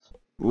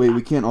Wait,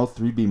 we can't all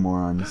three be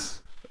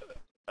morons.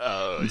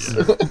 Oh It's,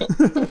 yeah.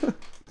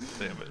 it's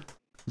Damn it.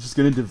 just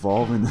gonna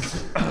devolve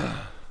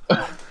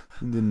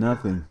into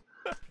nothing.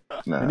 I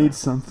Nah, need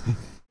something.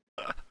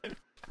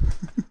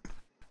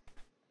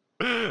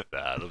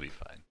 Nah, it'll be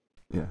fine.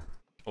 Yeah.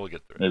 We'll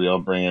get through it. maybe I'll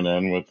bring it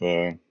in with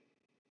like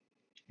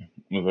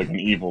an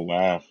evil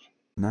laugh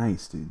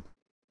Nice, dude.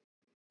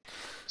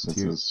 since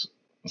Cheers.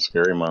 it's a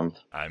scary month.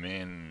 I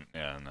mean,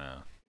 yeah, no.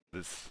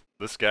 This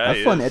guy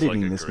Have fun is like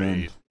editing a this, man.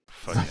 great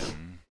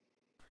fucking.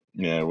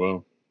 Yeah,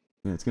 well,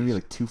 Yeah, it's gonna be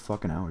like 2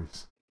 fucking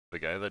hours. The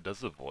guy that does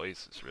the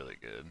voice is really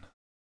good.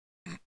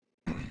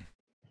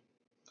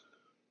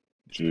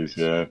 He's geez,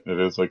 pretty yeah, it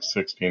is like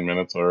 16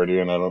 minutes already,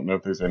 and I don't know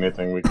if there's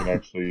anything we can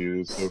actually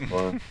use so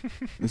far. sweet.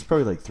 It's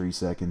probably like 3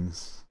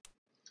 seconds.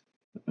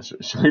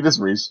 Should we just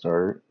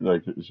restart?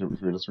 Like,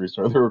 should we just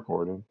restart the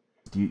recording?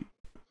 Do you?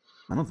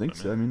 I don't think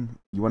so. I mean,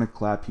 you want to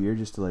clap here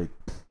just to like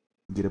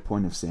get a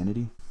point of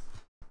sanity?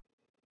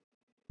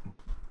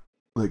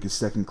 Like a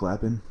second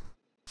clapping?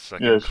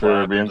 Second Yeah,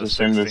 sure. It'd clap be in the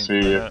interesting to 16th see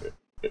minute.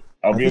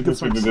 I'll I be think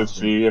it's interested like to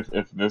something. see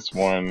if this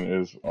one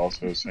is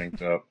also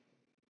synced up.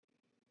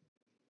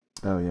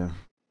 Oh yeah.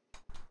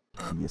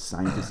 Be a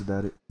scientist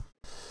about it.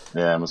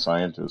 Yeah, I'm a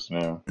scientist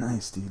now.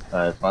 Nice, dude.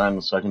 Alright, fine.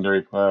 The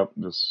secondary clap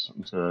just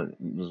to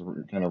just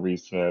kind of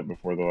reset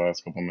before the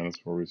last couple minutes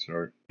before we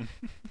start.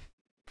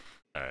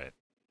 Alright.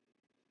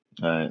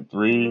 Alright,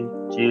 three,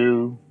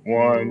 two,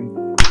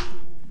 one.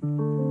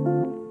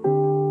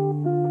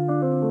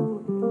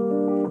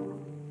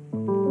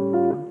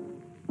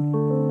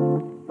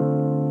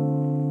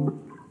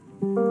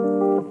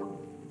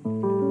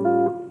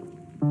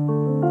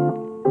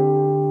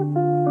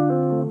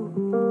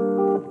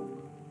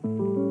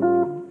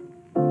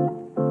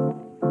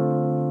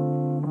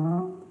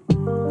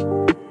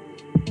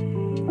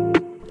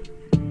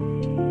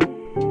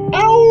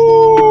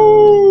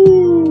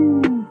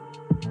 Ow!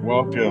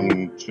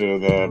 Welcome to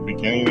the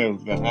beginning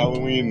of the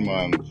Halloween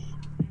month,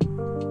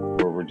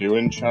 where we're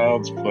doing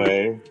Child's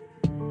Play.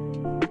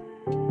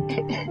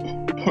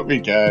 We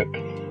got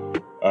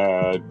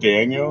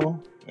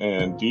Daniel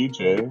and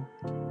DJ.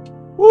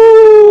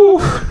 Woo!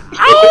 Ow!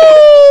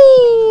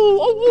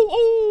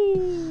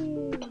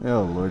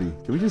 Oh lordy,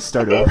 can we just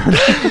start over?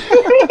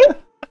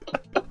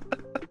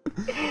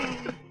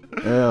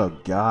 Oh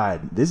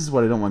god, this is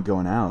what I don't want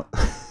going out.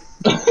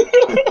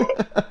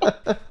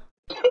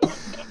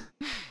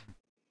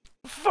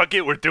 Fuck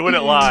it, we're doing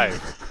it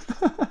live.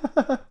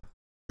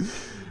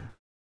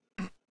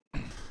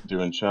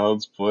 Doing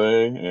Child's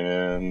Play,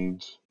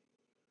 and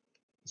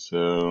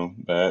so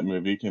that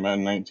movie came out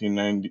in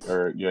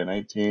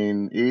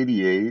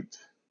 1988,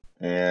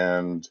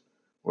 and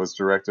was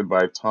directed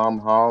by Tom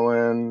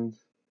Holland,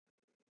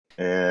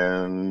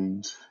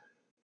 and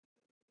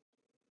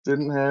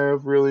didn't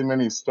have really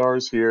many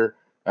stars here.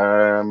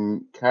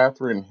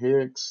 Catherine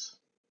Hicks,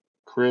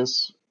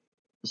 Chris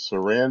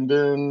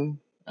Sarandon,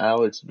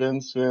 Alex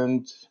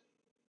Vincent.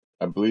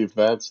 I believe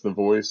that's the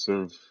voice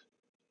of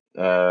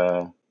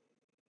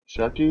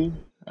Chucky,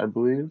 I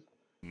believe.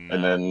 And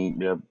No.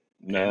 then yeah,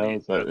 no, Andy.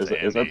 is that That's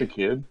is that the Andy.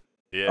 kid?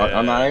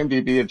 On Yeah.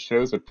 IMDb, it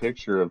shows a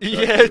picture of Chucky.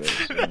 Yeah. Though,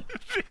 so.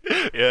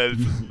 Yeah,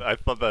 I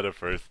thought that at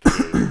first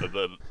too. But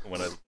then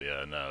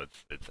no,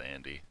 it's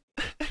Andy.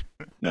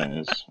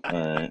 Nice.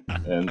 All right.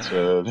 And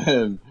so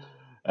then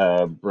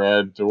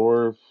Brad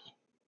Dourif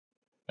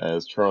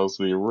as Charles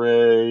Lee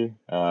Ray.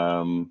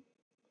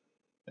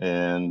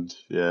 And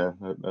yeah,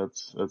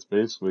 that's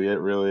basically it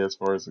really as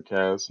far as the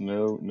cast.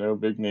 No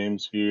big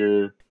names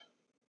here.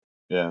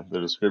 Yeah, the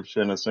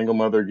description: a single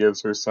mother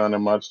gives her son a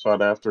much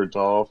sought after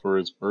doll for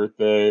his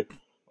birthday,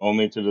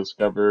 only to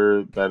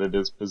discover that it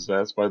is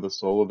possessed by the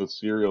soul of a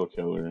serial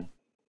killer.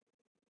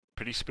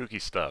 Pretty spooky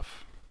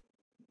stuff.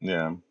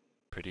 Yeah.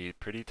 Pretty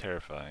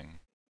terrifying.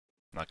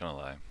 Not gonna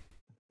lie.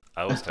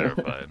 I was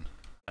terrified.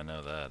 I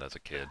know that as a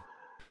kid.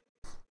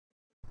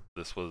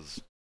 This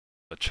was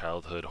a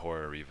childhood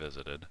horror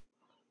revisited.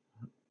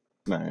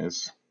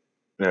 Nice.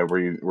 Yeah, were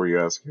you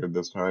as scared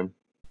this time?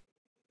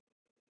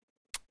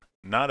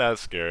 Not as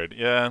scared.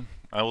 Yeah,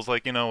 I was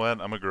like, you know what?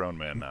 I'm a grown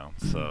man now,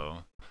 so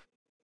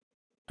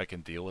I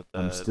can deal with that.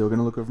 I'm still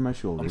gonna look over my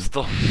shoulder. I'm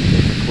still.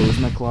 Close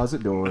my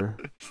closet door,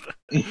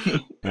 and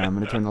I'm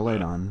gonna turn the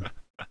light on.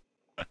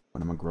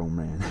 When I'm a grown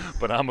man.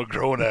 But I'm a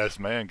grown ass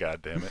man.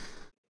 God damn it.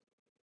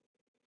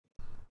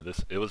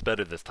 It was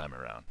better this time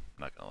around.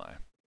 Not gonna lie.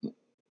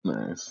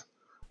 Nice.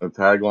 The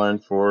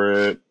tagline for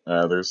it,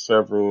 there's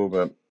several,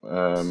 but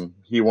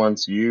he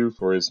wants you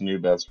for his new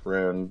best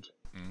friend.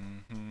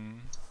 Mm-hmm.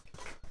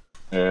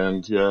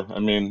 And yeah, I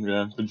mean,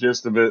 yeah, the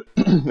gist of it,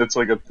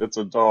 it's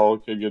a doll.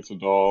 Kid gets a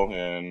doll,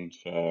 and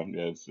yeah,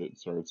 it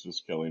starts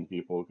just killing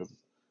people because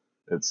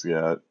it's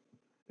yeah.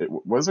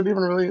 Was it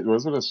even really?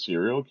 Was it a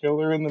serial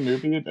killer in the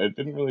movie? It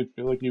didn't really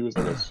feel like he was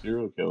like a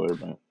serial killer,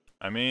 but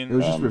I It mean,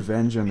 was just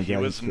revenge on the he guy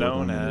who was killed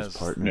known him and his as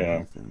partner, yeah.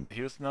 I think.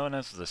 he was known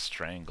as the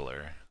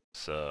Strangler.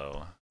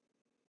 So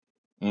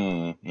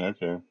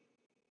Okay.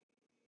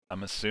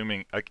 I'm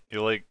assuming,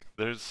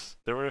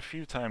 there were a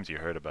few times you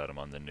heard about him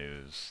on the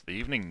news. The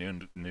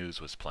evening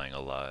news was playing a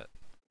lot.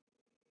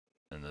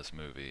 in this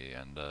movie,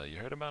 and you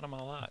heard about him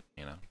a lot,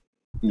 a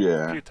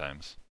Yeah. few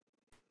times.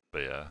 But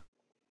yeah,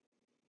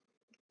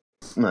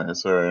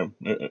 Nice. All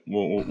right.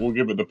 We'll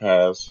give it the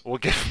pass. we'll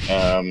give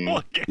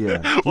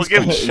Yeah, we'll he's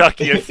give kinda-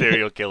 Chucky a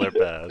serial killer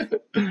pass.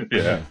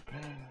 Yeah.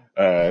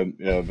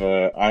 Yeah.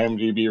 The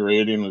IMDb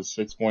rating was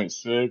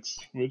 6.6,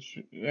 which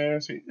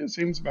it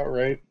seems about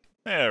right.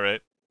 Yeah,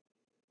 right.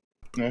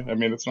 Yeah, I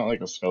mean, it's not like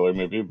a stellar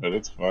movie, but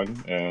it's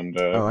fun, and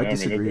Oh, I yeah, I mean,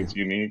 disagree. it's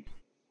unique.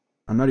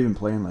 I'm not even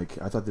playing.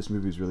 Like, I thought this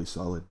movie was really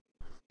solid.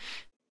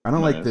 I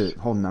don't like Nice. the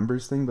whole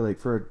numbers thing, but like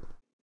for a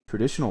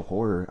traditional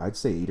horror, I'd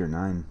say 8 or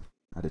 9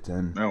 out of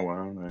 10. Oh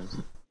wow, nice.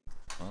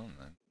 Well,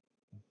 then.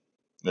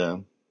 Yeah,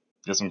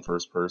 get some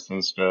first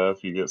person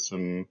stuff. You get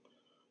some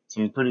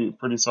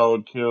pretty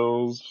solid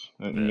kills,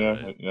 and Yeah,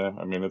 yeah, right. yeah.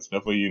 I mean, it's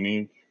definitely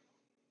unique.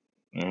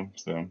 Yeah,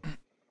 so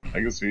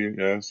I could see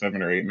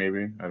 7 or 8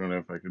 maybe. I don't know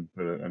if I could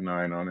put a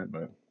 9 on it,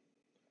 but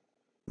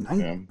 9?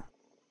 yeah.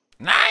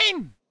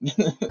 9!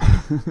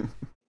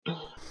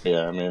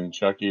 Yeah, I mean,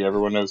 Chucky.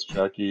 Everyone knows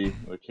Chucky,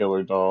 the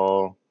killer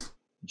doll,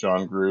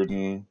 John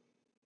Gruden.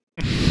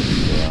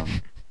 Yeah.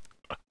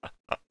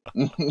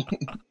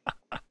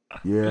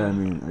 Yeah, I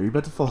mean, are you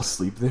about to fall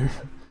asleep there?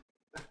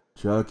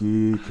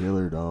 Chucky,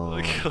 killer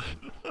doll.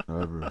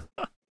 Whatever.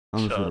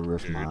 I'm just gonna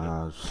rest my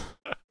eyes.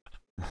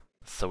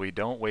 So we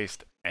don't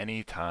waste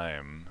any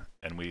time,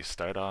 and we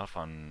start off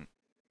on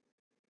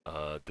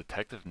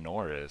Detective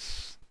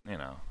Norris.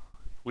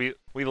 We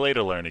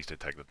later learn he's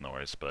Detective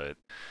Norris, but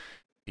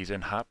he's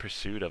in hot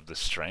pursuit of the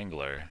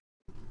Strangler,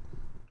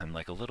 and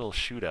like a little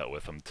shootout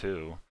with him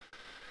too.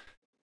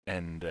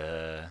 And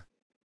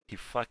he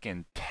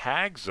fucking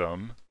tags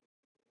him,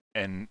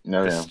 and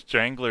Oh, the yeah.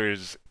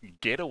 Strangler's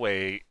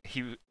getaway.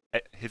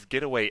 His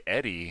getaway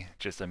Eddie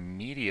just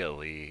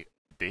immediately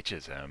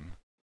ditches him.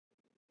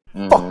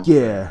 Fuck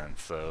yeah! And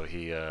so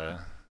he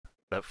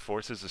that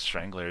forces the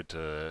Strangler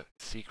to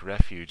seek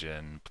refuge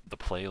in the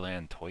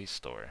Playland toy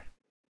store.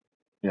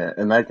 Yeah,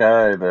 and that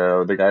guy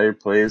though, the guy who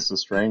plays the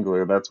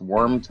Strangler, that's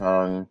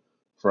Wormtongue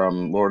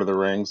from Lord of the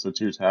Rings: The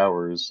Two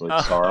Towers,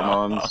 like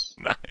Saruman's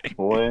Nice.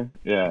 boy.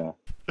 Yeah,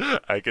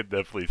 I could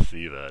definitely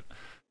see that.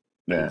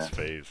 yeah. His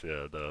face,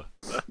 yeah, no.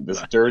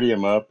 Just dirty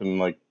him up and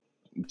like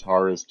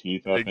tar his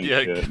teeth up and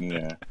Yeah, shit, and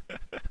yeah.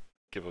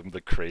 Give him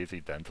the crazy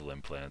dental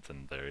implants,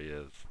 and there he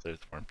is. There's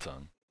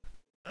Wormtongue.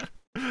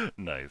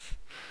 Nice.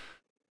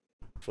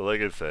 So, like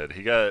I said,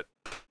 he got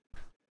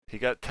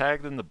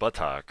tagged in the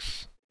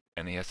buttocks,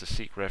 and he has to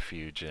seek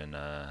refuge in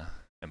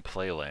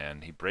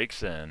Playland. He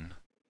breaks in,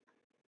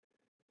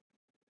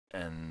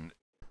 and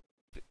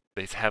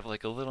they have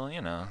like a little,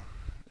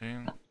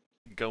 they're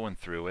going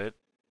through it.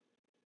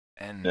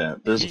 And Yeah,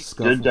 there's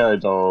Scuffle. good guy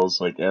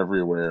dolls like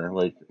everywhere,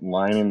 like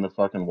lining the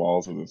fucking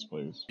walls of this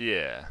place.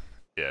 yeah,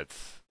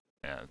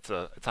 it's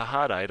a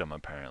hot item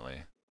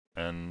apparently.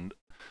 And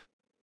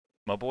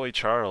my boy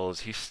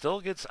Charles, he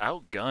still gets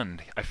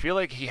outgunned. I feel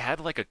like he had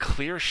like a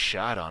clear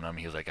shot on him.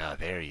 He's like, ah,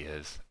 there he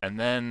is. And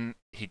then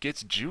he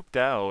gets juked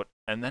out,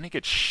 and then he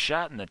gets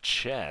shot in the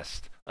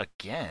chest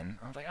again.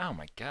 I was like, oh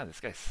my god, this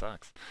guy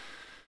sucks.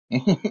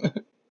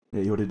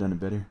 Yeah, you would have done it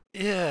better.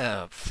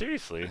 Yeah,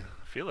 seriously,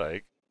 I feel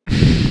like.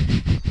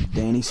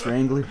 Danny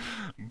Strangler.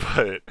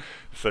 But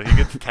so he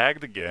gets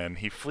tagged again.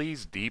 He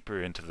flees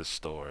deeper into the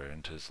store,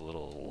 into his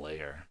little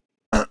lair.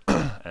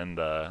 And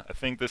I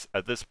think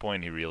at this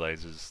point he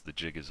realizes the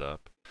jig is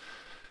up,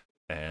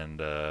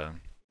 and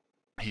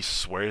he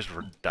swears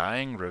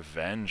dying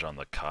revenge on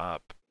the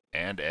cop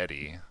and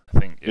Eddie. I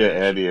think Yeah, you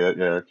Eddie. should-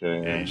 Yeah,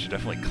 okay. Yeah, you should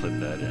definitely clip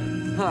that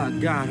in. Oh,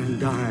 God, I'm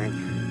dying.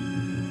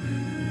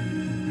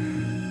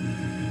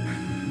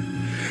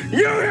 You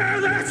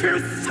hear that, you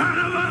son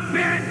of a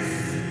bitch?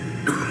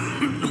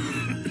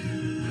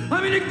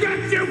 I'm gonna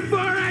get you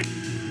for it!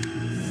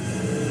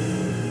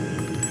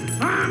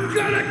 I'm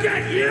gonna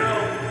get you!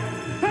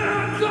 And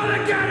I'm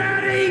gonna get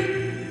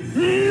Eddie!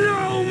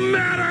 No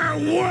matter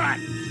what!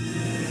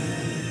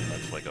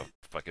 That's like a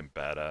fucking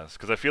badass.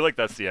 Because I feel like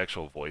that's the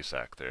actual voice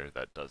actor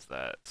that does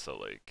that. So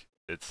like,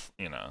 it's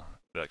it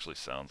actually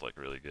sounds like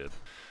really good.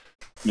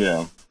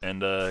 Yeah.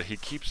 And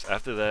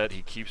after that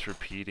he keeps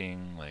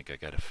repeating like, I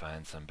gotta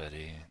find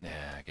somebody.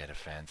 Yeah, I gotta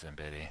find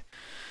somebody.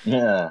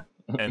 Yeah.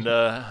 And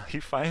he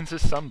finds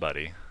his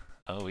somebody.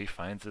 Oh, he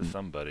finds his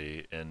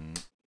somebody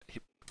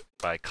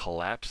by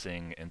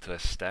collapsing into a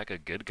stack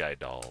of good guy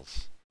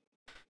dolls.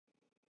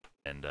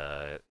 And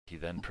he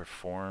then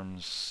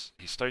performs.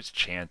 He starts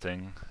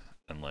chanting,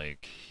 and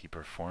like he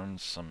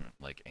performs some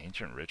like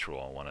ancient ritual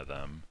on one of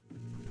them.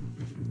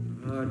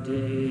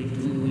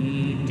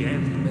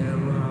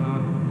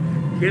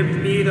 Give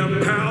me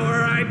the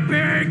power, I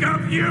beg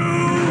of you!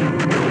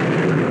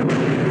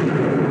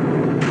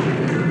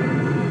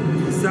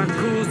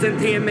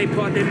 S'accusate me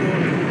på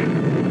demoni.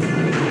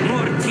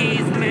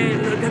 Mortis me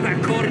lo deve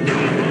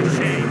accordare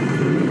voce.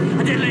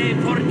 Adele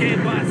porte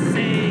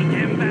basse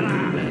gembera.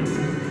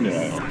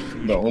 Yeah.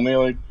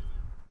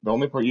 The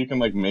only part you can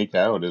like make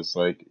out is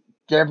like,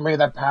 give me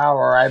the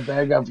power, I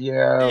beg of you.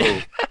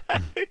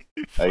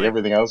 It's Like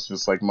everything else,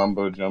 just like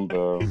mumbo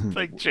jumbo. it's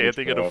like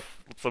chanting in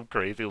some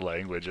crazy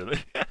language, and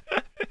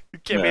he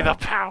Give me the Yeah.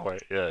 power.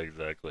 Yeah,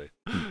 exactly.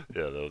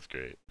 Yeah, that was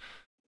great.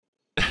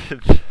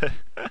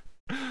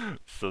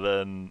 So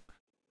then,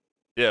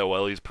 yeah,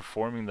 while he's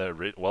performing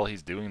while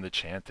he's doing the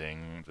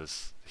chanting,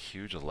 this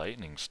huge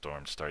lightning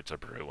storm starts a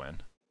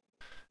brewing,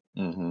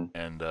 Mm-hmm.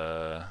 and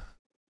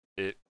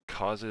it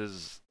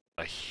causes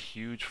a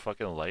huge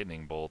fucking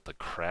lightning bolt to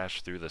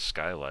crash through the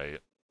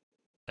skylight,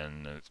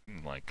 and it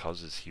like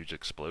causes huge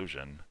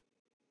explosion.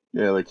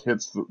 Yeah, like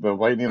hits the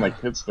lightning like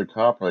hits the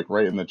cop like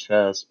right in the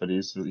chest, but he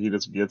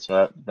just gets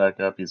back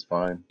up. He's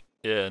fine.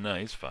 Yeah, no,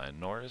 he's fine.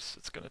 Norris,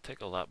 it's gonna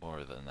take a lot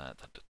more than that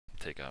to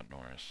take out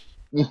Norris.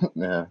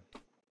 Yeah.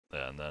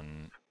 Yeah, and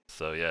then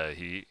so yeah,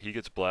 he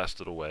gets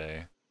blasted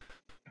away,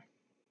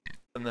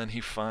 and then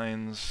he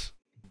finds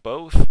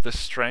both the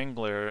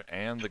Strangler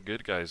and the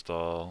Good Guys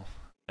doll,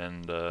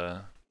 and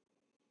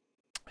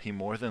he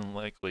more than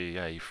likely,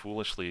 yeah, he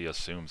foolishly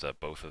assumes that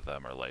both of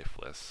them are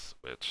lifeless,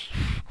 which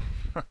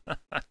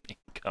I mean,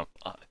 come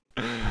on.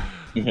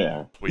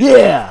 Yeah. We know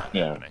Yeah! that's not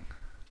Yeah. happening.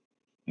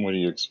 What do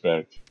you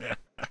expect?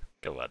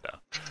 Come on now.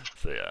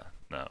 So yeah,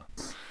 no.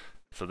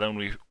 So then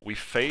we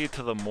fade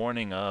to the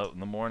morning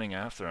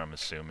after, I'm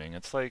assuming.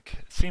 It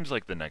seems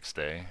like the next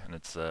day, and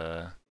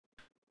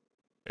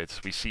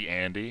we see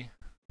Andy,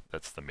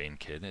 that's the main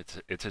kid.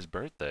 It's his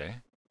birthday,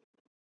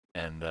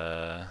 and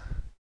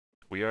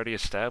we already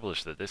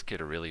established that this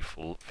kid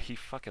he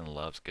fucking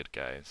loves Good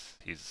Guys.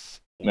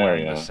 He's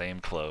wearing the same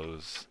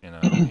clothes,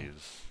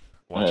 he's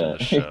watching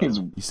the show.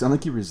 You sound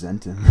like you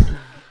resent him.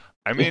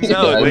 I mean, Yeah,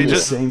 no, they the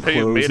just same they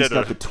clothes. made He's it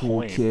got a the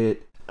point. toolkit.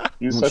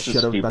 He's Won't such a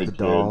shut up about stupid the kid.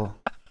 doll.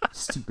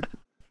 Stupid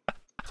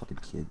fucking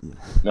kid. Yeah.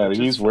 No, but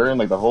he's wearing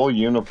like the whole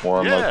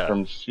uniform, Yeah. like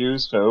from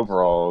shoes to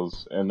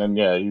overalls, and then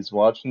yeah, he's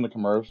watching the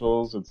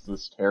commercials. It's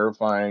this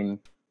terrifying,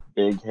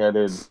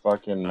 big-headed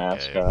fucking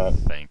mascot.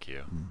 Thank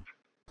you.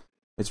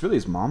 It's really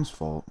his mom's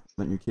fault,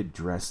 letting your kid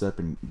dress up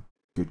in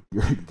good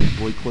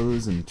boy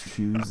clothes and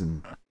shoes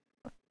and.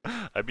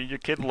 I mean, your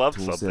kid loves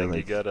Tools, something.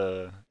 like-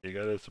 You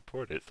gotta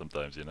support it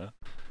sometimes,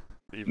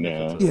 Even Yeah.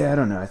 if it's Yeah, I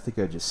don't know. I think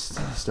I'd just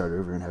start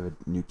over and have a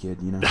new kid.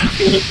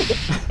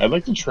 I'd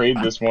like to trade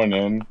this one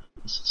in.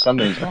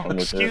 Something's wrong with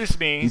it. Excuse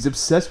me. He's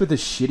obsessed with a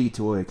shitty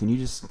toy. Can you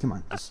just come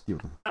on, just deal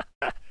with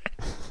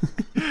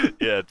him?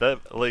 Yeah, that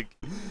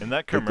in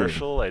that Okay.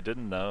 commercial, I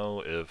didn't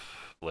know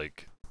if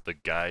the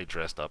guy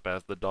dressed up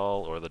as the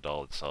doll or the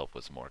doll itself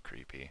was more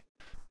creepy.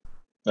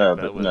 No,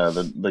 That no,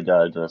 was- the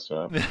guy dressed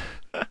up.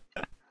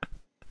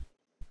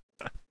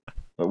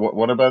 But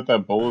what about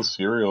that bowl of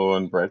cereal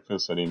and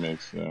breakfast that he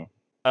makes though?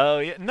 Oh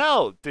yeah,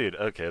 no, dude.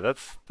 Okay, that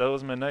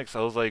was my next.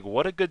 I was like,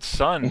 what a good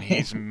son.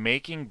 He's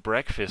making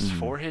breakfast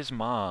for his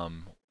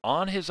mom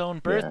on his own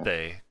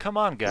birthday. Come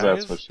on, 'Cause guys.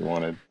 that's what she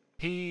wanted.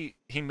 He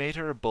made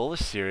her a bowl of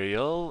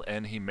cereal,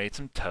 and he made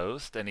some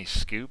toast, and he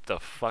scooped a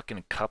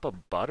fucking cup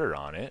of butter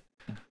on it.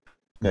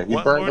 Yeah, he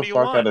What burned more the do you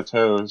fuck want? out of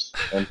toast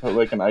and put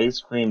like an ice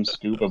cream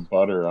scoop of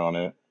butter on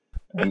it,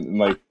 and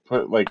like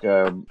put like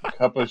a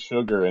cup of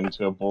sugar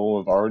into a bowl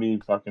of already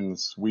fucking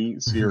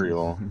sweet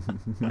cereal.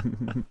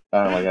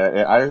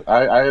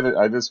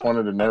 I just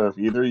wanted to know if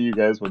either of you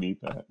guys would eat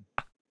that.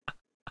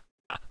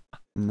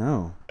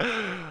 No,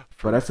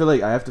 but I feel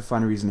like I have to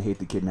find a reason to hate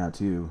the kid now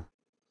too,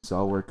 so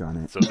I'll work on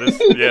it. So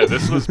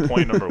this was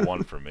point number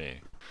 1 for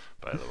me,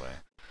 by the way.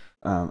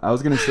 I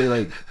was gonna say,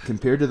 like,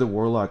 compared to the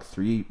Warlock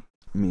 3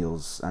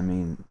 meals, I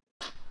mean,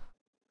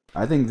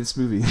 I think this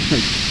movie,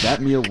 like, that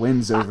meal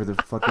wins over the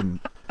fucking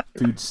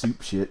food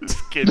soup shit. This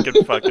kid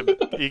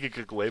he could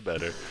cook way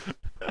better.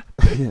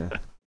 Yeah,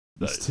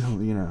 Nice. he's still,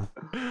 he's All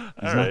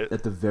not right.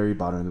 at the very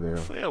bottom of the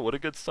barrel. So yeah, what a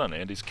good son.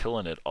 Andy's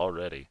killing it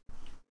already.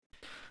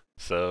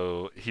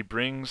 So he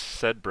brings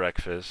said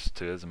breakfast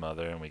to his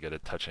mother, and we get a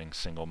touching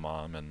single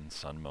mom and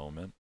son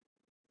moment.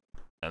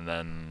 And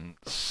then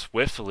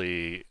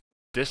swiftly,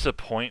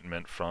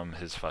 disappointment from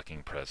his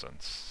fucking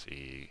presents.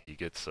 He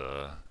gets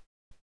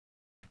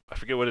I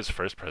forget what his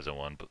first present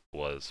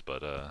was,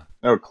 but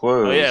Oh,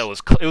 clothes. oh yeah,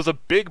 it was a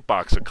big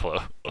box of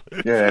clothes.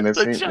 Yeah, and It's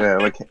it's a yeah,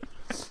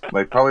 giant-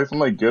 like probably from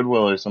like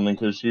Goodwill or something,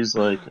 because she's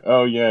like,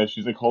 oh yeah,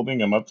 she's like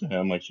holding him up to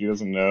him, like she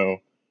doesn't know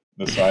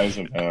the size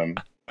of him,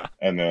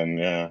 and then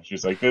yeah,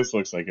 she's like, this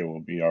looks like it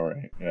will be all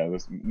right. Yeah,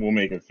 we'll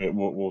make it fit.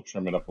 We'll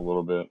trim it up a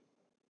little bit.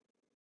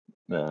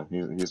 Yeah,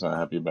 he's not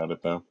happy about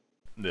it though.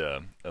 Yeah,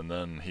 and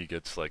then he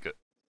gets like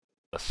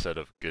a set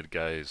of Good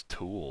Guys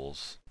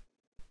tools.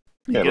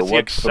 He Yeah, but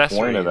gets the what's the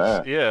point of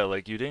accessories. that? Yeah,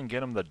 like you didn't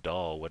get him the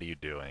doll. What are you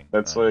doing?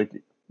 That's like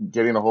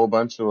getting a whole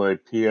bunch of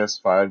like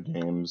PS5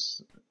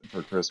 games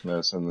for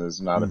Christmas, and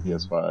there's not a Mhm.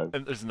 PS5.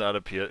 And there's not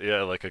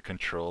like a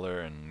controller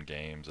and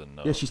games and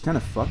no. Yeah, she's kind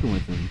of fucking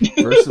with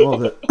him. First of all,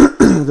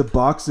 the the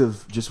box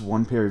of just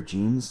one pair of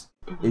jeans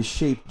is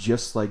shaped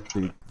just like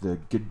the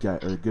good guy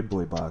or good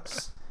boy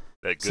box.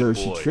 that good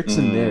So boy. she tricks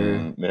him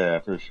there. Yeah,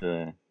 for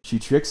sure. She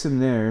tricks him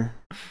there,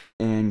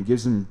 and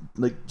gives him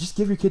just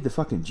give your kid the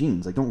fucking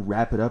jeans. Like, don't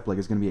wrap it up like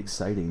it's gonna be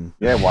exciting.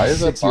 Yeah, why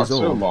is that 6 years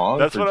box so old. long?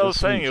 That's for what I was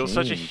just some saying. It was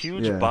such a jeans?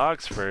 huge Yeah.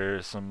 box for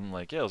some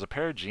it was a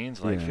pair of jeans.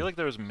 Like I Yeah. feel like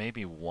there was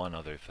maybe one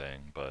other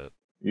thing, but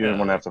You didn't Yeah.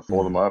 want to have to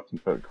fold them up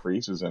and put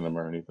creases in them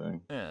or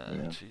anything. yeah,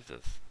 Yeah.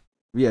 Jesus.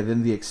 Yeah,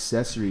 then the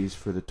accessories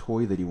for the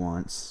toy that he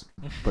wants,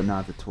 but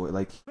not the toy.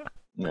 Like,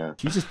 Yeah.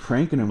 she's just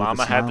pranking him Mama with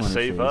a had smile to on her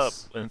save up,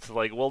 face. and it's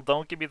like, well,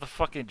 don't give me the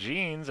fucking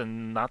jeans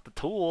and not the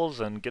tools,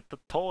 and get the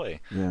toy.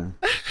 Yeah.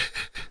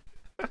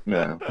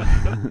 Yeah.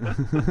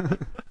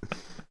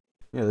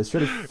 Yeah, let's try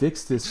to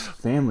fix this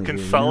family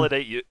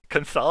here,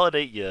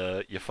 Consolidate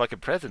your fucking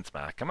presents,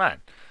 man. Come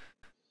on.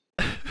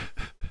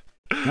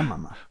 Yeah,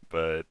 mama.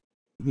 But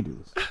You can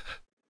do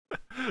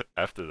this.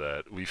 after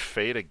that, we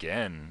fade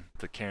again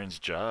to Karen's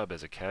job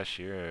as a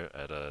cashier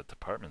at a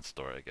department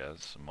store, I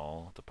guess, a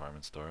mall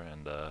department store,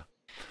 and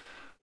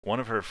one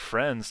of her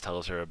friends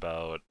tells her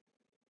about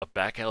a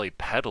back alley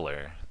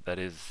peddler that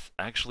is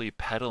actually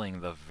peddling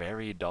the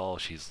very doll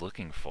she's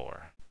looking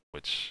for,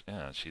 which,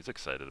 yeah, she's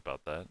excited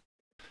about that.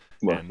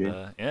 Lucky.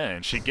 And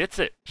and she gets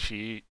it.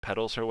 She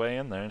peddles her way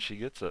in there and she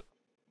gets it.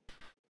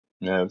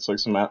 Yeah, it's like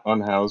some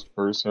unhoused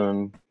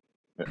person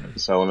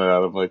selling it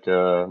out of like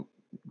a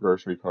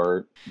grocery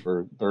cart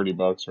for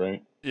 $30,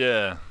 right?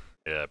 Yeah,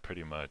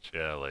 pretty much.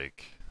 Yeah,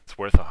 like it's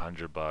worth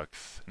 $100,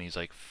 and he's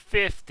like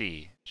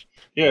 50.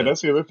 Yeah, that's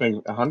the other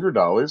thing.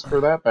 $100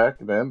 for that back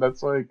then.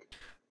 That's like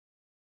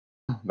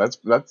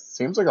that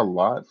seems like a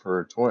lot for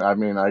a toy. I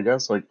mean, I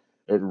guess like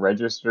it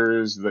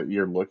registers that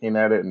you're looking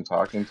at it and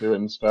talking to it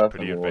and stuff,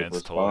 Pretty and will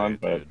advanced toy, respond.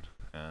 But dude.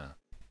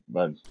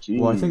 Yeah.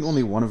 geez. Well, I think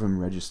only one of them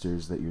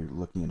registers that you're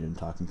looking at it and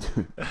talking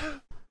to.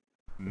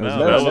 No,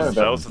 No,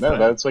 that was the thing.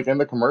 that's like in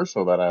the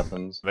commercial that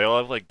happens. They all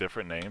have like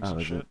different names Oh,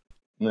 and is shit. it?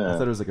 I Yeah,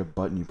 thought it was like a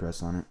button you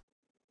press on it.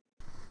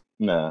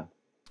 nah.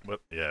 But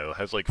yeah, it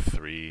has like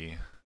 3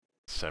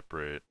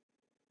 separate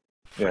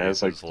Yeah,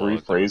 it's like phrases 3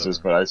 logged or phrases,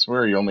 whatever. but I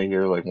swear you only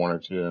hear like 1 or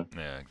 2.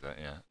 Yeah,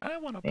 exactly. Yeah. I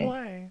want to Yeah.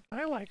 play.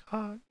 I like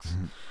hugs.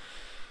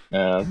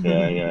 Yeah,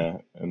 okay, yeah,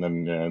 and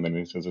then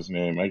he says his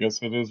name. I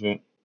guess it is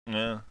it.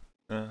 Yeah.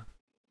 Yeah.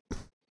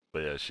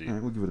 But yeah, she All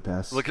right, we'll give it a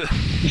pass. look at.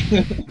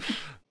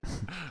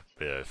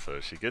 Yeah, so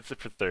she gets it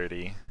for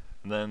 30,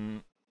 and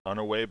then on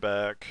her way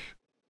back,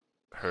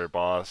 her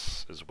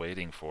boss is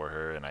waiting for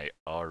her, and I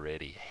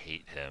already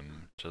hate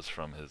him just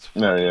from his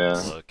Oh, fucking yeah.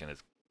 look and his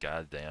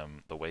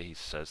goddamn the way he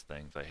says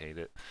things. I hate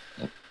it.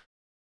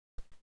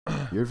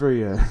 You're a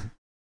very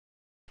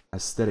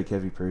aesthetic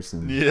heavy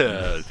person.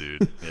 Yeah,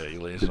 dude. Yeah, he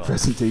lays The it on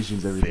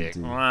presentation's everything thick.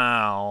 too.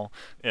 Wow.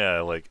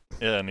 Yeah,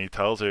 and he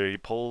tells her, he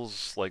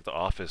pulls like the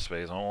Office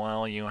Space. Oh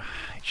well,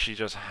 she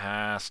just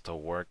has to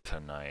work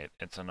tonight.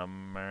 It's an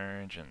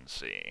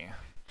emergency.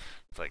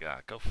 It's like,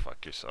 go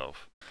fuck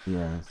yourself.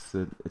 Yeah,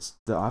 it's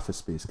the Office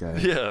Space guy.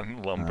 Yeah,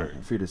 Lumber.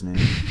 I forget his name.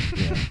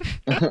 Yeah.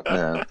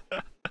 Yeah.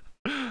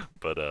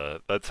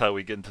 But that's how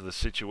we get into the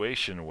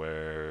situation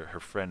where her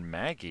friend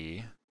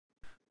Maggie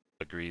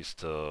agrees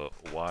to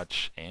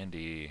watch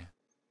Andy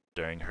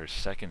during her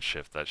second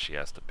shift that she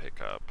has to pick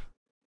up.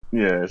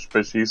 Yeah,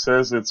 but she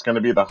says it's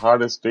gonna be the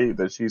hottest date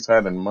that she's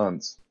had in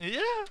months.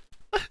 Yeah.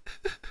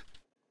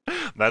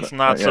 That's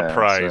not Yeah, so-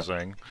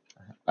 surprising.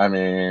 I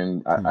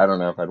mean, I don't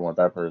know if I'd want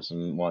that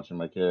person watching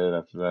my kid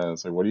after that.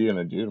 It's like, what are you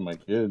gonna do to my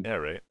kid? Yeah,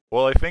 right.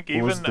 Well, I think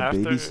What was even the after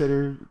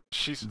babysitter,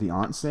 she's the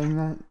aunt saying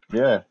that?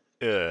 Yeah,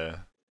 yeah.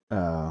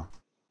 Oh.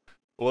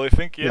 Well, I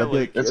think Yeah,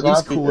 like it's At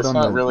least not cool it it's on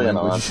not the really an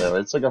language. aunt though.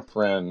 It's like a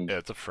friend yeah,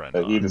 it's a friend.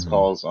 that he aunt. just Mhm.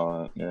 calls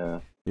aunt. Yeah.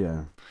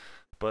 Yeah.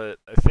 But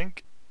I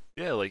think,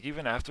 yeah, like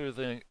even after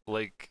the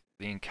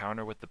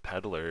encounter with the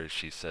peddler,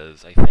 she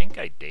says, "I think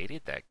I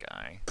dated that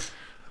guy."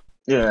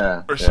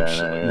 Yeah. Or some yeah,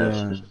 shit like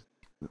yeah, Yeah.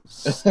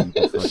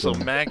 Stupid So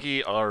fucking-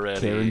 Maggie Karen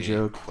already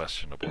joke.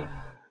 questionable.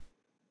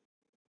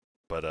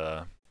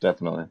 But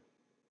Definitely.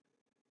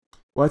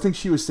 Well, I think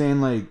she was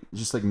saying like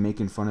just like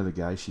making fun of the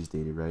guy she's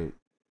dated, right?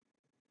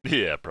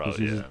 yeah, probably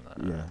She's yeah.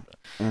 just- yeah.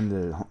 And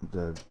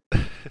the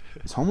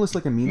is homeless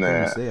like a mean thing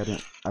Nah. to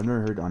say? I've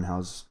never heard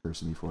unhoused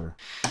person before.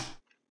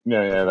 Yeah,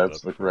 heard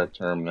that's that the before. correct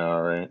term now,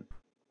 right?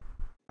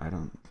 I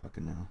don't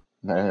fucking know.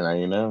 Now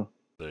you know.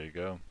 There you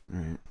go. All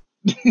right.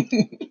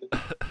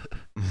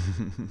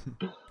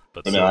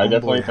 But But so no, I Homeboy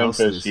definitely think that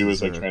Houseless she was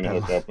is like a trying to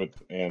hook peddler. up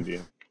with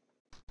Andy.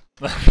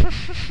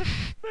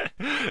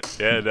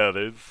 yeah, no,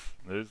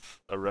 there's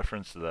a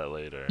reference to that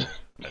later,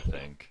 I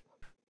think.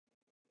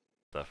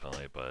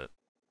 Definitely, but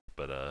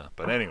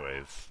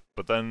anyways,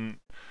 but then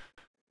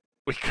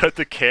we cut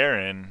to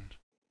Karen,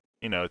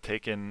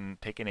 taking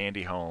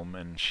Andy home,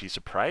 and she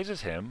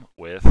surprises him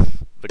with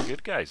the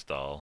Good Guys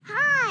doll.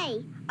 Hi,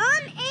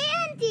 I'm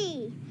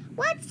Andy.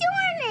 What's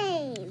your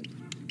name?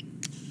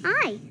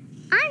 Hi,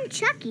 I'm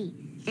Chucky,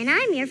 and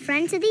I'm your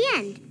friend to the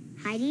end.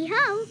 Heidi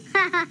ho.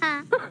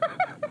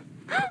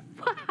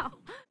 Wow.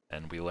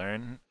 And we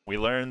learn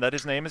that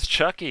his name is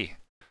Chucky.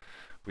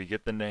 We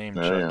get the name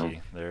There you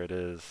Chucky. There it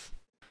is.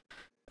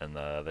 And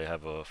they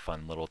have a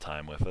fun little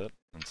time with it.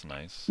 It's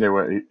nice.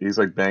 Yeah, he's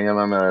like banging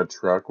on a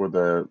truck with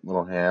a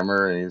little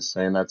hammer, and he's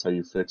saying that's how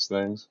you fix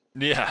things,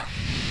 Yeah.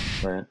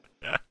 right?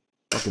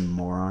 Fucking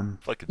moron.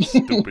 Fucking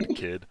stupid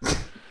kid.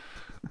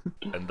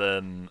 And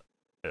then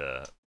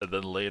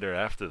later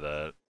after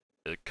that,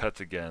 it cuts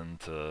again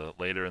to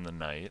later in the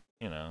night.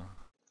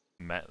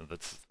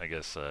 That's I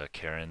guess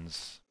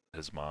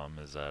his mom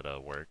is at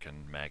work,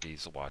 and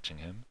Maggie's watching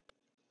him.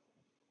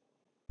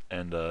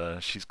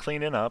 and she's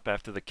cleaning up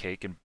after the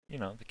cake and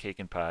the cake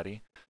and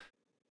patty,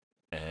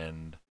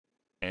 and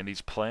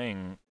Andy's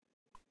playing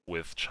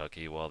with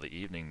Chucky while the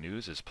evening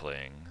news is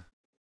playing,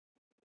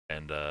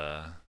 and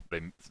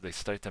they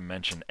start to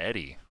mention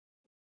Eddie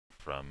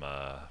from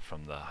the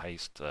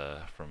heist,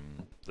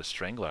 from the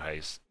Strangler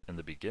heist in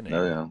the beginning.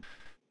 Oh yeah.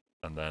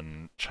 And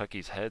then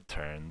Chucky's head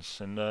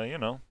turns, and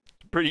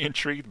pretty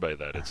intrigued by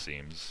that, it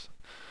seems.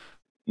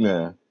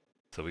 Yeah.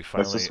 So we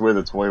finally. That's just the way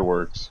the toy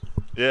works.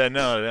 Yeah,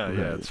 no, Right.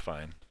 it's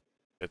fine.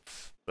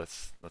 That's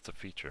a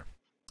feature.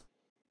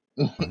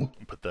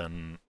 But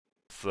then,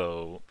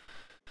 so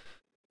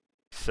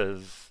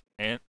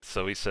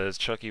he says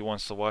Chucky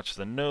wants to watch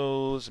the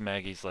news.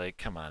 Maggie's like,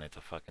 "Come on, it's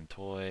a fucking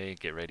toy.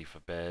 Get ready for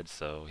bed."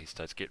 So he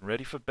starts getting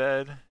ready for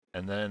bed,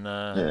 and then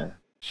Yeah.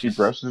 He she's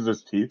brushes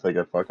his teeth like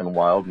a fucking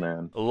wild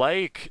man.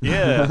 like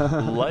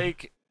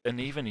an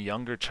even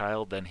younger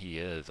child than he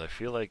is. I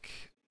feel like,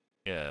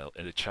 yeah,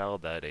 a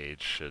child that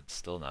age should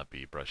still not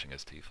be brushing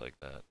his teeth like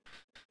that.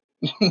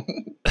 But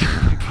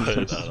I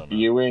don't know.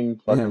 Spewing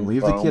fucking Damn,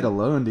 leave the foam. kid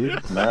alone,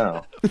 dude.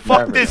 No. Fuck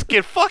never. this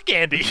kid. Fuck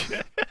Andy.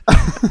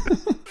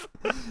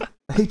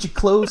 I hate your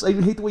clothes. I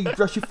even hate the way you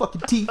brush your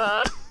fucking teeth.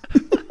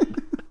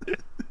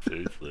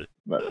 Seriously.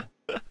 No.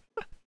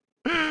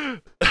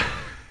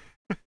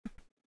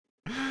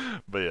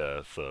 But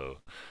yeah, so,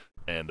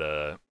 and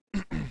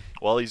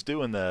while he's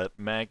doing that,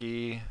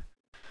 Maggie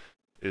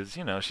is,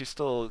 she's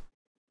still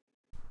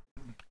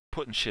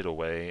putting shit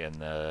away,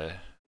 and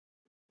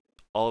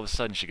all of a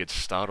sudden she gets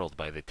startled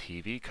by the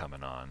TV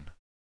coming on,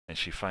 and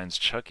she finds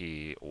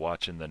Chucky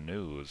watching the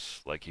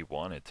news like he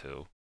wanted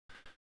to.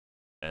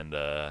 And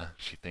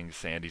she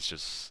thinks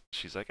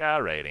she's like,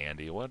 "All right,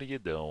 Andy, what are you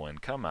doing?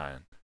 Come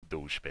on,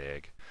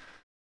 douchebag."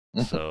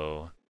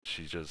 So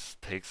she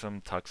just takes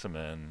him, tucks him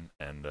in,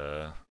 and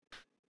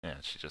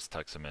she just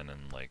tucks him in,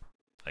 and like,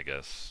 I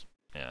guess,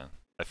 yeah.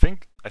 I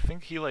think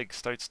he like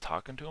starts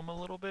talking to him a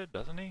little bit,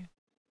 doesn't he?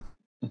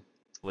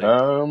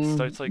 Like,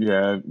 starts like,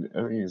 yeah, I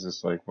think he's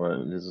just like, what?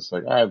 He's just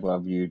like, I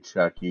love you,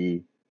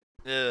 Chucky.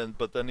 yeah,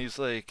 but then he's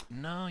like,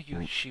 "No,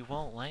 she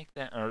won't like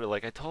that," or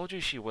like, "I told you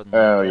she wouldn't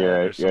Oh, like that," yeah,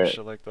 or some yeah.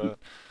 shit like that.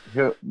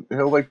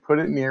 He'll like put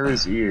it near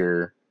his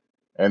ear,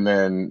 and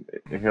then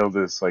he'll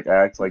just like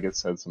act like it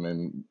said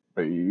something,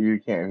 but you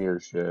can't hear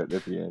shit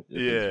if Yeah,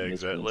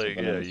 it's exactly. Like, something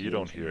in yeah, his you ear or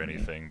don't hear something, yeah.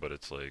 anything, but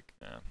it's like,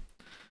 yeah.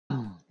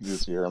 You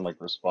just hear him like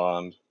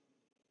respond.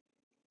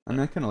 I mean,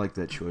 I kind of like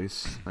that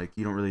choice. Like,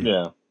 you don't really...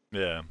 Yeah,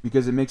 Yeah.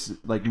 Because it makes it,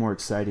 like, more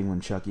exciting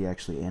when Chucky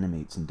actually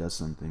animates and does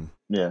something.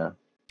 yeah,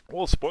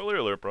 Well, spoiler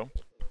alert, bro.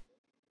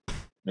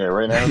 yeah.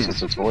 Right now it's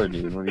just a toy,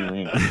 dude. What do you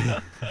mean?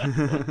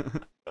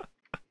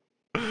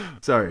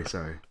 Sorry.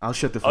 I'll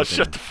shut the fuck I'll up.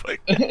 shut the fuck.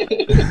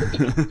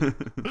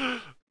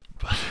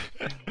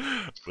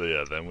 But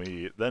yeah,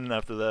 then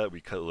after that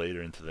we cut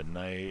later into the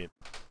night,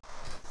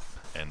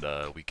 and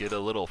we get a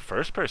little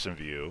first-person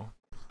view,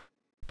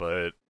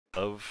 but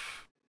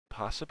of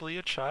possibly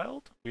a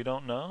child. We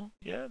don't know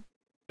yet.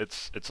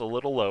 It's a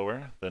little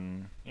lower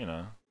than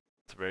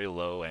it's a very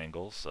low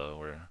angle, so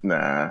we're.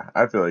 Nah,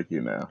 I feel like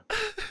you know.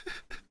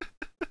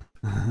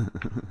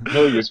 I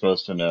feel like you're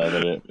supposed to know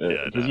that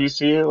Yeah, because no. you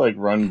see it like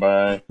run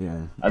by.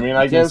 Yeah. I mean, You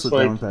I can't guess slip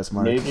down like past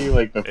Mark. maybe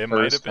like the It might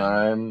first have been-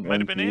 time might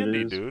in have been Andy,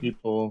 theaters, dude.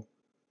 people.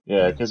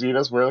 Yeah, because he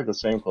does wear like the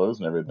same clothes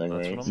and everything,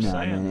 That's right? what I'm Nah,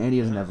 saying. man, Andy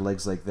doesn't have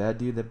legs like that,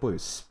 dude. That boy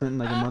is sprinting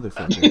like a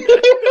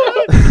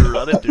motherfucker.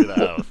 Running through the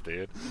house,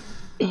 dude.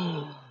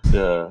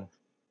 Yeah.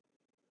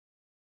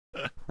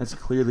 That's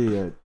clearly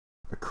a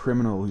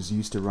criminal who's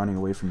used to running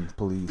away from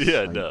police.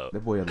 Yeah, Like, no.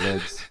 That boy had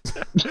legs.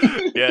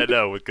 Yeah,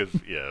 no, because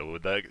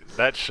with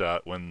that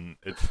shot when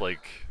it's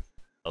like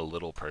a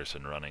little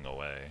person running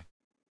away,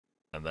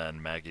 and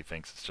then Maggie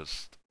thinks it's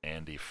just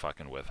Andy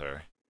fucking with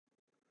her.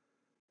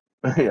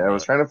 Yeah, I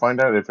was trying to find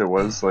out if it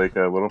was like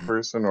a little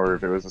person or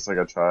if it was just like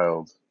a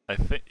child. I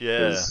think,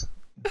 yeah, 'Cause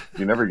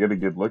you never get a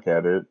good look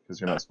at it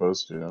because you're not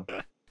supposed to.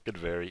 could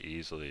very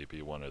easily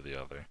be one or the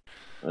other.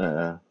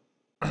 Yeah.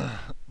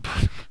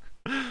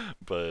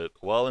 But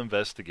while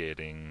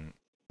investigating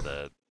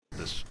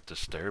this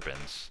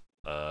disturbance,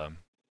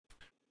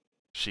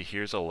 she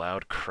hears a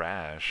loud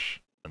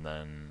crash, and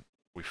then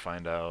we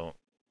find out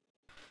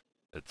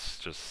it's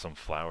just some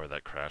flower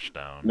that crashed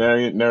down.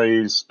 Now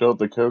you spilled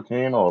the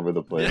cocaine all over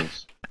the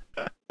place.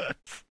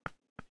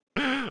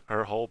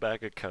 Her whole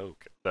bag of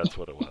coke. That's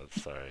what it was.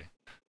 Sorry,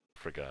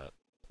 forgot.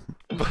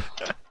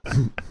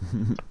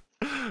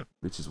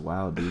 Which is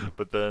wild, dude.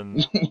 But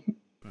then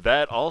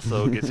that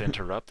also gets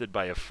interrupted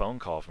by a phone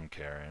call from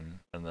Karen,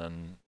 and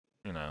then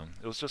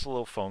it was just a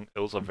little phone. It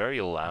was a very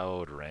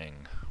loud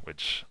ring,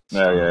 which. No,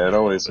 startled me yeah, a it little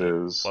always bit.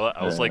 is. Well,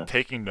 I was Yeah. like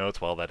taking notes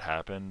while that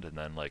happened, and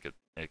then like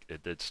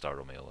it did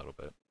startle me a little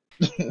bit.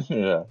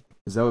 Yeah.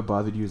 Is that what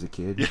bothered you as a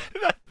kid?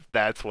 Yeah,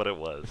 that's what it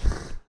was.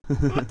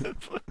 I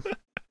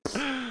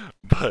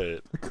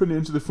But couldn't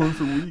answer the phone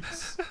for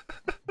weeks.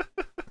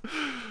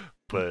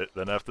 but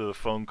then after the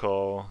phone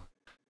call,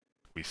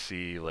 we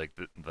see like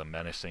the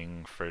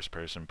menacing first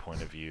person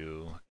point of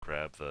view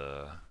grab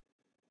the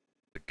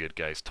good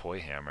guy's toy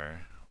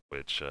hammer,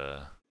 which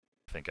I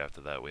think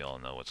after that we all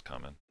know what's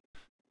coming.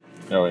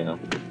 Oh yeah.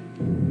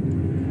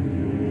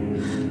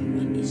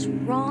 What is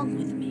wrong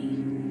with me?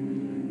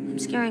 I'm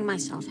scaring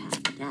myself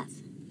half to death.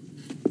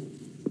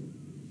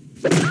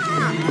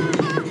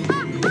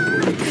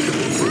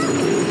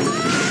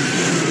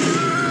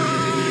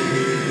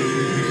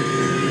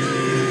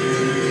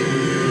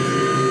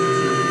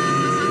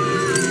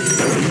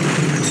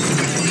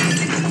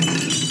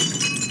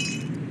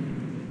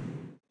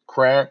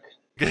 Crack.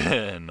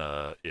 And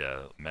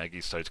yeah,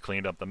 Maggie starts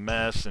cleaning up the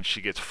mess, and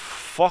she gets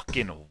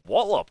fucking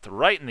walloped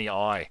right in the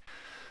eye.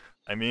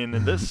 I mean,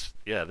 in this,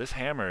 yeah, this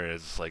hammer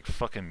is like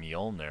fucking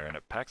Mjolnir, and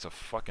it packs a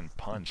fucking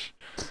punch.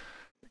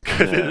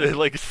 Cause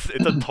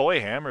it's a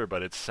toy hammer,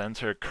 but it sends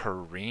her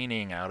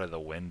careening out of the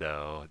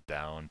window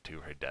down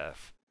to her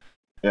death.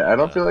 Yeah, I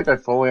don't feel like I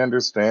fully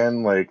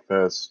understand like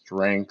the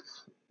strength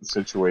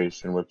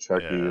situation with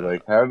Chucky. Yeah.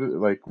 Like how did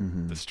like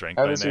The strength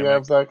how does he dynamic.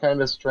 have that kind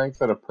of strength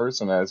that a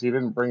person has? He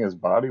didn't bring his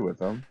body with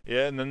him.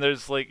 Yeah, and then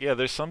there's like, yeah,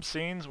 there's some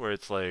scenes where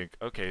it's like,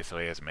 okay, so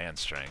he has man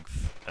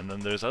strength, and then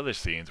there's other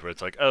scenes where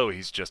it's like, oh,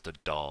 he's just a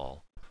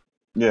doll.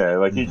 Yeah,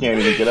 like he can't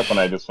even get up, and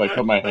I just like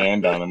put my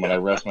hand on him, and I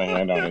rest my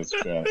hand on his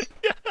chest.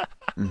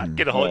 I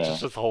can hold, Yeah.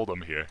 just hold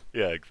him here.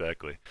 Yeah,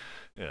 exactly.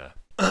 Yeah.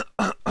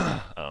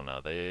 I don't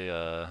know.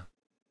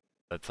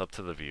 That's up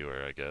to the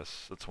viewer, I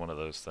guess. It's one of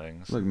those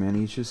things. Look, man,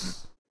 he's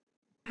just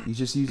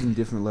using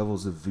different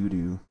levels of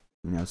voodoo.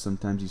 You know,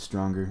 sometimes he's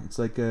stronger. It's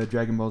like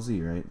Dragon Ball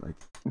Z, right? Like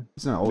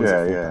he's not always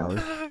at full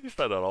power. He's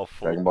not all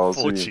full, Dragon Ball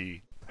full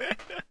Z. chi.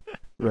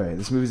 Right.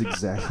 This movie's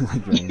exactly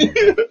like Dragon Ball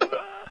Z.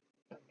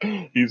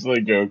 He's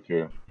like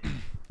Goku.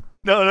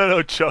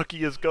 No.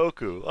 Chucky is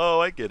Goku. Oh,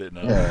 I get it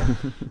now. Yeah.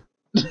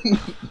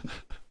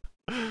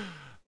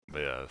 But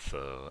yeah,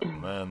 so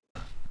and then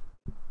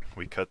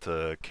we cut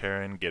to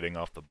Karen getting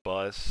off the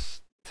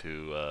bus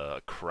to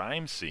a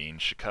crime scene.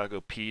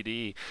 Chicago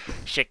PD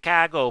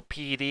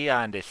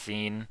on the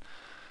scene.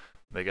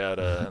 They got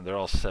they're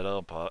all set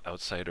up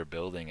outside her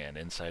building and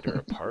inside her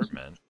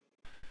apartment,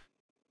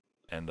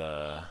 and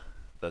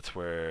that's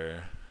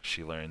where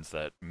she learns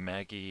that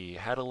Maggie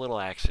had a little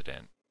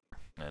accident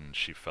and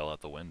she fell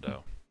out the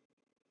window.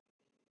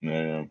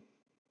 Yeah.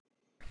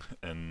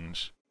 And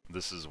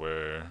this is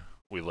where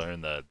we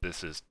learn that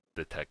this is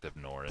Detective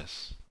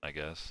Norris, I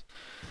guess.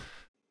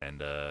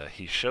 And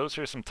he shows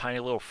her some tiny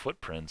little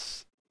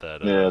footprints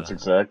that. Yeah, that's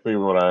exactly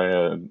what I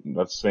had.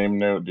 That same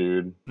note,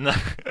 dude.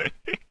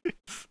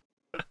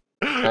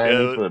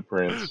 Tiny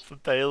footprints.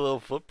 Some tiny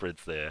little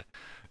footprints there.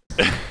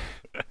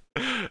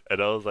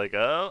 And I was like,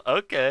 oh,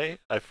 okay.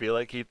 I feel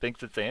like he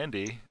thinks it's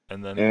Andy.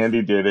 And then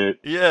Andy did it.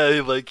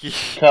 yeah, like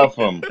Cuff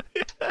him.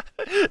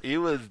 he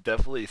was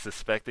definitely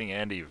suspecting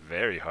Andy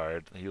very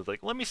hard. He was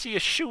like, "Let me see your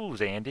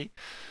shoes, Andy."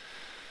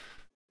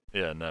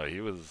 Yeah, no, he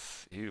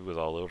was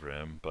all over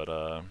him,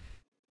 but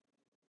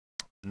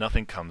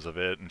nothing comes of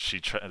it, and she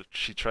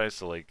tries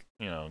to, like,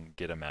 you know,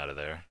 get him out of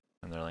there.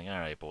 And they're like, "All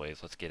right, boys,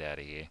 let's get out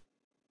of here."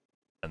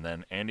 And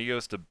then Andy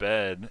goes to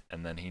bed,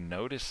 and then he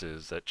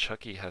notices that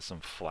Chucky has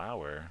some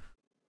flour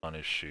on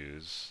his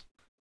shoes.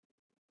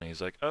 And he's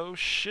like, "Oh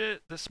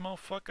shit, this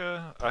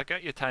motherfucker, I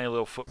got your tiny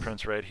little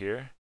footprints right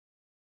here."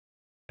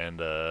 And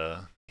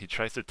he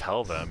tries to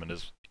tell them, and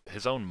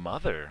his own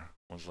mother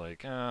was like,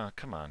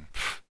 come on,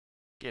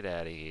 get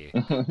out of here.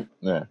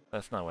 Yeah.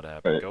 That's not what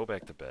happened. Right. Go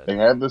back to bed. They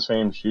had the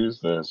same shoes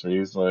though, so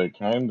he's like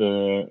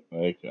kinda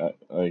like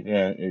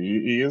yeah,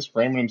 he is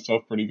framing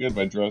himself pretty good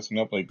by dressing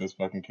up like this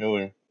fucking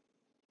killer.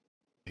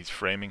 He's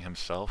framing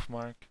himself,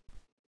 Mark?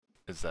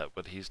 Is that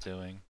what he's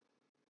doing?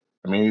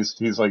 I mean,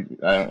 he's like,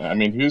 I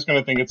mean, who's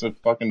gonna think it's a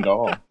fucking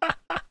doll?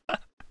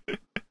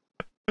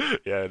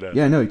 Yeah, I know.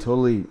 Yeah, no, he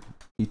totally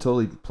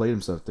played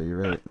himself there.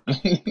 You're right.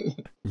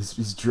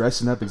 He's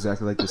dressing up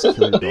exactly like this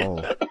killer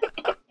doll.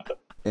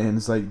 And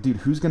it's like, dude,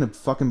 who's gonna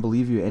fucking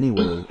believe you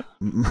anyway?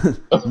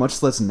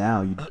 Much less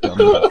now, you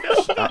dumb.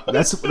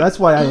 That's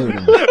why I hate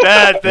him.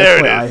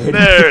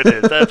 There it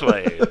is. That's why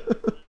I hate him.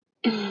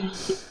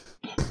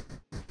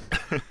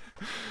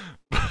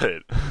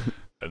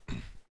 But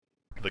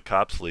the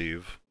cops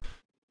leave,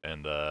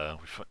 and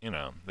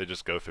they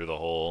just go through the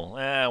whole.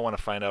 I want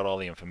to find out all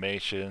the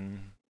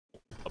information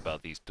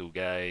about these two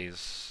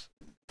guys.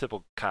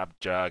 Typical cop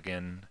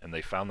jargon, and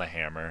they found the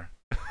hammer.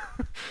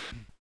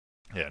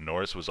 Yeah,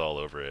 Norris was all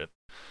over it,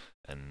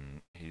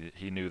 and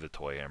he knew the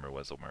toy hammer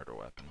was a murder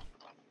weapon.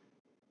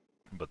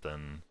 But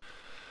then,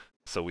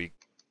 so we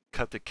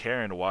cut to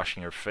Karen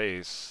washing her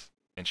face,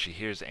 and she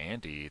hears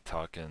Andy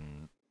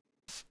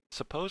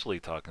supposedly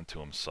talking to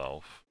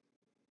himself.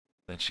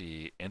 Then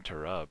she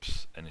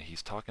interrupts, and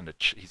he's talking to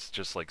he's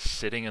just like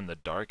sitting in the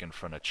dark in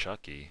front of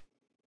Chucky.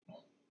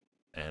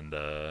 And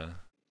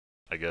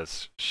I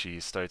guess she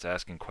starts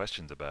asking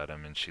questions about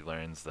him, and she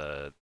learns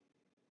that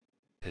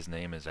his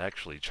name is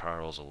actually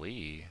Charles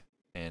Lee,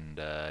 and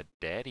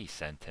Daddy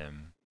sent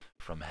him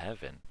from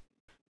heaven.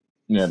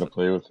 Yeah, to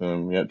play with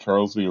him. Yeah,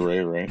 Charles Lee Ray,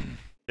 right?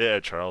 Yeah,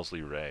 Charles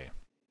Lee Ray.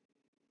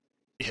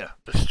 Yeah,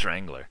 the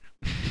Strangler.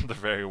 The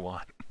very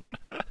one.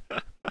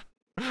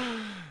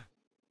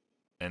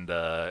 And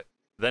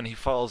then he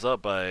follows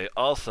up by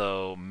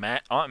also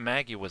Aunt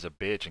Maggie was a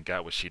bitch and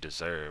got what she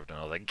deserved, and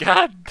I was like,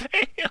 God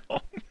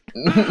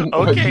damn.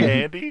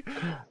 Okay, Andy.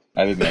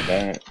 I didn't know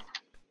that.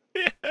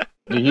 Yeah.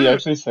 Did he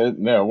actually say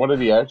no? What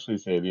did he actually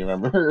say? Do you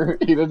remember?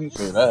 He didn't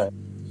say that.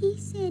 He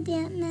said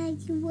Aunt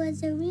Maggie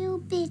was a real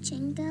bitch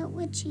and got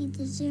what she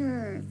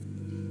deserved.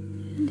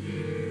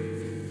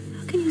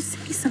 How can you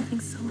say something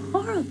so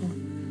horrible?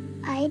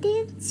 I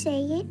didn't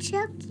say it,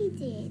 Chucky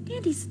did.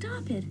 Andy,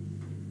 stop it.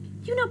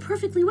 You know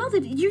perfectly well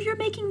that you're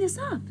making this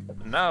up.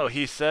 No,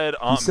 he said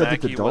Aunt said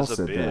that the Maggie doll was a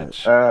said that.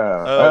 bitch.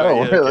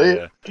 Oh, yeah, really?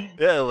 okay,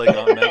 yeah, like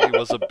Aunt Maggie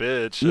was a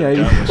bitch and Yeah,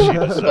 got what she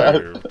yeah.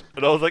 deserved.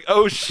 And I was like,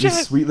 oh shit.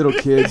 These sweet little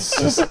kids.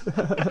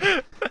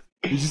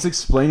 He's just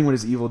explaining what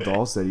his evil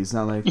doll said. He's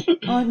not like,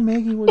 Aunt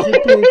Maggie was a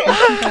bitch and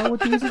she got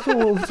what she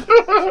deserved.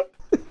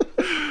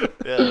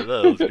 Yeah,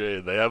 that was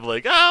great. They have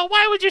like, oh,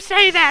 why would you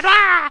say that?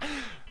 Ah!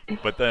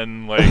 But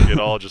then, like, it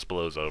all just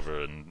blows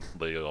over, and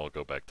they all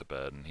go back to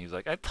bed. And he's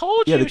like, "I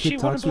told Yeah, you the she kid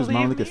talks wouldn't to his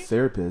mom believe like a me."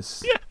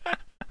 therapist. Yeah.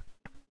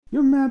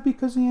 You're mad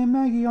because of Aunt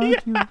Maggie,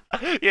 aren't you?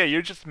 Yeah,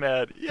 you're just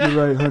mad. Yeah,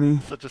 You're right, honey.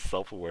 Such a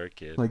self-aware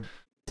kid. Like,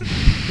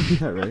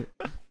 yeah, right.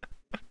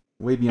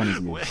 Way beyond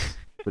his years,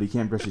 but he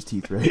can't brush his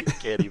teeth, right?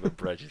 Can't even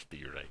brush his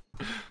teeth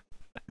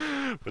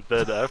right. But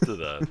then after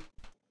that,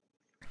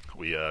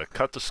 we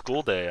cut to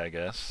school day, I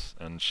guess,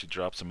 and she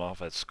drops him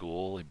off at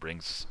school. He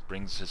brings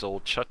his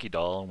old Chucky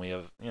doll, and we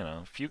have,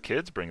 a few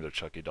kids bring their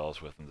Chucky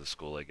dolls with them to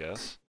school, I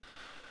guess.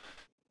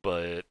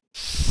 But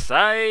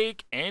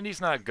psych, Andy's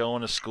not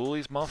going to school.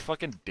 He's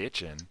motherfucking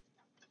ditching.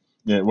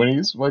 Yeah, when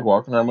he's like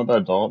walking around with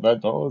that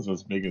doll is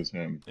as big as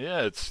him.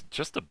 Yeah, it's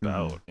just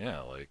about,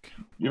 like.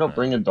 You don't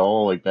bring a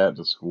doll like that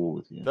to school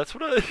with you. That's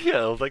what I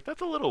was like,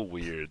 that's a little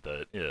weird.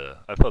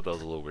 I thought that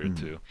was a little weird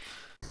too.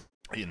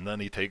 And then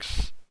he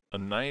takes a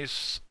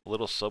nice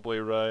little subway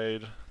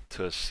ride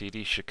to a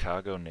seedy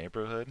Chicago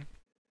neighborhood.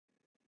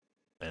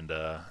 And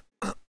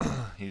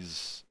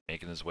he's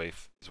making his way,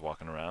 he's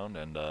walking around,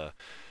 and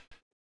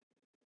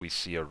we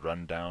see a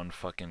rundown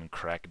fucking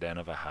crack den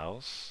of a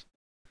house.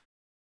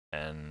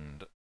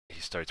 And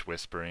he starts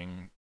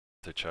whispering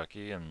to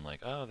Chucky and like,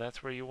 oh,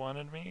 that's where you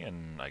wanted me?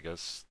 And I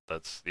guess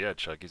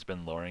Chucky's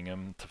been luring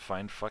him to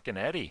find fucking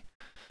Eddie.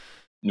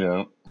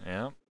 Yeah.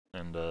 Yeah.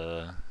 And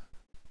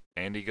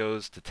Andy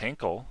goes to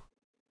Tinkle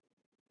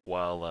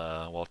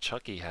while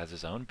Chucky has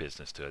his own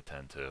business to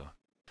attend to.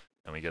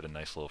 And we get a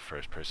nice little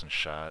first-person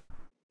shot.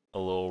 A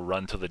little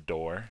run to the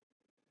door.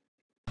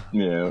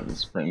 Yeah,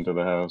 sprint into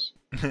the house.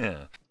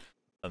 Yeah.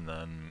 And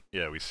then,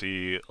 we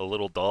see a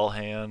little doll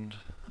hand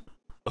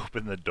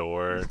open the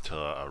door to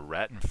a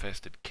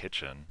rat-infested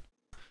kitchen.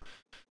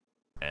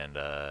 And,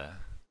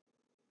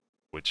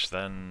 which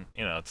then,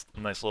 it's a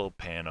nice little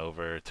pan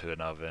over to an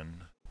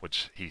oven,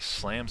 which he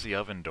slams the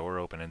oven door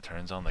open and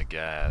turns on the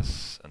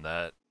gas, and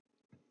that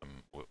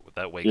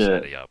wakes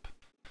Eddie up.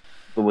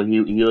 But when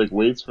he like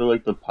waits for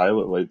like the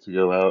pilot light to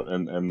go out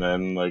and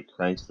then like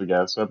cranks the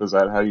gas up. Is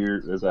that how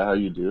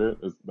you do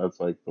it? That's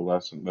like the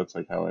lesson. That's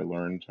like how I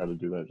learned how to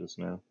do that just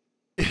now.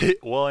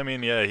 Well, I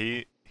mean, yeah,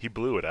 he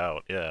blew it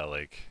out. Yeah,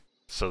 like,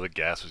 so the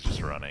gas was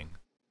just running.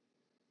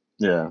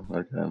 Yeah.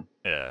 Okay.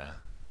 Yeah,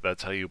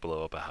 that's how you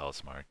blow up a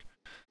house, Mark.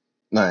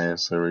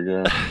 Nice. There we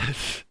go.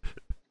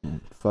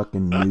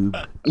 Fucking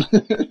noob.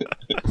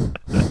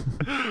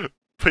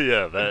 But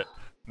yeah,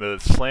 the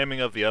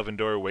slamming of the oven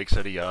door wakes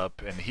Eddie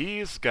up, and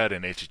he's got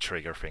an itchy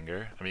trigger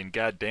finger. I mean,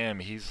 goddamn,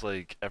 he's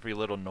like, every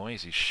little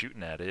noise he's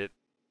shooting at it,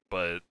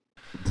 but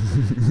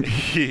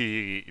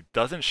he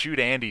doesn't shoot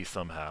Andy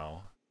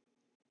somehow.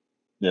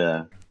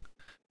 Yeah.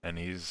 And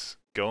he's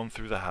going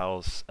through the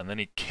house, and then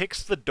he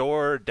kicks the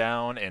door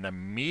down and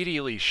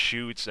immediately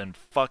shoots and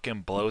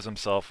fucking blows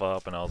himself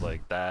up, and I was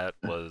like, that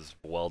was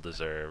well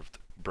deserved.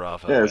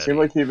 Bravo. Yeah, it Eddie. seemed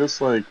like he just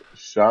like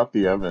shot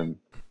the oven.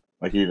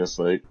 Like he just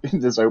like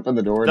just opened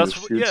the door and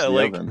just shoots the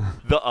oven.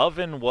 The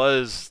oven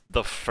was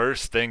the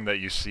first thing that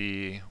you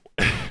see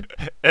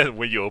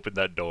when you open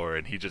that door,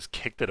 and he just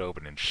kicked it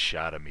open and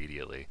shot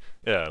immediately.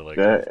 Yeah, like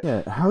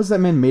yeah. How has that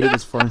man made it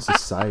this far in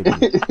society?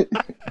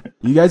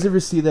 You guys ever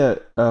see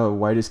that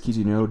Whitest Kids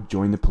You Know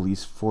join the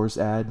police force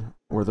ad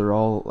where they're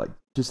all like,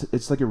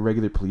 it's like a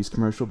regular police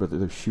commercial, but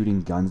they're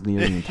shooting guns in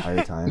the air the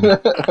entire time.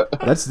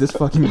 That's this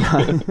fucking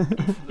guy.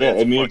 Yeah,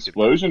 and the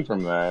explosion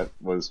from that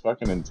was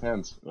fucking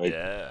intense. Like,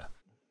 yeah.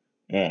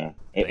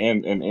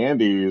 And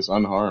Andy is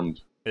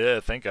unharmed. Yeah,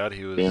 thank God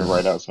he was being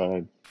right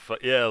outside.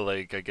 Yeah,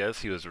 like I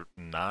guess he was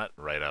not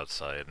right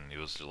outside, and he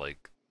was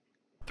like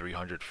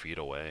 300 feet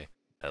away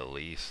at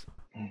least.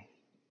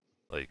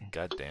 Like,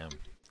 goddamn.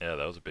 Yeah,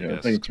 that was a big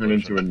ass thing turned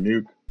into a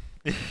nuke.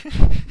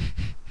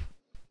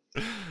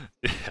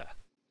 Yeah.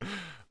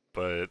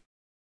 But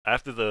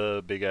after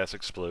the big ass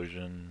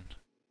explosion,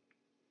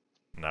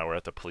 now we're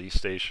at the police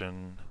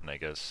station, and I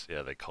guess,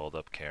 they called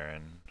up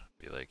Karen,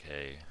 be like,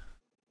 hey,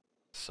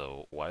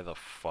 so why the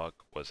fuck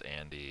was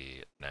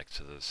Andy next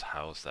to this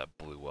house that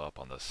blew up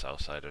on the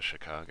south side of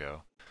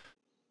Chicago?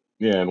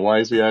 Yeah, and why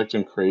is he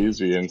acting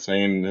crazy and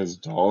saying his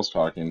doll's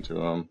talking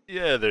to him?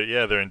 Yeah,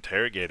 they're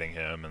interrogating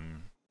him,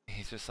 and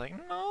he's just like,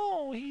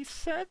 no, he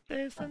said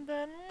this, and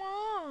then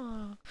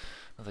I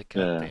was like,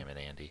 God Yeah. damn it,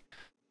 Andy.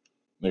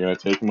 They're gonna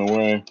take him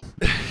away.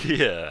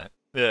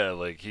 Yeah,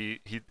 like he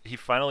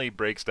finally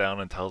breaks down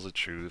and tells the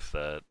truth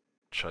that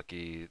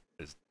Chucky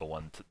is the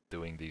one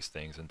doing these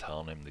things and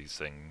telling him these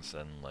things,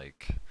 and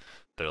like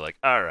they're like,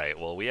 all right,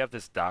 well, we have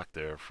this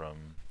doctor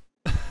from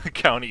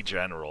County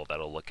General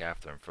that'll look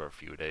after him for a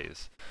few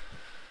days.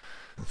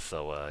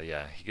 So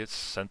yeah, he gets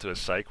sent to a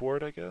psych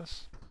ward, I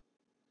guess.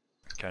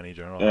 County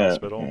General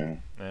Hospital.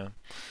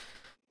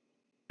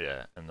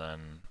 Yeah, and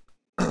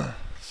then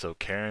so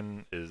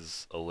Karen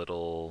is a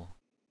little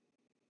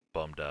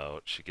bummed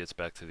out. She gets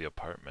back to the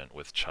apartment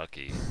with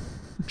Chucky.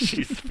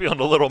 She's feeling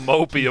a little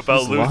mopey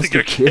about She's losing lost her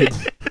a kid.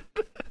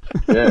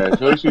 Yeah, I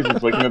feel like she's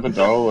just looking at the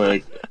doll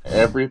like,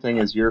 everything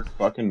is your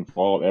fucking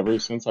fault. Ever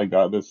since I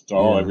got this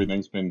doll, Yeah.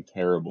 everything's been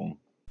terrible.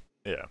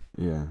 Yeah,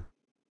 Yeah.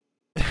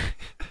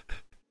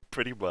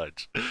 pretty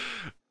much.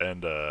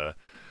 And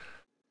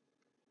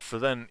so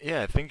then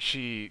I think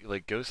she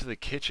like goes to the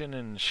kitchen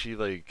and she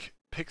like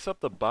picks up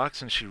the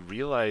box and she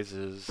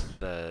realizes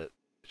that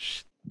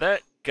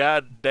that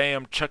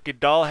goddamn Chucky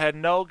doll had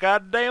no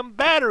goddamn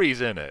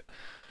batteries in it.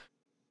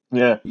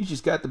 Yeah, You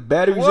just got the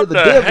batteries What of the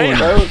the devil. in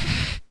hell? it.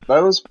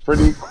 that was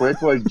pretty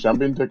quick, like,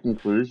 jumping to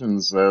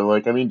conclusions, though.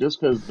 Like, I mean, just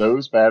because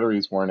those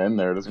batteries weren't in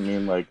there doesn't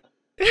mean, like,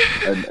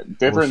 a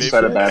different Well,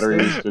 set of shit.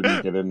 batteries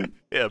didn't get in.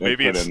 Yeah, They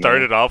maybe put it in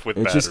started off with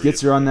It batteries. just gets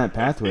her on that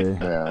pathway.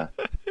 Yeah.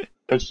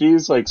 But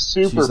she's, like,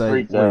 super She's like,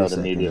 freaked wait a out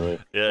second. immediately.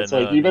 Yeah, It's no,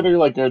 like, I you mean- better,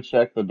 like, go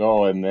check the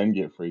doll and then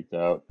get freaked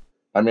out.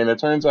 I mean, it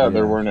turns out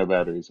there Yeah. were no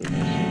batteries in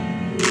there.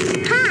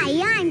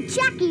 Hi, I'm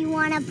Chucky.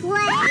 Wanna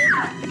play?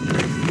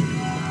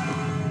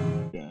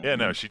 Yeah,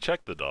 no, she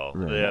checked the doll.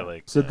 Right. Yeah,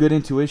 like So good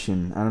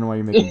intuition. I don't know why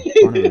you're making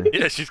fun of her.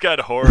 Yeah, she's got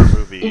horror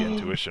movie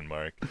intuition,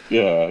 Mark.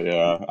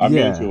 Yeah. I'm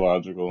Yeah. being too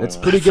logical. That's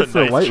yeah. pretty That's a good for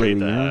a nice white trait lady,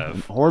 to you know?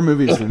 have. Horror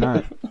movies, they're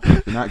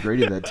not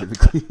great at that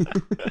typically.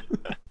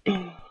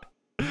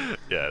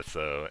 Yeah,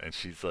 so and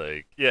she's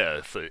like,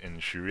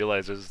 and she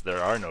realizes there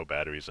are no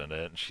batteries in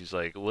it, and she's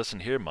like,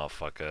 listen here,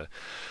 motherfucker,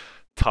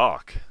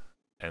 talk.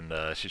 And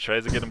she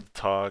tries to get him to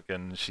talk,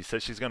 and she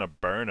says she's gonna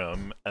burn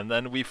him, and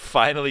then we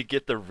finally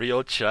get the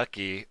real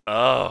Chucky.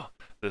 Oh,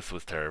 this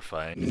was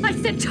terrifying. I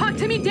said talk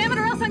to me, damn it,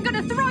 or else I'm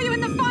gonna throw you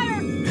in the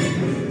fire!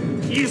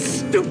 You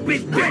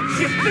stupid bitch,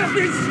 you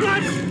filthy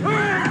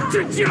slut!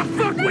 Did you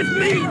fuck with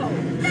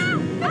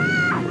me?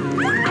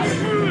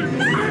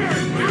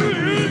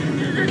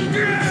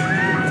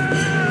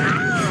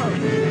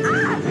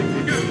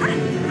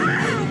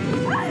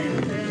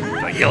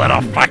 Like, you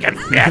little fucking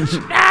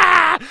bitch!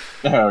 Ah!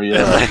 Oh, And,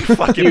 yeah. like,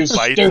 fucking You bites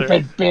stupid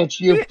her. bitch,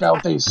 you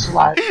filthy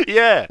slut.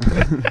 Yeah,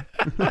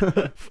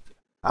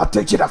 I'll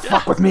teach you to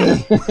fuck with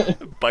me.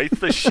 bites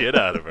the shit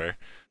out of her.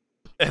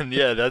 And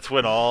yeah, that's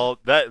when all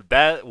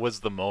that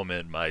was the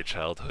moment my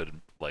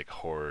childhood like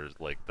horror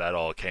like that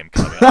all came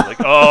coming out.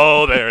 Like,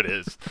 oh, there it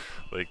is.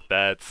 Like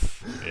that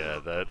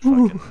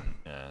fucking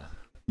yeah.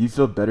 You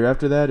feel better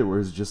after that, or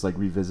was it just like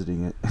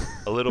revisiting it?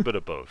 A little bit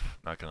of both.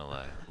 Not gonna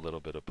lie, a little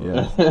bit of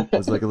both. Yeah, it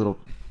was like a little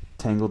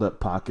tangled up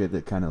pocket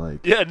that kind of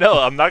like. Yeah, no,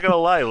 I'm not gonna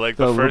lie. Like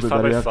Felt a the little first bit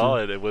time I better saw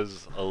after? it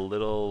was a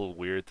little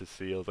weird to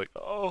see. I was like,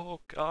 oh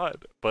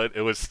god, but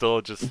it was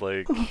still just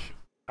like,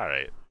 all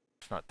right,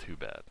 it's not too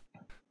bad.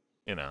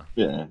 You know,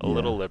 Yeah. a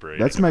little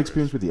liberating. That's my at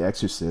experience first. with The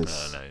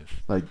Exorcist. Oh, nice.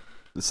 Like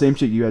the same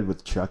shit you had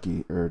with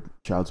Chucky or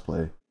Child's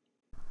Play.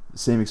 The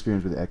same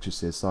experience with The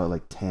Exorcist. Saw it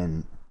like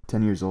 10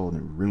 years old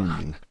and it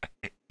ruined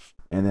me.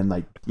 And then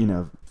like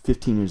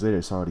 15 years later,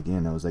 I saw it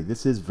again. I was like,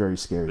 this is very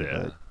scary,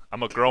 Yeah, but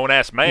I'm a grown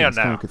ass yeah, man it's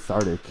kind now. of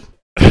cathartic.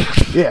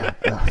 Yeah.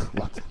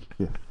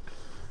 Yeah.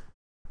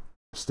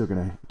 Still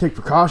gonna take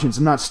precautions.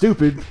 I'm not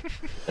stupid.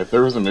 If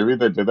there was a movie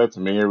that did that to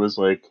me, it was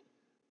like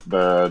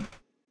the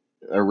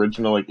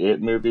original like It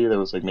movie that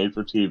was like made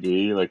for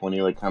TV, like when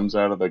he like comes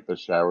out of like the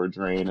shower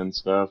drain and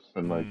stuff,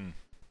 and like Mm.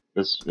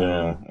 this,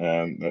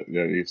 and that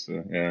used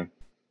to,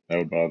 that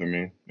would bother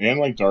me. And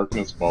like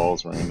Darkness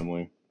Falls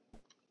randomly.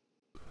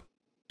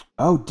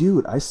 Oh,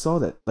 dude, I saw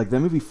that. Like that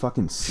movie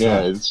fucking sucked. Yeah,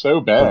 it's so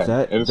bad.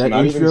 that- and it's that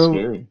not intro- even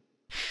scary.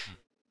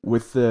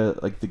 With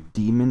the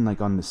demon like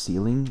on the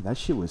ceiling, that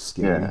shit was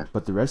scary. Yeah.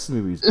 But the rest of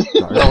the movie is The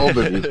whole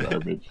garbage. movie's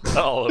garbage.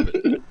 All of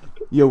it.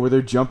 Yo, where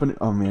they're jumping.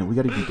 Oh man, we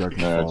gotta do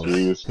Darkness Nah, Falls.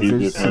 geez, 'Cause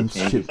there's he some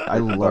did shit. I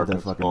love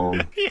that Darkness fucking Falls.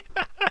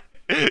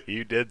 movie.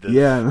 You did this.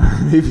 Yeah,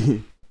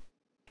 maybe.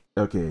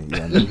 Okay,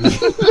 yeah, maybe.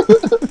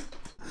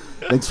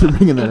 Thanks for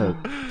bringing that up.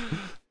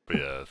 But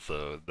yeah,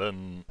 so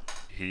then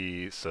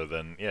he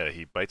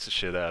bites the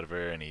shit out of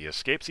her and he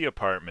escapes the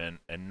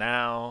apartment and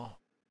now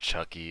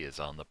Chucky is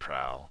on the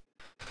prowl.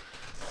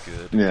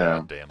 Good Yeah.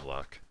 goddamn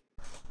luck.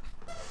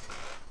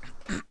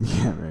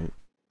 Yeah, right.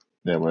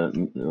 Yeah,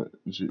 when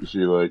she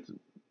like,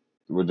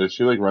 did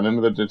she like run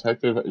into the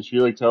detective? She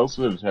like tells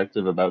the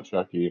detective about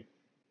Chucky.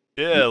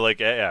 Yeah, like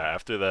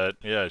after that,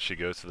 yeah, she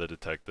goes to the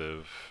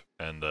detective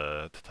and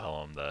to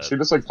tell him that She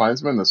just like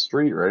finds him in the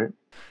street, right?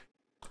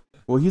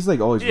 Well, he's like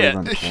always right yeah.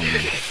 around the corner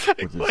with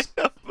his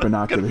Like,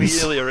 binoculars.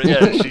 conveniently,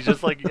 yeah, she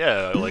just like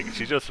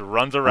she just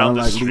runs around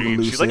the like street.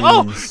 leaving She's loose like,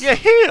 oh ends. yeah,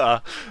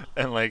 here,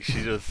 and like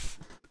she just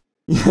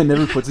Yeah,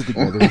 never puts it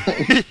together.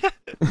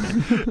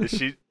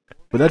 She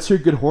But that's your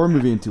good horror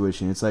movie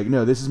intuition. It's like,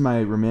 no, this is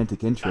my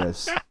romantic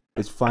interest.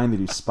 It's fine that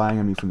he's spying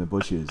on me from the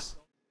bushes.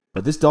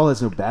 But this doll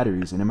has no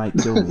batteries, and it might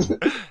kill me.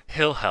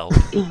 he'll help.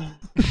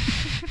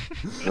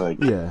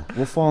 Like, Yeah,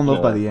 we'll fall in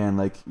love by Yeah. the end.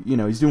 Like,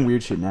 he's doing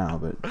weird shit now,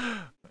 but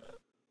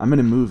I'm in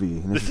a movie,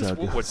 and This this is how it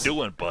what we're goes.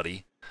 doing,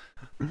 buddy.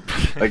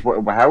 like,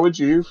 how would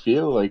you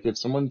feel like if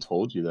someone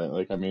told you that?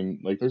 Like, I mean,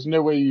 like, there's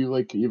no way you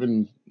like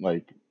even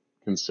like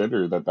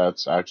consider that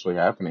that's actually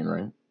happening,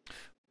 right?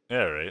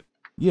 Yeah, right.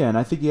 Yeah, and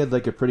I think he had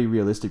like a pretty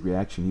realistic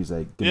reaction. He's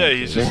like, "Good Yeah, night,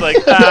 he's kid." just like,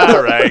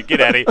 all right,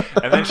 get at it.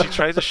 And then she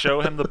tries to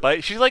show him the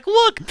bite. She's like,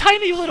 look,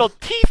 tiny little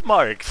teeth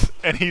marks.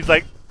 And he's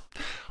like,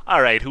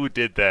 all right, who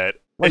did that?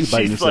 Why and you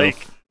biting she's yourself?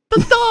 like,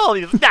 the doll.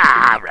 He's like,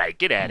 all right,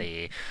 get at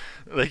it.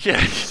 Like,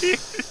 yeah.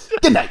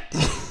 Good night.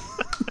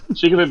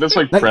 She could have just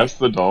like Like- pressed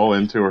the doll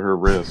into her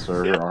wrist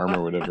or her arm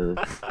or whatever.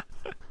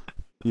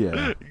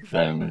 Yeah,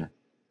 And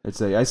it's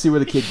like I see where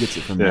the kid gets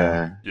it from. Now.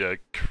 yeah, Yeah, night.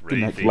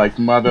 crazy. like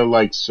mother,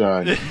 like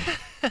son.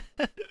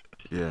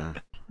 Yeah.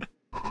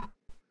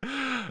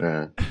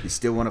 Yeah. You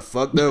still want to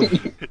fuck though?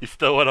 You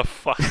still want to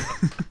fuck?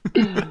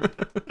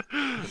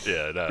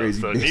 Yeah, no.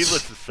 Crazy So bitch.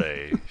 needless to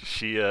say,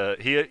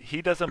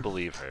 he doesn't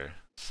believe her.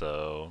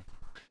 So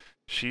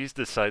she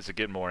decides to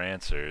get more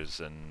answers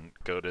and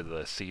go to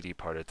the seedy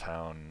part of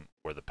town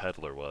where the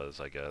peddler was,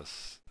 I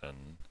guess.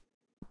 And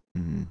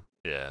hmm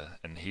yeah,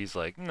 and he's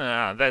like,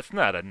 nah, that's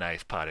not a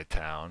nice part of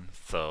town.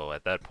 So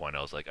at that point,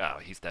 I was like, oh,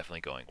 he's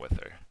definitely going with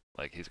her.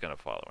 Like, he's gonna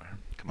follow her.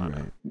 Come on.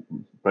 Right.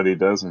 But he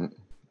doesn't.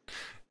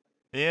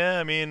 Yeah,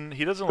 I mean,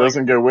 he doesn't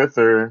Doesn't go with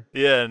her.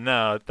 Yeah,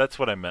 no, that's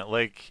what I meant.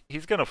 Like,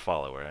 he's gonna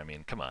follow her. I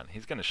mean, come on,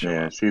 he's gonna show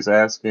Yeah, up. she's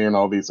asking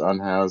all these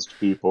unhoused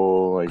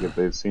people like if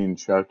they've seen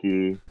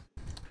Chucky.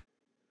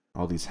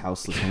 All these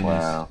houseless homies.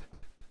 Wow.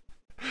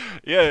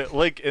 Yeah,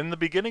 like in the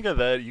beginning of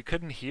that, you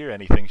couldn't hear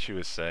anything she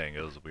was saying.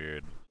 It was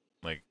weird.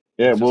 Like,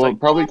 Yeah, It's just well, like-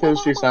 probably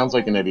because she sounds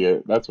like an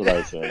idiot. That's what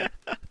I said.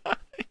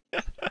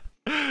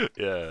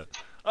 yeah.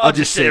 I'll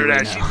just say it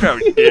right She's now.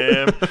 probably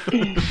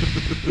dumb.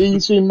 You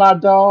seen my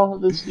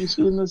doll? You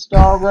seen this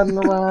doll running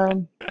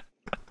around?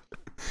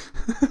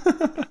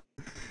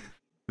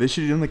 They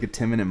should have done like a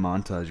 10-minute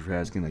montage for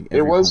asking like. It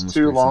every was homeless too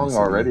person in the long city.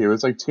 already. It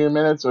was like 2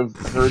 minutes of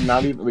her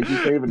not even like you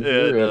can't even Yeah,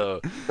 hear it. no.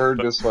 Her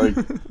just like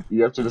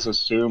you have to just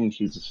assume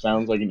she just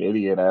sounds like an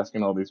idiot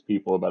asking all these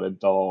people about a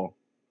doll.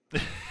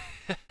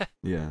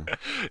 Yeah.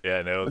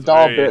 Yeah, no. A It's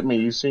doll very... bit me.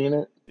 You seen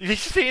it? You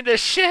seen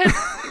this shit?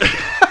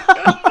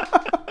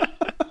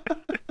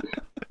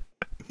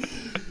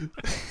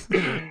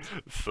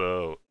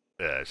 So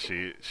yeah,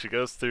 she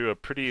goes through a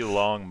pretty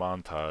long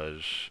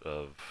montage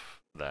of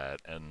that,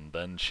 and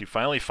then she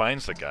finally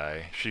finds the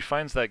guy. She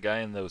finds that guy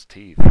in those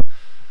teeth.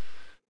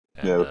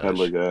 And, Yeah, the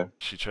peddler guy.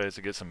 She tries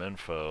to get some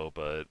info,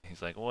 but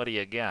he's like, "What do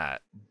you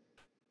got?"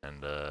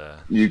 And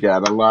You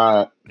got a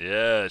lot.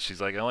 yeah,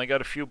 she's like, "I only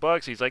got a few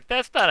bucks." He's like,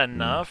 "That's not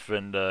enough."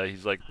 And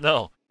he's like,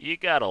 "No, you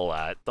got a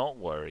lot. Don't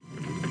worry."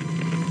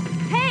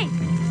 Hey!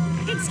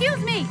 Excuse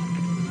me!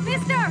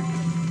 Mister!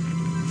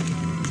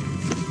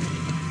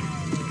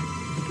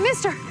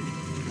 Mister!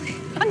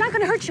 I'm not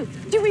gonna hurt you.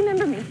 Do you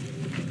remember me?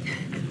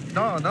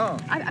 No.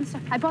 I'm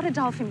sorry. I bought a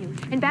doll from you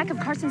in back of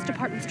Carson's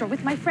department store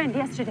with my friend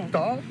yesterday.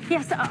 Doll?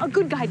 Yes, a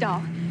good guy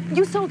doll.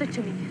 You sold it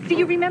to me. Do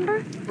you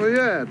remember? Oh,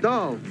 yeah,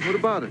 doll. What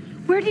about it?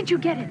 Where did you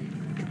get it?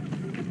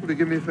 What do you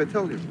give me if I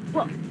tell you?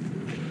 Well,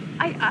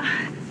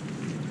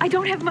 I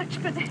don't have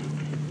much, but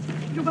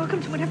you're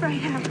welcome to whatever I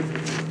have.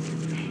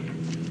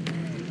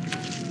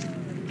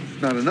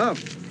 Not enough.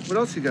 What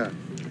else you got?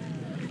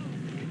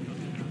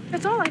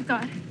 That's all I've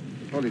got.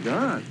 All you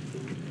got?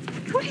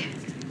 What?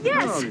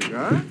 Not all Yes. you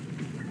got?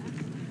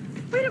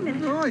 Wait a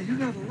minute. No, you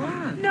got a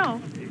lot.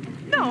 No.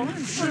 No.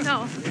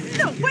 No.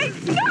 No. Wait.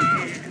 No.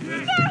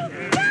 No.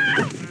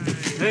 No.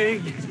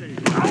 Hey.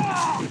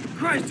 Oh,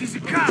 Christ, he's a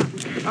cop.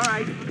 All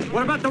right.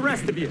 What about the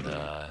rest of you?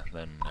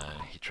 Then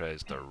he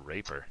tries to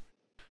rape her,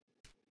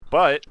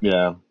 but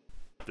Yeah.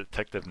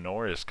 Detective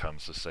Norris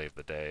comes to save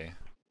the day.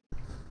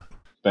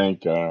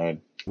 Thank God.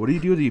 What do you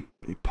do? Do you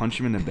punch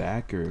him in the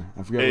back, or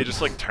I forgot? Yeah, he what-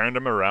 just like turned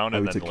him around Oh,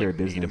 and he then took care like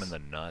of beat him in business. the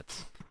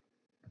nuts.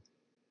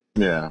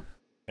 Yeah.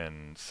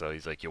 And so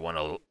he's like, "You want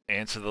to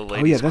answer the Oh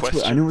lady's yeah, that's question?"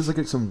 what I knew. It was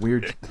like some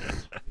weird.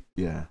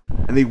 Yeah,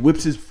 and they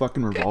whips his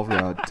fucking revolver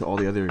out to all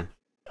the other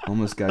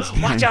homeless guys.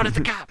 Watch behind out! him. It's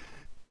a cop.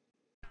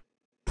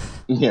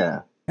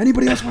 Yeah.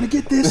 Anybody else want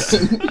to get this?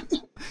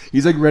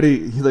 He's like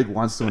ready. He like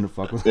wants someone to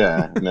fuck with.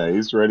 Yeah. No,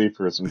 he's ready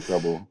for some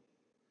trouble.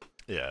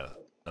 Yeah,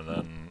 and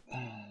then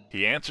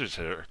he answers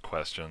her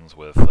questions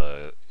with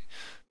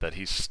that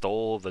he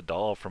stole the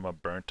doll from a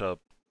burnt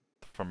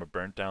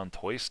down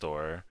toy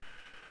store,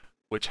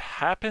 which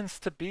happens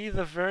to be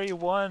the very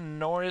one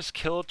Norris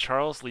killed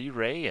Charles Lee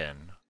Ray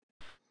in.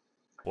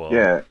 Well,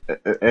 Yeah.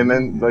 And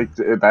then like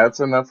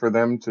that's enough for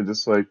them to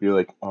just like be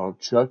like, oh,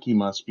 Chucky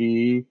must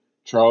be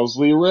Charles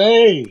Lee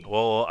Ray.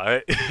 Well,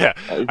 I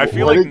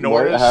feel What like did-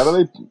 Norris. How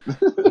do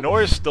they?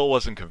 Norris still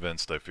wasn't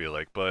convinced, I feel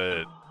like,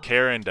 but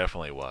Karen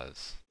definitely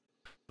was.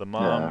 The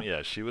mom,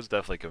 yeah, she was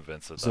definitely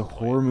convinced at It's that a point.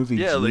 horror movie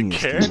Yeah, like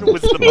genius, Karen dude.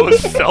 was the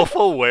most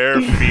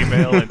self-aware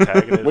female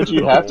antagonist. Which of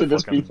you the have whole to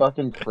just be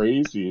fucking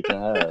crazy to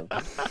have.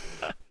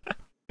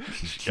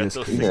 She got Just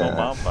those crazy. single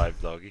mom vibes,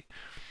 doggy.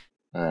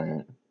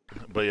 Alright.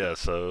 But yeah,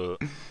 so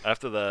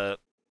after that,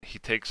 he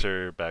takes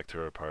her back to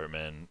her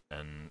apartment,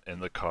 and in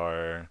the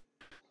car,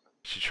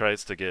 she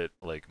tries to get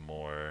like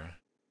more,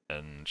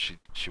 and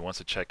she wants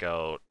to check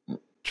out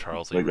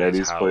Charles Lee Like Ray's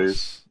Eddie's house.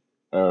 place?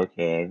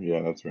 Okay, yeah,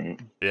 that's right.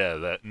 Yeah,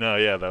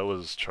 that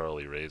was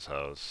Charlie Ray's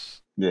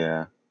house,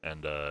 Yeah.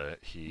 and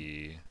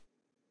he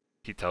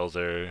tells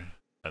her,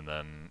 and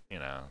then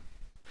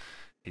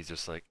he's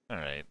just like, all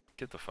right,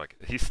 get the fuck.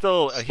 He's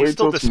still Wait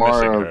till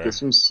dismissing tomorrow. her. Get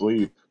some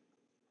sleep.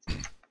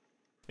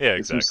 Yeah,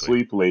 Get some exactly.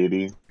 sleep,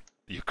 lady.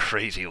 You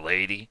crazy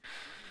lady.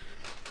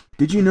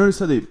 Did you notice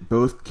how they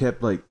both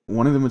kept, like,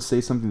 one of them would say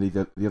something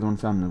the other one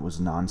found that was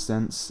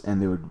nonsense, and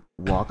they would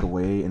walk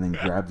away and then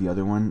grab the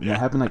other one? And that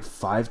happened like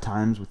 5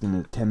 times within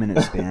a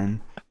 10-minute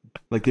span.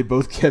 Like, they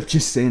both kept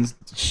just saying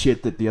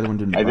shit that the other one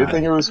didn't I buy. did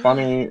think it was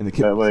funny And the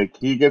kid- that, like,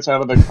 he gets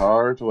out of the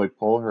car to, like,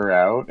 pull her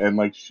out, and,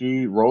 like,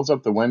 she rolls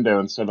up the window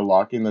instead of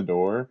locking the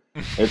door.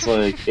 It's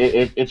like,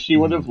 if she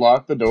would have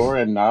locked the door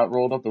and not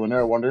rolled up the window,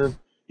 I wonder if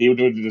he would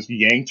have just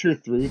yanked her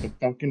through the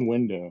fucking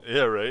window.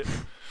 Yeah, right.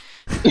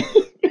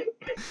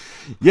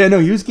 Yeah, no,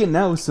 he was getting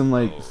out with some,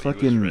 like, He was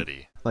fucking,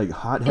 ready. like,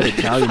 hot-headed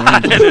Italian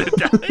energy.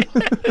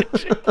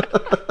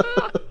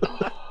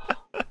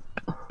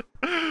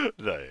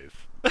 Nice.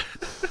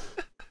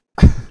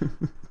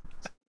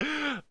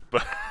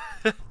 But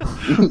I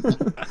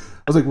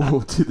was like,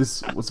 whoa, dude,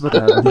 what's about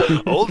to happen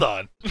here? hold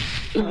on.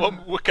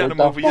 What kind Get of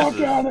the movie is fuck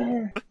this? out of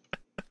here!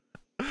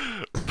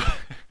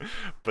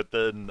 But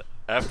then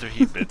after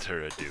he bids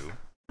her adieu,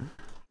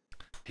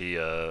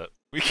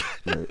 we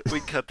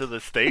cut to the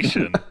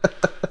station,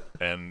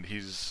 and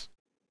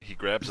he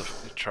grabs a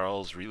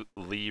Charles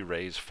Lee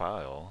Ray's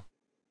file,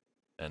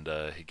 and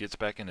he gets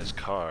back in his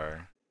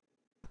car,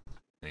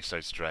 and he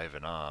starts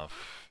driving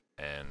off,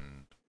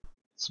 and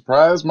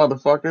Surprise,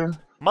 motherfucker!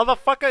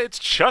 motherfucker, it's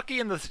Chucky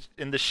in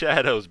the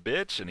shadows,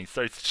 bitch, and he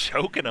starts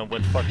choking him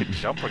with fucking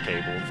jumper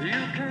cables. You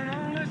can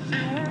only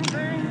see one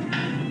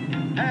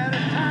thing at a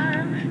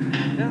time,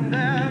 and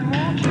that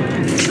won't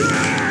change.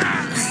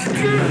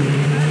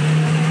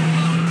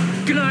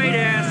 Good night,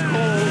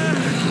 asshole.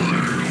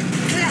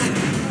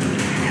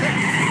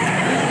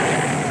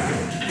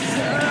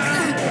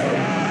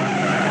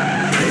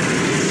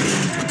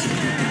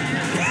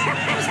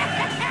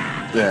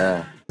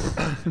 Yeah.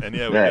 And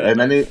yeah, we Yeah, get a and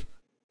then nice- he...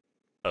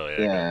 Oh yeah.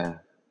 Yeah.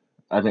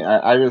 I mean,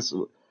 I just...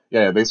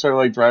 Yeah, they start,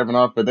 like, driving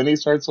off, but then he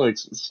starts, like,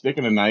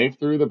 sticking a knife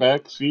through the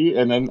back seat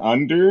and then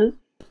under,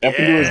 up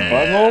into his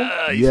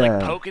butthole. He's like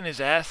Yeah. poking his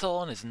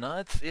asshole and his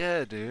nuts.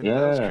 Yeah, dude.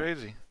 That was Yeah.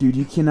 crazy. Dude,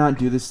 you cannot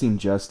do this scene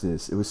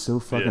justice. It was so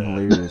fucking Yeah.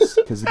 hilarious.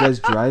 Because the guy's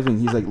driving,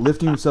 he's like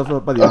lifting himself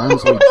up by the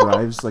arms while he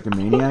drives like a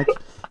maniac.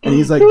 And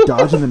he's like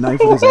dodging the knife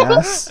with his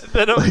ass.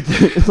 Then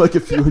at- Like a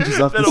few inches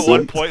off Then the at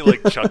one seat. point,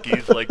 like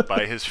Chucky's like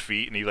by his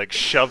feet, and he like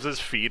shoves his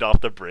feet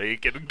off the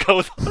brake and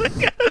goes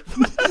like,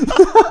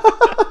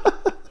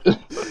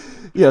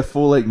 Yeah,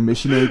 full like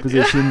missionary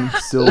position,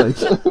 still like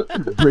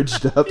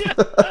bridged up.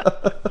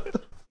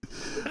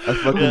 I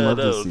fucking yeah, love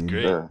that this was scene.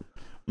 great. Yeah.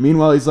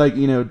 Meanwhile, he's like,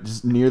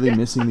 just nearly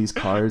missing these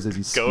cars as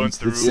he Going speeds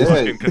through the Yeah.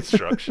 fucking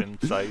construction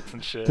sites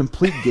and shit.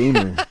 complete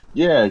gamer.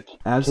 Yeah, can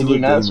Absolute you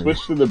not gamer.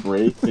 switch to the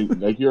brake?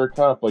 Like, you're a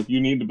cop. Like, you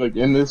need to, like,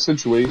 in this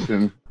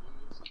situation,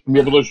 be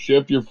able to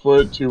shift your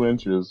foot 2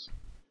 inches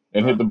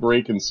and hit the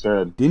brake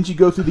instead. Didn't you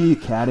go through the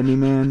academy,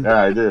 man?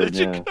 Yeah, I did,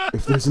 yeah.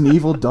 If there's an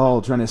evil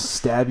doll trying to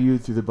stab you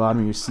through the bottom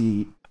of your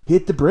seat,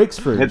 hit the brakes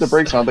first. Hit the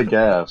brakes on the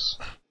gas.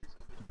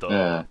 Duh.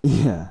 Yeah.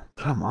 Yeah,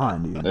 come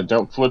on, dude. And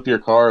don't flip your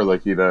car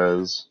like he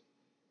does.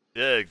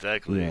 Yeah,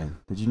 exactly. Yeah.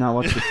 Did you not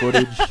watch the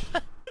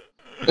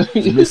footage?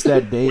 Did you miss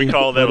that day? We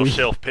call that a buddy?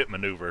 shelf pit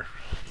maneuver.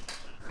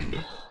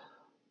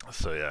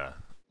 So yeah,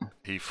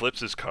 he flips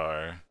his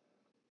car,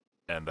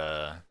 and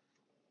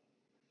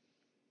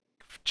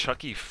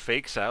Chucky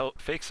fakes out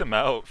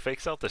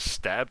the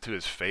stab to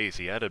his face.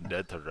 He had him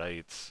dead to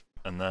rights,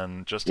 and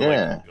then just to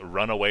Yeah. like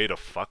run away to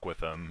fuck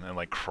with him and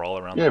like crawl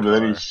around Yeah, the but car.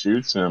 then he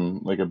shoots him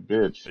like a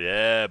bitch.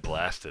 Yeah,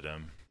 blasted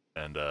him,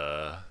 and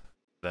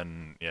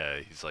then yeah,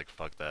 he's like,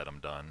 "Fuck that, I'm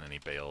done," and he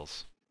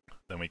bails.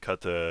 Then we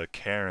cut to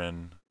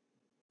Karen.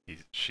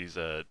 She's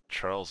at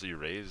Charles E.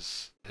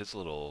 Ray's, his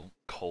little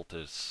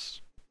cultist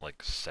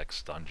like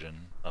sex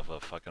dungeon of a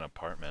fucking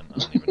apartment. I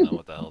don't even know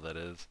what the hell that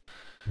is.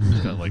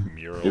 It's got like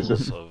murals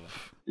it-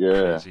 of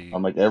Yeah, crazy.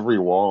 on like every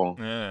wall.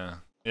 Yeah,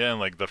 and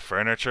like the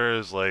furniture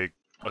is like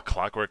a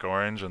Clockwork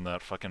Orange and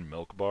that fucking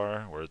Milk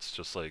Bar, where it's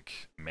just like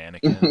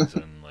mannequins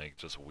and like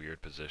just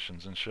weird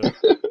positions and shit.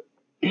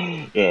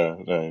 Yeah,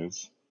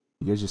 nice.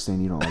 You guys just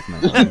saying you don't like my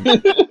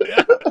apartment.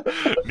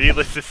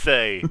 Needless to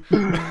say,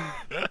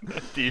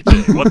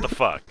 DJ, what the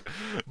fuck?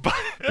 But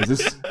Is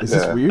this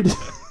Yeah. weird?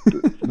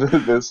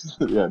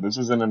 This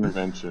is an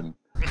intervention.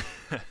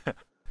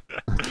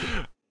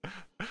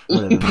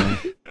 Whatever, man.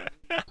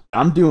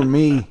 I'm doing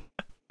me.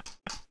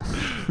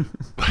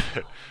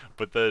 but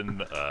But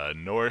then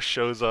Norris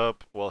shows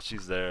up while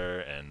she's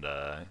there, and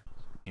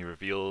he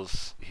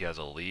reveals he has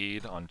a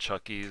lead on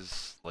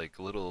Chucky's like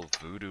little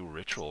voodoo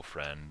ritual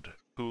friend,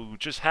 who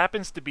just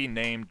happens to be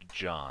named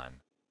John,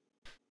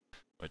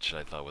 which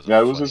I thought was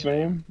That was his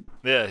name?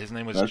 Yeah, his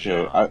name was Okay,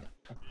 John.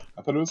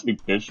 I thought it was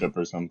like Bishop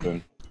or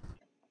something.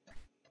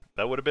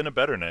 That would have been a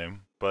better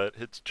name, but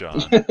it's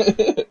John.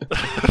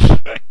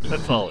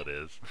 That's all it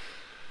is.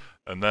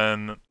 And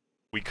then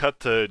we cut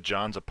to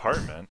John's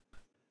apartment.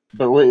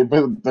 But wait,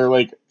 but they're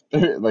like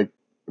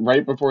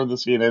right before the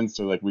scene ends,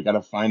 they're like, we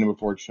gotta find him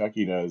before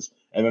Chucky does.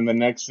 And then the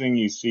next thing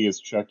you see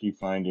is Chucky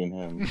finding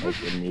him like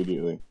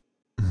immediately.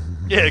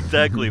 Yeah,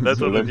 exactly. That's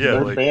So what.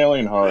 they're Like,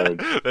 failing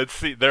hard.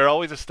 they're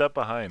always a step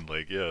behind.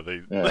 Like, yeah,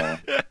 they. Yeah.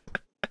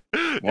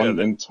 One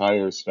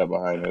entire step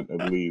behind it,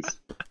 at least.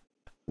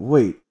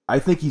 Wait, I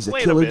think he's a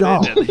Wait killer a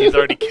doll. minute. He's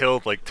already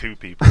killed like 2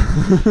 people.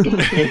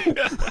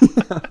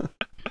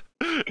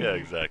 Yeah,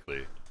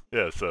 exactly.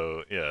 Yeah,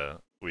 so yeah,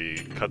 we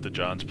cut to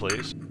John's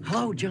place.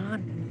 Hello,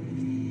 John.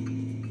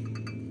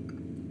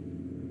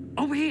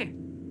 Over here.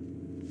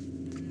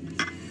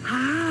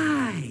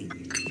 Hi.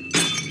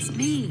 It's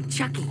me,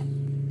 Chucky.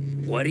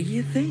 What do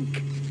you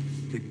think?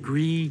 The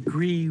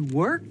gree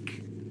work?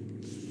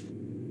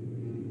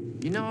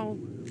 You know,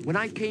 when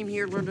I came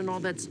here learning all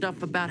that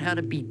stuff about how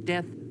to beat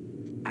death,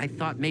 I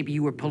thought maybe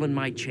you were pulling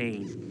my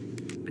chain.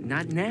 But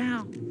not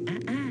now.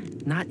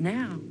 Not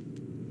now.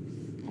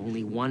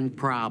 Only one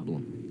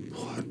problem.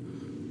 What?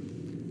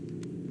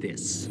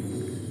 This.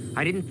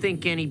 I didn't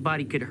think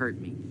anybody could hurt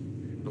me.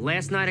 But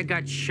last night I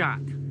got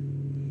shot.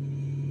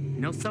 You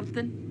know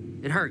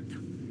something? It hurt.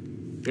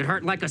 It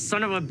hurt like a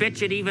son of a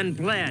bitch. It even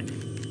bled.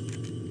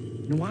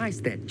 Now, why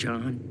is that,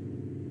 John?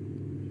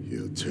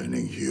 You're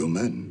turning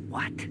human.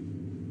 What?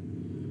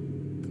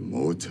 The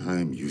more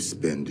time you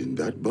spend in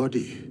that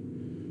body,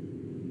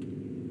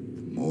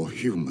 the more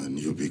human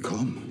you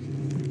become.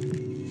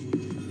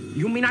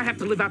 You mean I have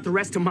to live out the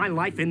rest of my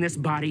life in this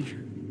body?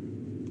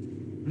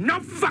 No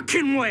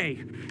fucking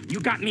way! You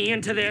got me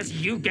into this,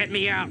 you get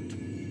me out.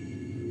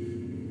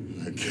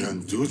 I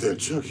can't do that,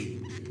 Chucky.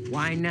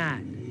 Why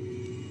not?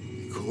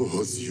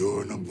 Because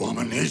you're an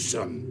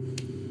abomination.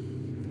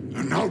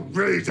 An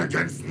outrage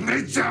against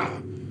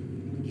nature.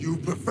 You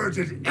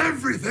perverted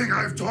everything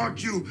I've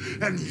taught you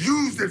and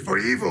used it for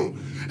evil,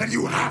 and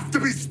you have to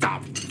be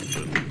stopped.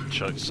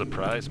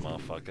 Surprise,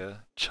 motherfucker.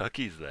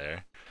 Chucky's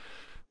there.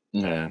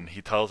 Yeah. And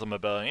he tells him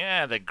about,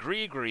 the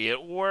gree,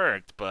 it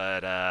worked,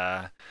 but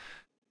I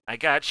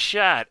got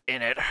shot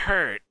and it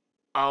hurt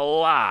a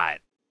lot.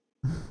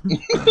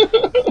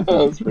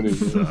 That's pretty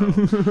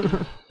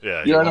good.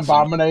 Yeah, You're an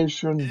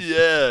abomination.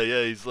 Yeah,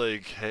 he's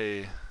like,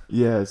 hey.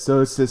 Yeah,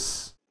 so it's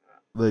this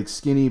like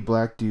skinny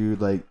black dude,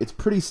 like it's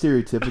pretty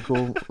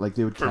stereotypical. Like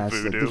they would For cast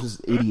like voodoo. this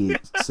was '88,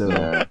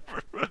 so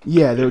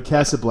yeah, they would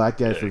cast a black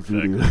guy for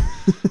voodoo.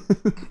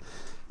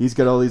 He's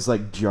got all these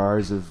like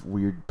jars of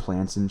weird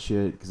plants and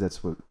shit because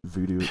that's what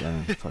voodoo. I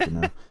don't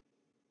fucking know.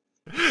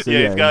 So,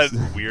 yeah, he's got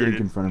getting weird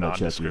confronted by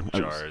Chucky. nondescript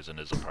jars in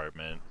his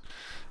apartment.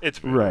 It's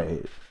voodoo.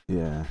 Right.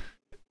 Yeah.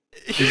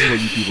 This is what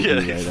you people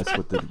do, right? That's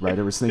what the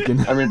writer was thinking.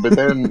 I mean, but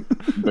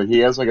he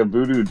has like a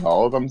voodoo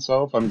doll of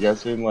himself. I'm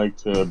guessing like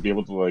to be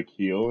able to like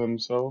heal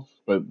himself,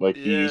 but like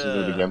he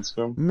uses it against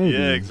him. Maybe.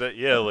 Yeah,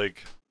 exactly. Yeah,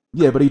 like.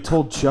 Yeah, but he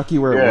told Chucky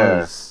where it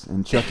was,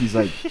 and Chucky's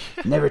like,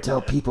 "Never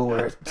tell people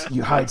where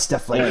you hide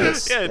stuff like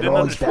this. Yeah, I it didn't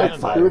always understand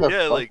backfires." Who the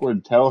fuck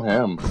would tell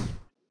him?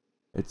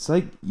 It's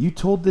like you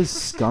told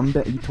this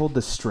scumbag. You told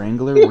the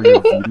Strangler where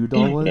your voodoo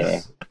doll was.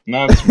 Yeah,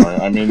 not smart.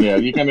 I mean, yeah,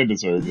 you kind of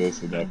deserve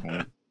this at that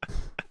point.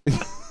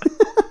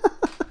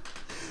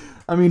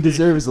 I mean,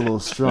 deserve is a little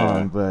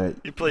strong, but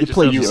You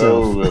played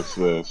yourself. You owe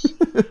this.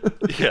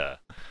 Yeah.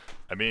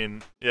 I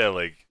mean, yeah,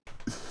 like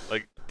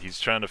he's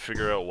trying to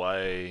figure out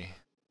why.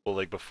 Well,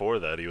 like before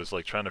that, he was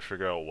like trying to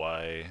figure out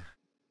why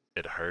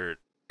it hurt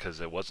because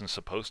it wasn't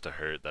supposed to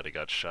hurt that he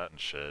got shot and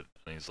shit.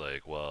 And he's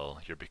like, "Well,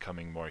 you're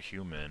becoming more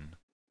human,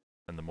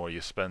 and the more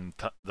you spend,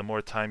 the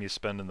more time you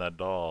spend in that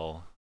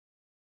doll,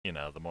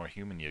 the more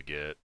human you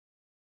get."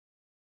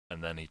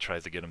 And then he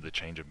tries to get him to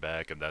change him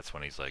back, and that's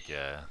when he's like,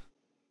 "Yeah,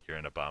 you're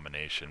an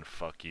abomination.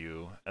 Fuck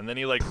you." And then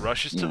he like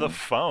rushes to the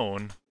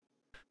phone.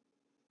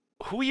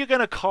 Who are you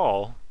gonna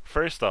call?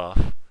 First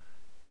off.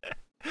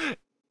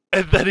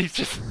 And then he's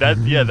just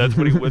that's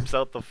when he whips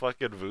out the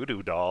fucking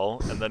voodoo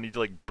doll, and then he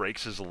like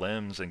breaks his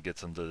limbs and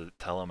gets him to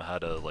tell him how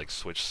to like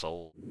switch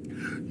souls.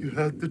 You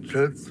have to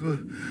transfer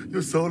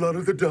your soul out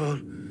of the doll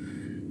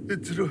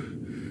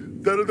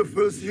into that of the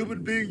first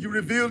human being you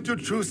revealed your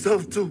true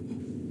self to.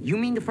 You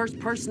mean the first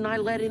person I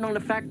let in on the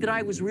fact that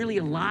I was really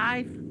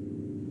alive?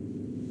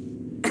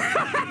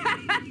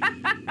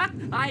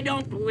 I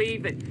don't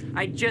believe it.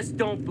 I just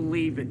don't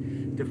believe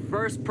it. The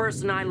first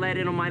person I let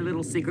in on my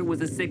little secret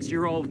was a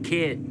 6-year-old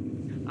kid.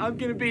 I'm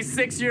gonna be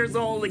 6 years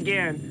old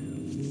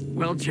again.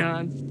 Well,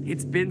 John,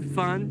 it's been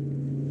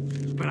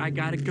fun, but I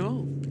gotta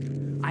go.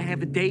 I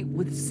have a date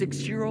with a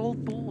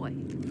 6-year-old boy.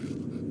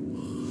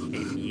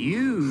 And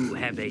you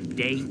have a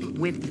date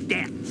with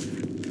death.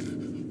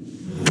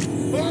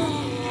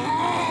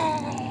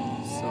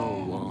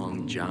 So long,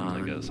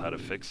 I guess, how to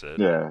fix it.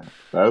 Yeah,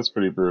 that was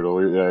pretty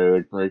brutal. Yeah, he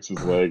like breaks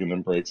his leg and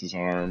then breaks his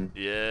arm.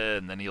 Yeah,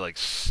 and then he like,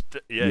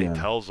 he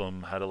tells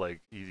him how to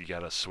like, you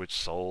gotta switch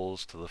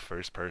souls to the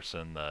first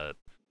person that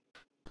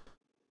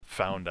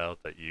found out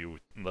that you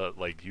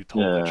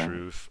told the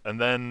truth, and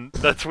then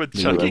that's when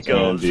Chucky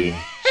goes,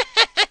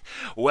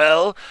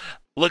 well,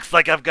 looks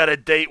like I've got a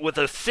date with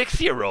a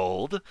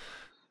 6-year-old.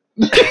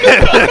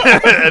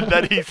 And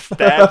then he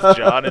stabs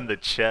John in the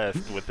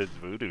chest with his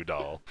voodoo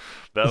doll.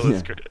 That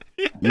was great.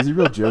 He's a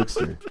real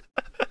jokester.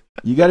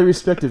 You gotta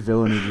respect a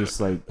villain who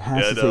just like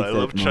has to take that I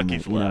love moment,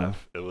 Chucky's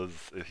laugh.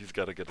 He's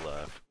got a good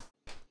laugh.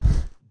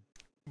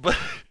 But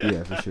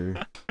yeah, for sure.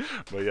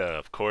 But yeah,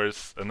 of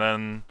course. And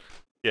then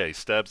he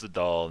stabs the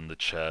doll in the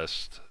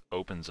chest,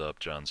 opens up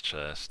John's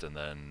chest, and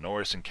then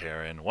Norris and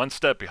Karen, one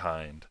step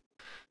behind.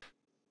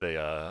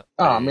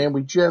 Man,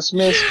 we just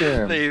missed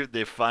him.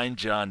 They find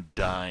John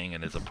dying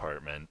in his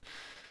apartment,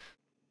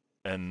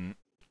 and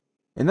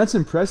that's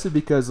impressive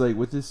because like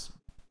with this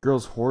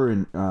girl's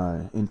horror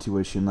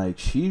intuition, like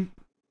she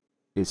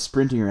is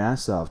sprinting her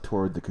ass off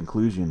toward the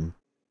conclusion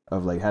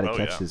of like how to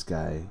catch this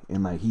guy,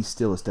 and like he's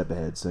still a step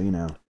ahead. So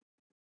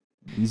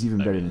he's even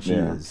better than she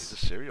is. He's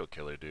a serial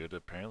killer, dude.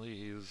 Apparently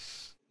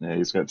he's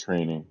got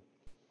training.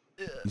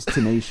 He's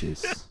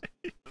tenacious.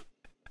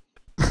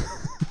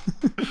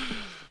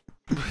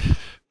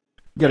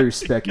 You gotta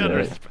respect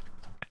that.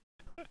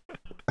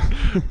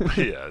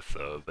 Yeah,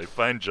 so they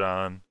find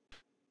John,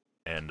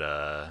 and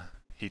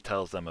he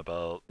tells them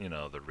about,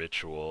 the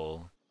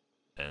ritual,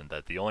 and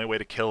that the only way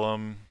to kill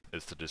him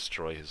is to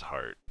destroy his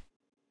heart.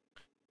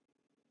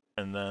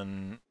 And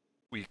then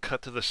we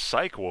cut to the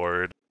psych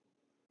ward.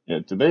 Yeah,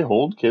 do they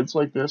hold kids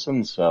like this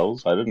in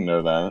cells? I didn't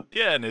know that.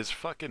 Yeah, in his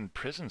fucking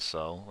prison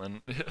cell,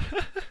 and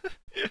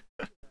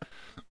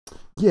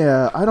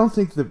yeah, I don't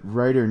think the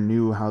writer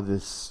knew how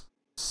this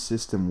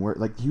system worked.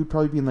 Like, he would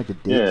probably be in like a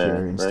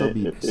daycare and still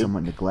be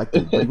somewhat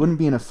neglected, but he wouldn't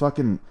be in a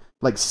fucking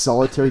like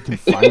solitary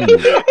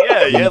confinement.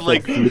 Yeah, he had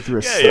like a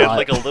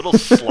little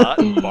slot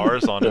and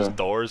bars on his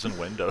doors and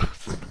windows.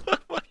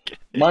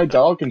 My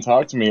dog can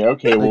talk to me.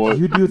 Okay, like, well,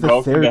 you'd be with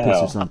a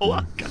therapist or something.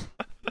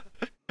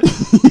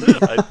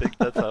 I think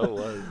that's how it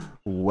was.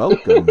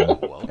 Welcome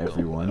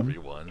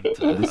everyone.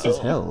 This is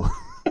hell.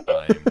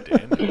 I'm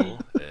Daniel,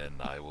 and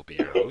I will be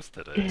your host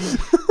today.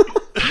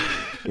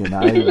 And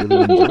I really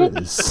enjoy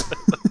this.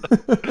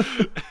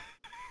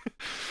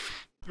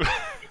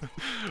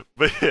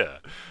 But yeah,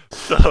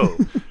 so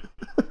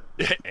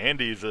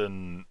Andy's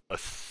in a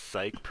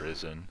psych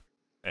prison,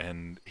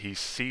 and he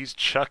sees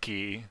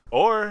Chucky,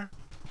 or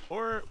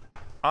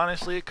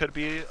honestly, it could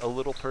be a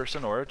little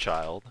person or a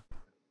child.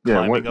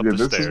 Yeah,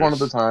 this stairs. is one of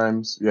the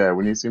times. Yeah,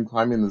 when you see him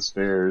climbing the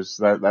stairs,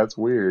 that's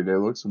weird. It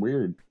looks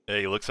weird. Yeah,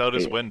 he looks out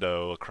his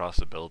window across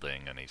the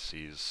building, and he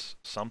sees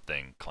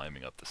something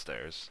climbing up the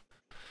stairs.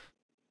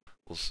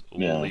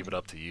 We'll leave it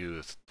up to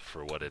you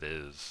for what it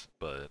is,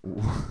 but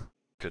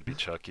could be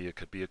Chucky, it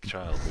could be a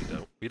child.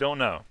 We don't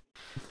know.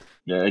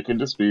 Yeah, it could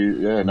just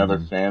be another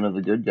fan of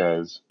the good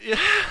guys. Yeah,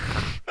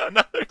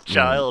 another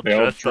child they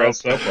all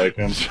dressed up like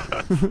him.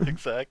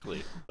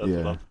 Exactly. That's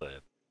what I'm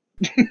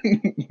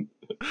saying.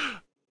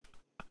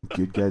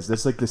 Good guys,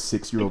 that's like the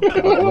 6-year-old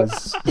plot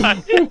was.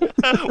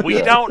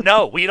 We don't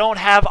know. We don't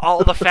have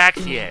all the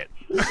facts yet.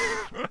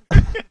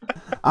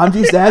 I'm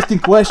just asking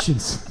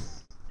questions.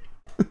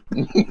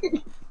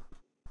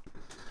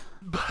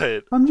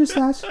 But I'm just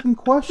asking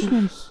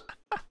questions.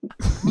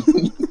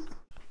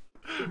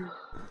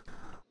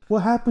 What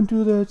happened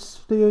to the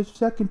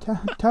second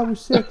Tower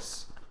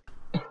 6?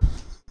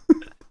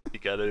 You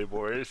got any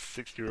more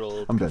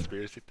 6-year-old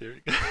conspiracy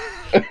theory?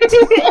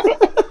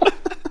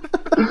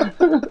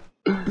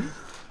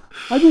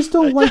 I just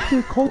don't like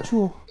their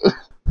cultural.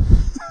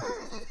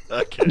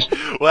 Okay,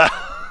 well,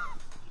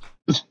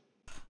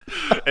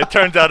 it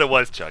turns out it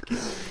was Chucky,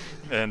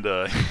 and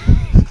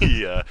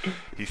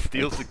he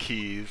steals the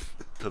keys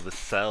to the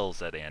cells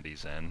that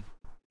Andy's in,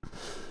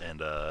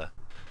 and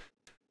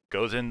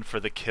goes in for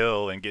the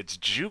kill and gets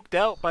juked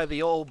out by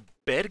the old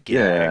bed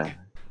gag. Yeah,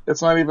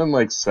 it's not even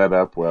like set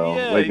up well.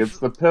 Yeah, like it's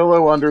the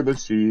pillow under the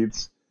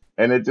sheets.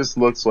 And it just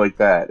looks like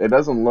that. It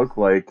doesn't look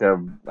like a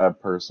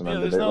person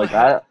under there. Like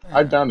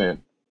I've done it.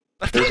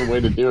 There's a way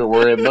to do it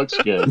where it looks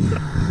good.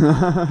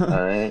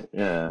 All right,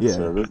 yeah.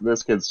 So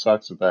this kid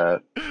sucks at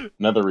that.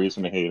 Another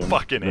reason to hate him.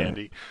 Fucking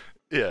Andy.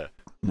 Yeah.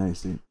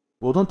 Nice, dude.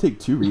 Well, don't take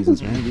 2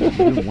 reasons, man. We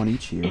do one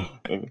each here.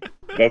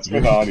 That's for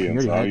the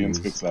audience. The audience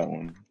gets that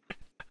one.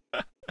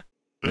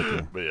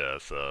 Okay. But yeah,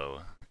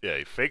 so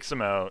he fakes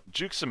him out,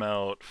 jukes him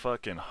out,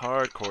 fucking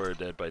hardcore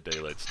Dead by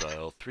Daylight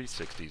style,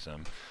 360s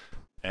him.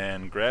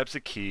 And grabs the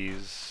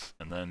keys,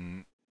 and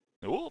then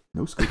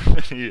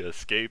he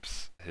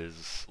escapes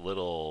his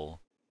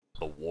little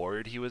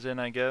ward he was in,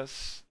 I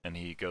guess, and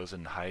he goes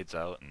and hides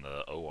out in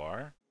the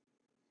OR,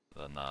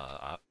 in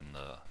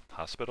the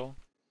hospital.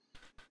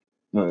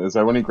 No, is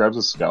that when he grabs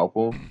a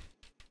scalpel?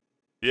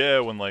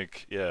 Yeah, when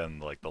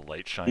and the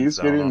light shines He's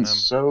down on him. getting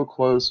so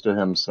close to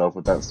himself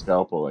with that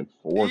scalpel like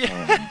 4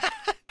 times.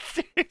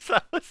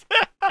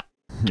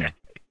 Yeah.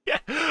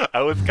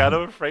 I was kind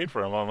of afraid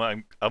for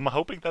him. I'm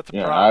hoping that's a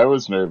Yeah, prop. I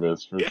was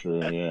nervous for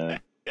sure. Yeah.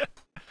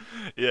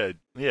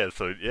 Yeah.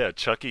 So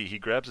Chucky, he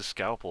grabs a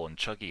scalpel and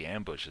Chucky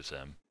ambushes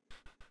him.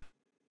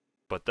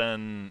 But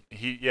then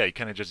he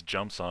kind of just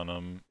jumps on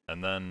him,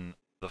 and then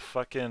the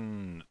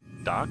fucking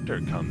doctor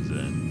comes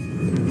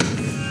in.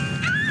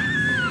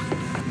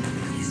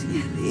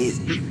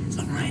 Easy. It's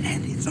all right,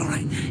 Andy. It's all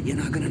right. You're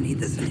not gonna need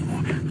this anymore.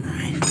 All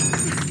right.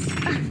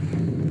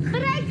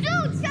 But I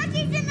do.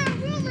 Chucky's in that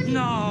room and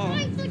No.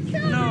 he's trying to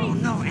kill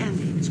me. No,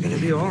 Andy. It's gonna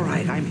be all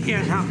right. I'm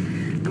here now,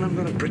 and I'm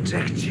gonna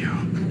protect you.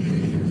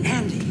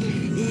 Andy,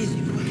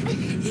 easy, boy.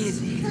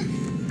 Easy.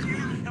 Come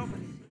on,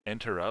 nobody.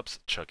 Interrupts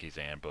Chucky's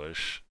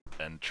ambush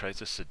and tries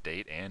to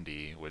sedate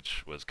Andy,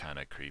 which was kind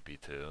of creepy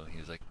too.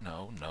 He's like,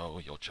 "No,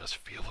 you'll just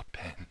feel a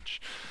pinch."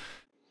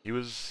 He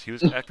was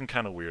acting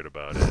kind of weird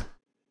about it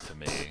to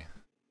me,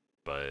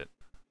 but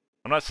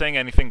I'm not saying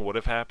anything would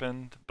have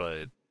happened,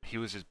 but he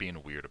was just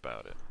being weird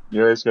about it.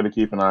 You always got to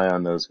keep an eye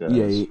on those guys.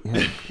 Yeah, he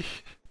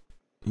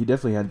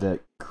definitely had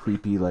that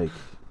creepy, like,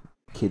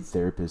 kid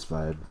therapist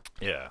vibe.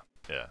 Yeah.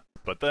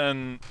 But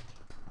then,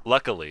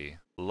 luckily,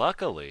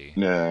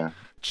 Yeah.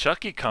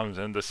 Chucky comes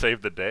in to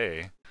save the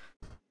day,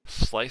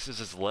 slices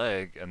his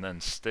leg, and then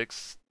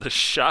sticks the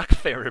shock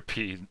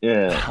therapy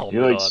Yeah. helmet He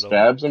like on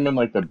stabs him in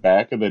like the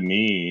back of the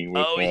knee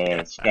with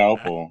a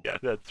scalpel. Yeah,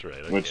 that's right.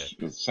 Okay. Which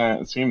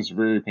it seems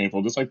very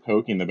painful. Just like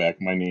poking the back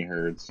of my knee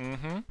hurts.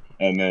 Mm-hmm.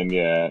 And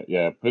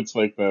then puts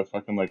like the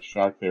fucking like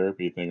shock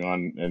therapy thing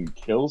on and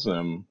kills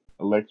him,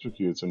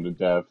 electrocutes him to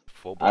death.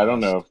 Full I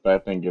don't blast. know if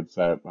that thing gets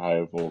that high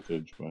of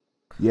voltage, but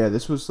Yeah,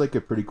 this was like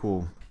a pretty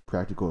cool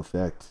practical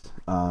effect.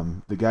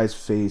 The guy's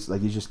face,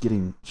 like he's just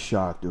getting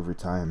shocked over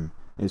time.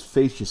 And his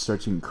face just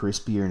starts getting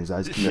crispier and his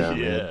eyes get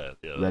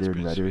redder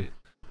and redder.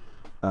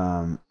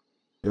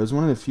 It was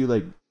one of the few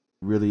like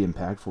really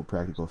impactful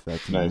practical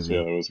effects in the nice, movie.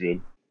 yeah, that was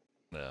good.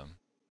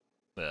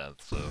 Yeah,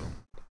 so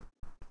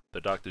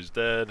the doctor's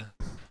dead.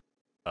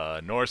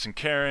 Norris and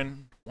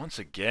Karen, once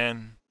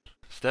again,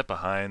 step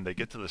behind. They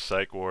get to the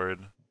psych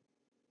ward,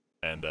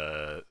 and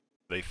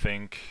they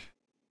think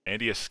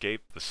Andy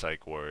escaped the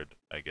psych ward,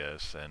 I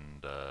guess,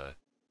 and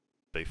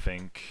they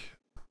think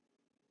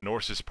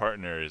Norris's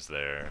partner is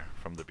there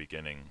from the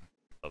beginning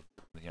of,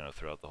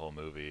 throughout the whole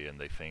movie, and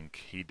they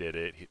think he did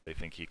it. They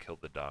think he killed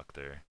the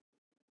doctor,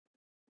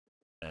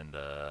 and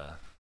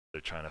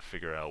they're trying to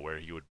figure out where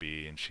he would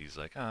be, and she's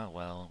like, "Oh,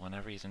 well,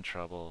 whenever he's in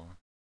trouble,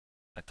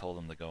 I told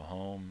him to go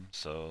home,"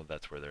 so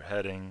that's where they're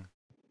heading.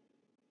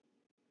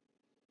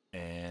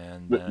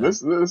 And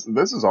This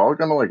is all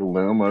gonna like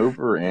loom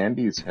over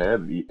Andy's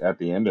head at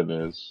the end of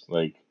this.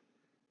 Like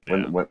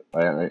when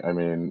I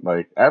mean,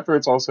 like after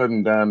it's all said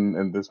and done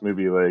in this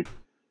movie, like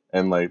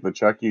and like the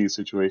Chucky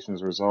situation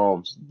is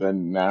resolved,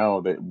 then now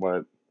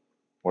what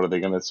are they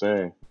gonna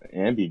say?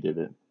 Andy did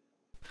it.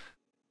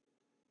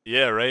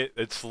 Yeah, right.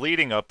 It's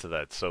leading up to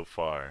that so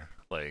far.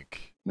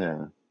 Like,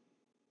 yeah.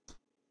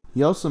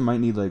 He also might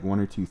need like one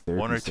or two therapies.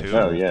 One or two.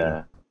 Oh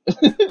yeah.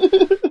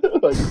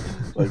 like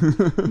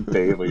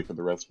daily for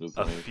the rest of his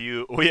life.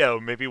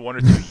 Maybe 1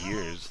 or 2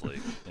 years. Like,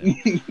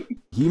 yeah.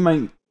 He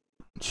might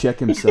check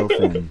himself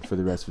in for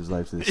the rest of his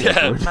life to the psych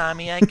ward.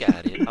 Mommy, I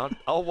got it.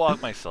 I'll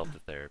walk myself to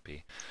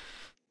therapy.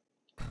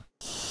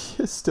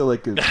 He's still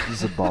like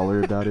he's a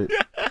baller about it.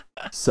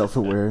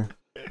 Self-aware.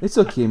 It's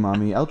okay,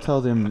 Mommy. I'll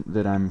tell them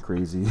that I'm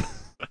crazy.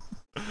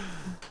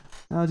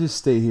 I'll just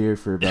stay here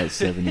for about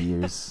 70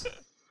 years.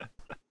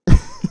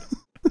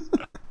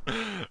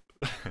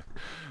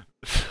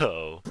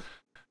 So,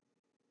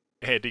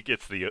 Andy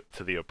gets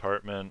to the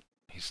apartment.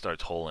 He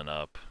starts holing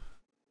up.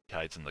 He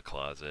hides in the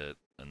closet,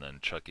 and then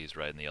Chucky's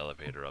riding the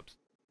elevator up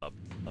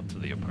to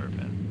the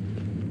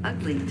apartment.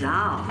 Ugly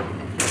doll.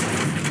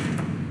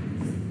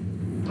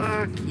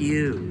 Fuck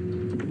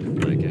you.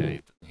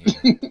 Okay.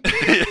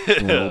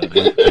 Yeah,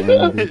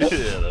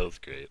 that was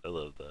great. I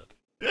love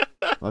that.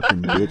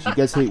 Fucking bitch. You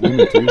guys hate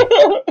women too?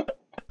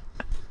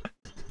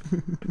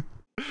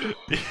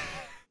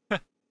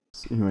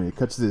 So anyway, it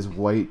cuts to this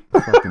white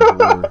fucking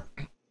whore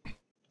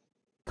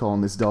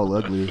calling this doll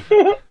ugly.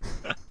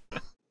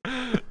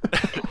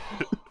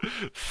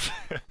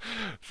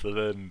 So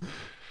then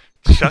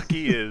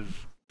Chucky is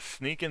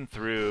sneaking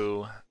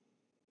through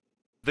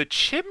the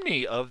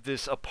chimney of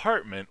this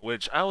apartment,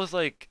 which I was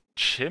like,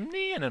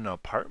 chimney in an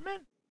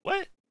apartment?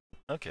 What?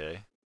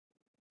 Okay.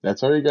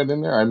 That's how he got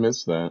in there? I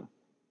missed that.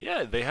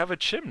 Yeah, they have a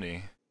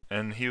chimney.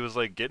 And he was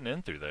like getting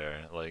in through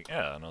there. Like,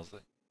 yeah, and I was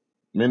like,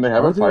 I mean, they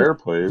have a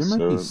fireplace. There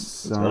might be so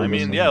some. I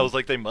mean, yeah, it was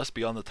like they must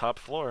be on the top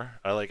floor.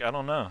 I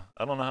don't know.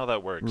 I don't know how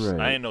that works. Right.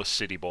 I ain't no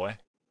city boy.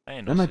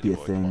 That might be a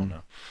thing.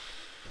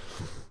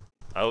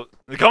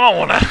 Come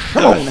on now.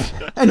 Come on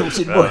now. I know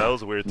city boy. That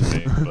was weird to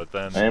me. But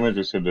then I am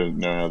interested to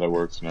know how that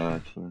works now,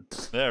 actually.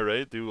 yeah,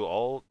 right. Do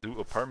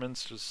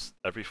apartments just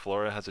every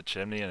floor has a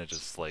chimney and it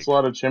just like It's a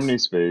lot of chimney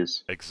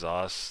space.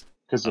 Exhaust.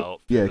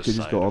 Out yeah, it could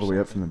just go all the way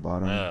up from the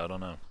bottom. Yeah, I don't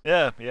know.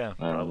 Yeah,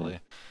 probably.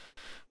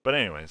 But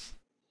anyways.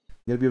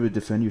 You gotta be able to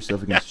defend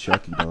yourself against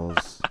Chucky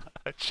dolls.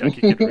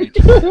 Chucky can reach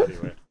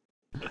anywhere.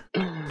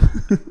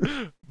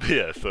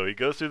 Yeah, so he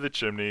goes through the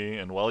chimney,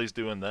 and while he's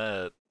doing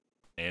that,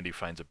 Andy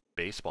finds a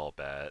baseball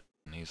bat,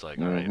 and he's like,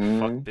 alright,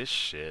 fuck this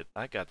shit.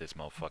 I got this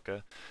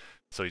motherfucker.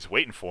 So he's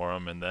waiting for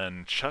him, and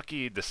then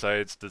Chucky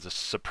decides to just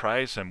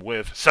surprise him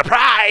with,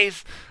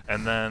 surprise!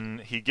 And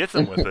then he gets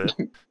him with it,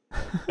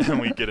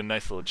 and we get a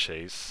nice little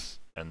chase,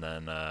 and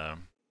then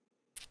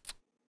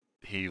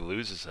he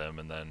loses him,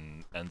 and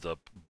then ends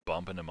up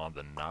bumping him on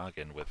the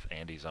noggin with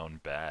Andy's own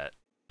bat.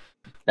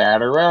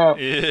 Batter up.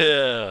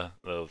 Yeah,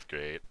 that was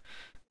great.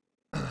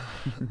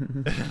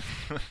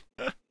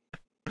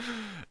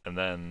 And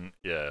then,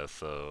 yeah,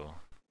 so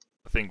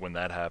I think when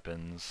that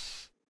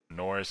happens,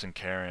 Norris and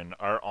Karen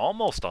are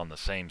almost on the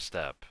same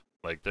step.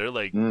 Like, they're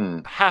like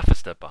half a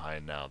step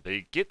behind now.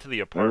 They get to the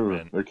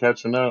apartment. They're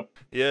catching up.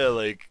 Yeah,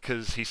 like,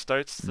 because he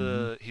starts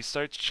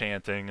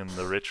chanting and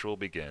the ritual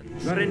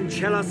begins.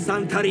 Varincella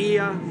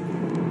Santaria.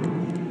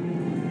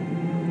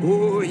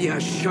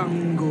 Oya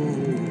Shango.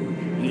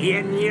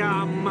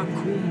 Yenya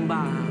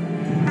Makumba.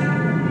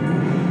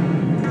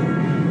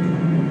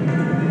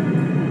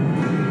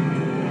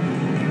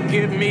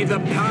 Give me the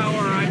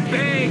power, I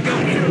beg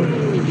of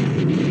you.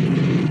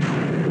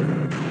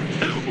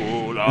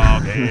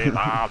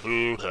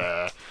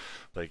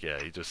 Like,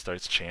 yeah, he just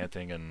starts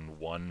chanting, and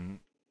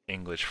one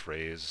English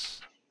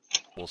phrase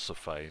will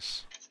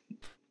suffice.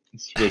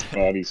 Swiss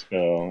body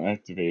spell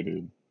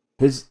activated.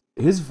 His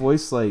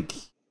voice, like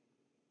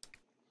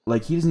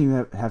he doesn't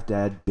even have to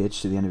add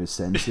bitch to the end of his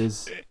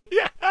sentences.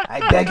 Yeah.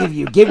 I beg of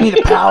you, give me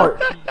the power.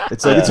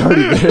 It's like it's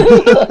already there.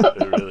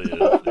 It really is.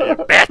 Yeah,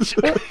 bitch.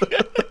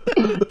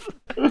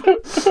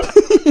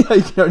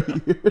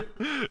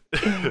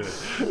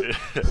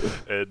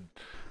 And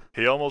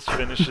he almost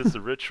finishes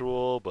the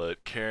ritual,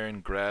 but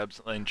Karen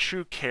grabs, in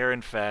true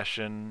Karen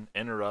fashion,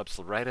 interrupts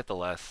right at the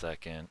last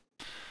second,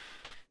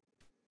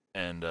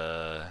 and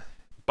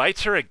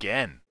bites her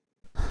again.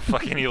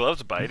 Fucking, he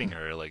loves biting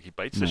her. Like, he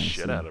bites the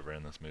shit out of her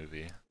in this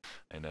movie,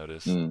 I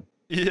noticed.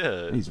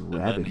 Yeah. He's and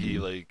rabid. then he,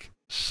 like,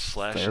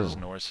 slashes Feral.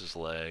 Norris's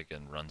leg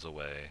and runs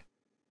away.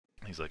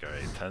 He's like,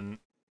 alright, 10...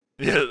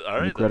 Yeah,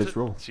 alright, credits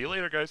roll. See you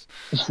later, guys.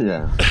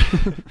 Yeah.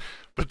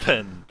 But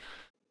then,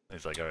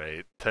 he's like,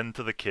 alright, 10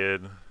 to the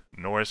kid.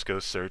 Norris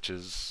goes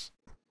searches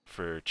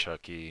for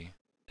Chucky,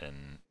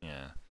 and,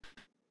 yeah.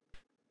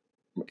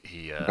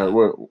 He,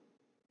 What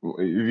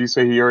did you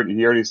say? He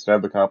already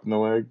stabbed the cop in the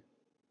leg?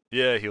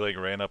 yeah, he, like,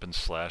 ran up and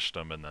slashed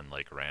him and then,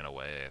 like, ran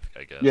away,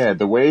 I guess. Yeah,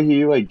 the way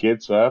he, like,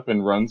 gets up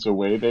and runs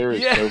away there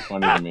is so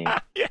funny to me.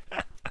 Yeah.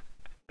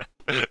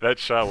 That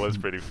shot was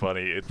pretty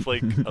funny. It's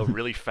like a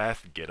really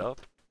fast get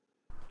up.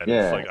 And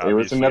Yeah, it's like it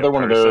was obviously another a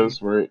one of person.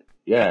 those where,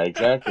 yeah,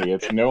 exactly.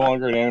 It's no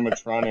longer an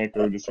animatronic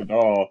or just a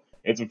doll.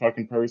 It's a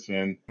fucking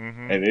person,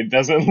 and it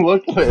doesn't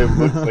look like it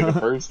looks like a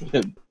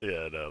person.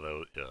 Yeah, no, that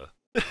was, yeah.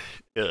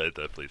 Yeah, I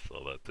definitely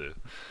saw that too.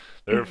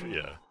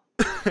 Yeah.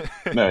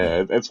 No,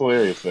 yeah, it's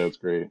hilarious though. It's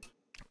great.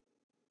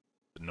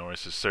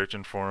 Norris is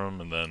searching for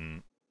him, and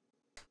then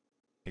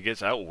he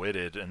gets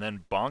outwitted, and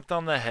then bonked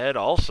on the head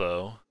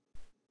also.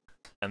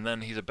 And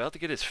then he's about to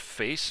get his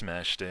face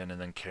smashed in,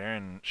 and then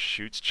Karen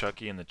shoots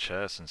Chucky in the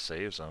chest and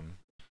saves him.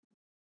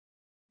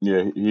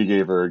 Yeah, he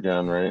gave her a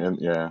gun, right? And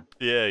yeah.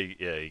 Yeah, he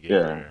gave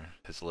her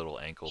his little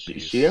ankle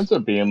piece. She ends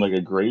up being like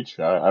a great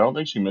shot. I don't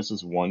think she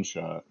misses one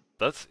shot.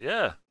 That's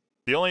The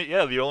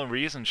only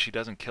reason she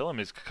doesn't kill him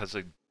is because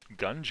the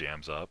gun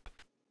jams up.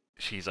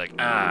 She's like,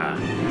 ah.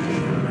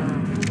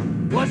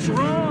 What's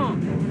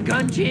wrong?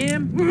 Gun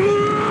jam?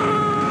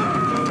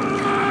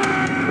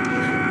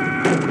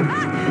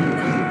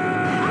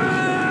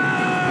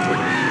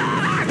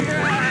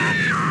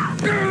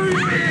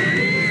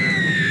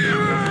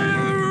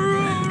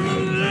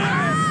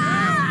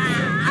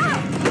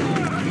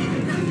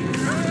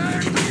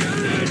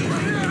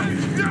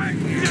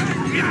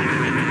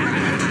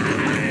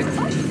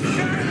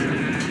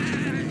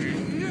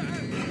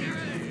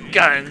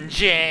 Gun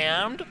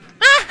jammed.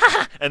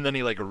 And then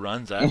he like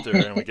runs after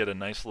her, and we get a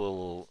nice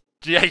little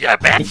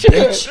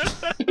bitch.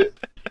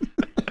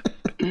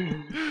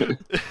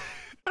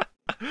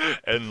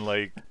 And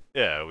like,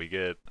 yeah, we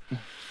get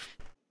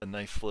a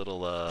nice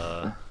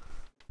little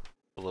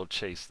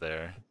chase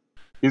there.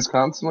 He's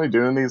constantly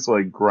doing these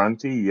like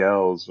grunty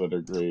yells that are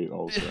great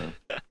also.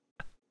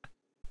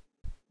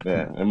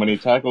 Yeah, and when he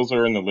tackles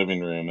her in the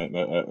living room,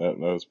 that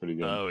was pretty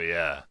good. Oh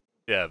yeah.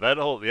 Yeah, that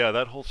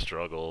whole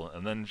struggle,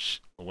 and then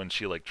when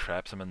she like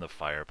traps him in the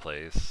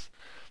fireplace.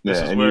 Yeah,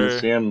 and you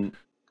see him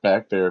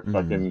back there,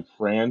 fucking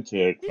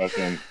frantic,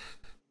 fucking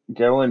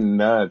going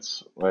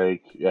nuts.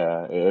 Like,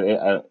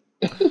 yeah.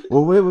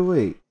 Well,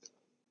 wait.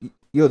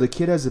 Yo, the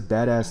kid has a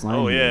badass line.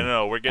 Oh yeah, here.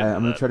 no, we're getting.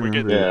 I'm gonna try to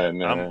remember. Yeah,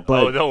 no.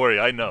 But, don't worry,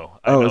 I know.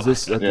 Is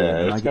this? Okay,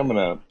 yeah, it's coming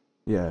up.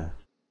 Yeah.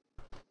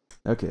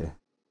 Okay.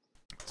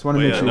 Just want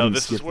to make sure. No,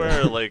 this is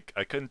where like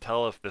I couldn't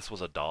tell if this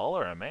was a doll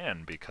or a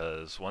man,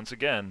 because once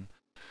again,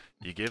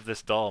 you give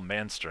this doll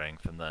man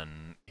strength, and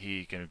then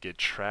he can get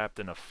trapped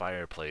in a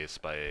fireplace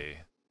by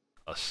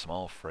a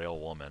small, frail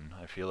woman.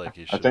 I feel like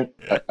you should.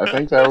 I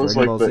think that was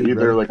like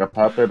either like a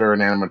puppet or an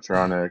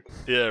animatronic.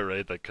 Yeah,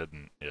 right. That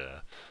couldn't.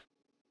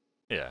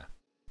 Yeah.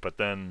 But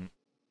then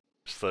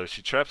So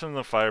she traps him in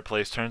the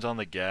fireplace, turns on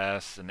the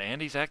gas, and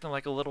Andy's acting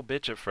like a little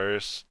bitch at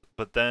first,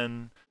 but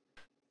then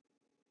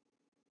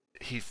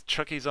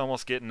Chucky's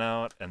almost getting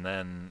out, and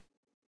then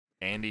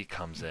Andy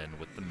comes in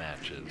with the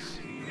matches.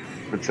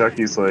 But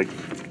Chucky's like,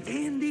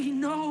 Andy,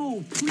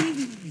 no,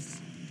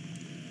 please.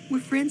 We're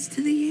friends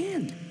to the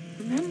end,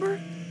 remember?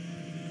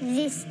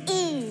 This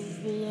is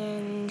the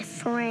end,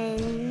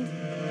 friend.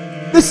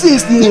 This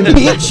is the end,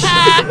 bitch!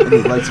 And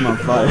he lights him on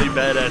fire. Only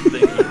badass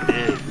thing he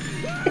did.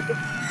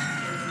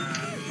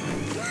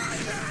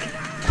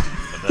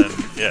 And then,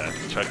 yeah,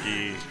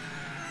 Chucky...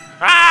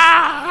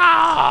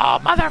 Ah! Oh,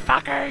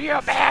 motherfucker, you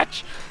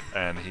bitch!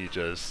 And he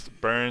just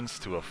burns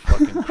to a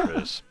fucking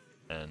crisp,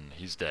 and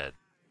he's dead.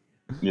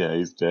 yeah,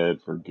 he's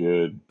dead for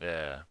good.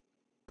 Yeah.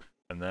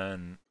 And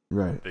then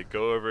Right. they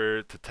go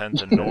over to tend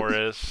to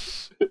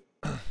Norris,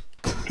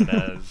 and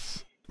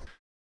as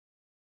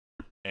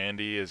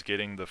Andy is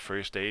getting the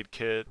first aid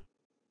kit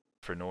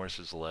for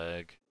Norris's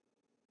leg,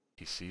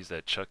 he sees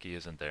that Chucky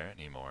isn't there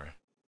anymore.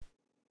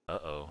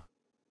 Uh-oh.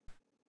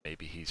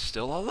 Maybe he's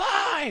still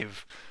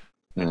alive!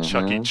 And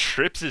Chucky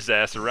trips his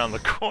ass around the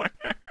corner.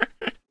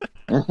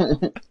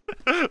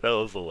 That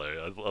was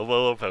hilarious. I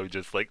love how he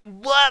just like,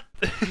 what?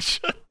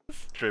 Just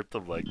tripped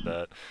him like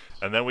that.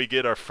 And then we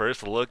get our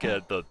first look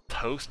at the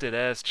toasted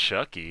ass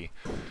Chucky.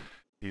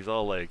 He's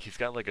all like, he's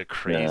got like a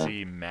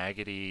crazy,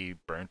 maggoty,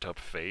 burnt up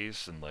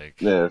face and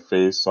like... Yeah,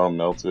 face all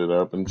melted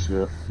up and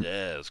shit.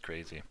 Yeah, it was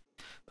crazy.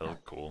 That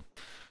looked cool.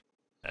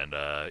 And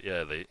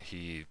yeah,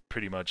 he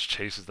pretty much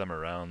chases them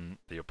around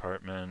the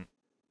apartment.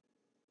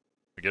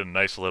 We get a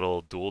nice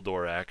little dual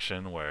door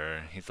action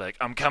where he's like,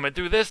 I'm coming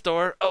through this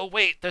door. Oh,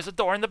 wait, there's a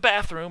door in the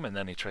bathroom. And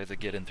then he tries to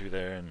get in through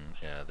there. And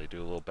yeah, they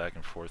do a little back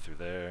and forth through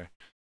there.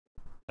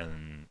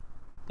 And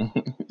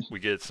we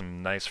get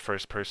some nice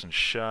first person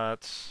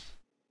shots.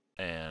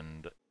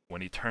 And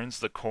when he turns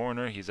the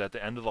corner, he's at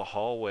the end of the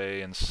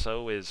hallway. And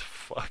so is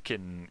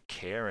fucking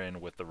Karen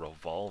with the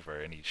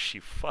revolver. And she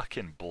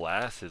fucking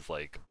blasts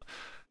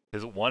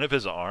one of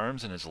his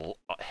arms and his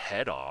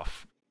head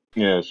off.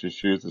 Yeah, she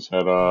shoots his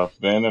head off,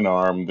 then an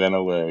arm, then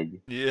a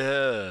leg.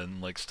 Yeah,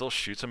 and like still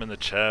shoots him in the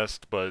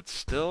chest, but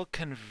still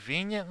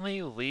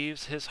conveniently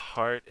leaves his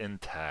heart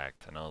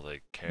intact. And I was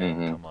like,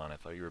 Karen, come on, I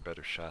thought you were a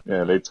better shot than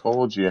Yeah, they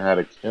told you how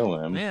to kill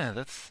him. Yeah,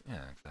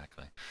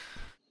 exactly.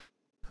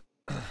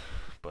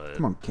 But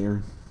Come on,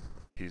 Karen.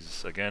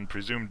 he's again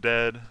presumed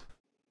dead.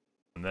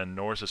 And then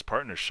Norris's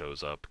partner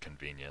shows up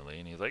conveniently,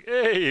 and he's like,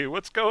 hey,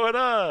 what's going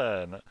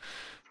on?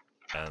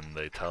 And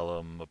they tell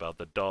him about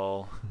the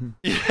doll.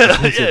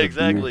 Yeah,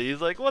 exactly.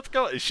 He's like, what's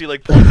going on? She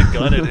like points a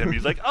gun at him.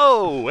 He's like,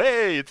 oh,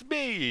 hey, it's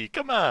me.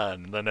 Come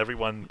on. And then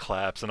everyone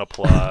claps and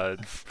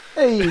applauds.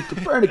 Hey,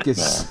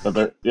 Copernicus. But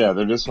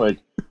they're just like,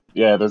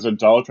 yeah, there's a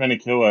doll trying to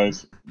kill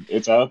us.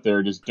 It's out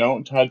there. Just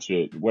don't touch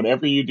it.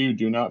 Whatever you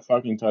do not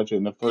fucking touch it.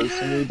 And the first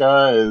thing he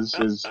does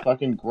is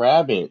fucking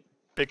grab it.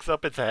 Picks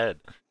up its head.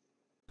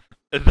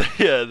 And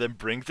then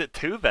brings it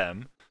to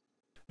them.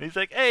 And he's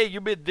like, hey,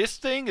 you made this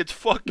thing? It's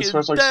fucking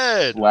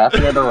dead.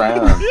 Slapping it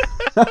around.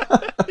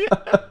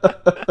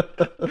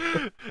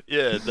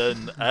 Yeah,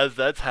 then as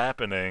that's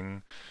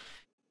happening,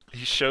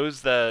 he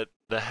shows that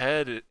the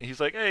head, he's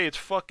like, hey, it's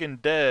fucking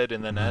dead.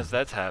 And then as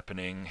that's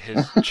happening,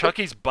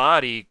 Chucky's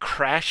body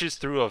crashes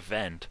through a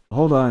vent.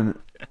 Hold on.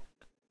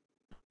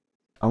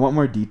 I want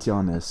more detail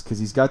on this, because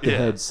he's got the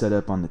head set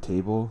up on the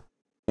table,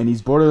 and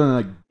he's borderline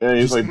like... Yeah,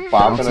 he's like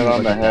bopping it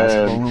on the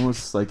head.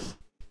 Almost like...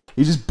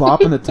 He's just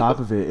bopping the top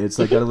of it. It's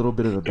like got a little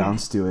bit of a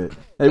bounce to it.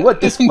 Hey,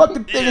 what? This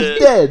fucking thing is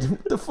dead.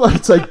 What the fuck?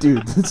 It's like,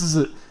 dude,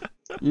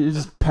 you're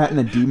just patting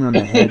a demon on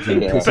the head.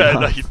 Patting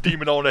a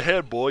demon on the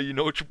head, boy. You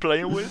know what you're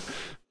playing with?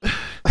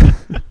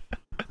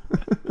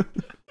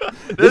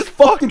 this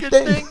fucking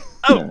thing.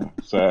 Oh.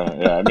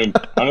 Yeah, I mean,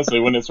 honestly,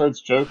 when it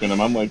starts choking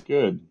him, I'm like,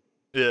 good.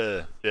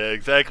 Yeah,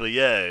 exactly.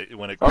 Yeah,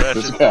 when it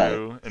crashes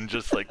through and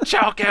just like,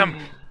 choke him,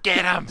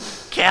 get him,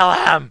 kill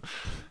him.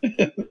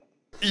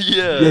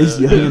 Yeah, he's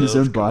yelling in his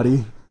own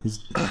body. He's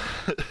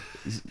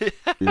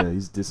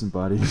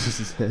disembodied. It's just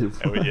his head.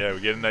 And we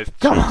get a nice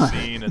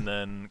scene, and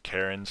then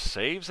Karen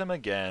saves him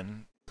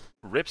again,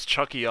 rips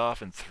Chucky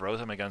off, and throws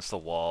him against the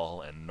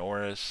wall. And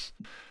Norris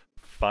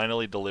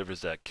finally delivers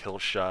that kill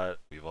shot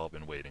we've all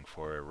been waiting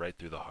for, right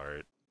through the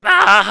heart.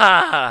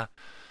 Ah!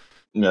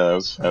 Yeah, it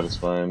was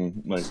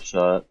satisfying. Like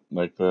shot,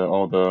 like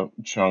all the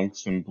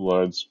chunks and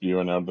blood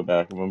spewing out the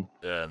back of him.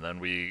 Yeah, and then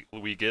we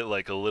get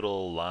like a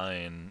little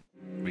line.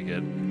 We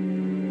get,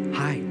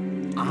 hi,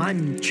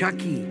 I'm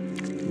Chucky.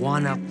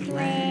 Wanna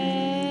play?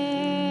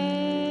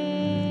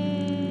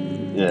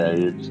 Yeah,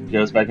 he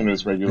goes back into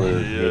his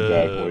regular good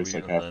guy voice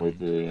like halfway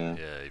through. Yeah,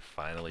 he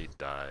finally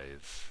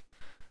dies,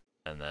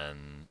 and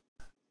then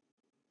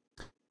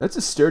that's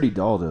a sturdy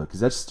doll though,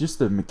 because that's just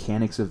the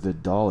mechanics of the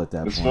doll at that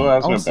point. It still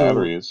has no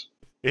batteries.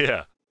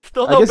 Yeah,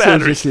 still no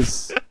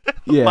batteries.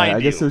 I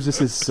guess it was just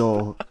his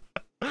soul.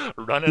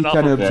 Running he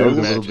kind of absorbed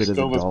a little bit of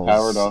the was dolls.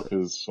 Powered off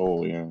his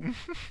soul, yeah.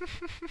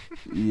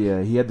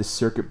 Yeah, he had the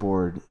circuit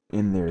board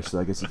in there, so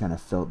I guess he kind of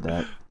felt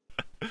that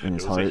in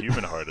his heart. It was a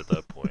human heart at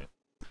that point.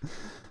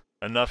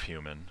 Enough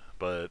human,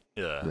 but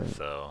yeah. Right.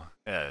 So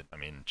yeah, I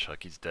mean,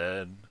 Chucky's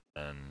dead,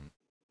 and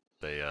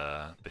they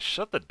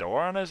shut the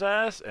door on his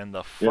ass, and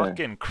the Yeah.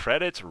 fucking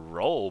credits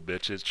roll,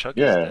 bitches.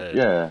 Chucky's Yeah, dead.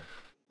 yeah.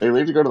 They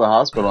leave to go to the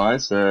hospital. I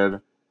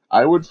said,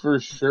 I would for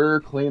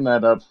sure clean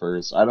that up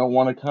first. I don't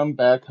want to come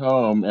back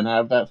home and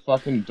have that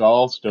fucking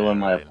doll still in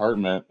my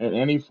apartment in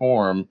any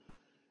form.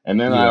 And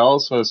then I Yeah.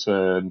 also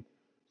said,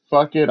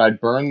 fuck it,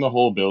 I'd burn the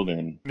whole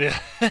building. Yeah.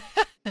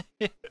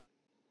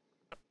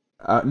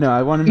 No,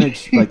 I want to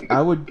make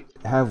I would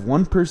have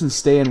one person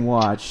stay and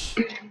watch.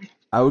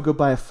 I would go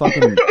buy a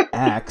fucking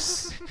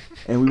axe,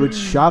 and we would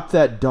chop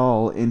that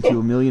doll into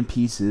a million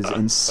pieces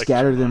and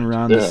scatter them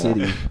around the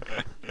city.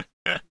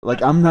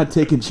 Like, I'm not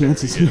taking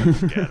chances here.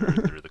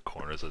 Scattered through the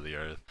corners of the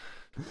earth.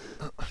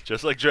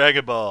 Just like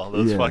Dragon Ball.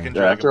 Those fucking Yeah,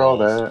 Dragon after all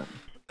Balls.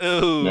 that.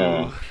 Ooh.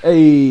 Yeah.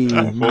 Hey,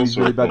 Full movie's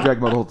really about circle.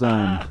 Dragon Ball the whole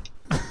time.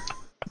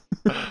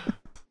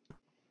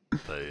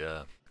 But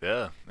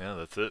yeah,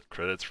 that's it.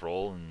 Credits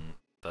roll, and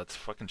that's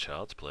fucking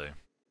Child's Play.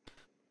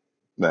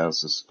 That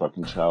was just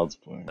fucking Child's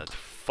Play. That's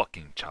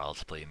fucking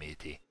Child's Play,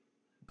 matey.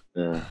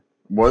 Yeah.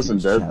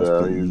 Wasn't Huge dead Child's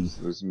though.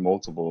 Play. There's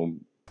multiple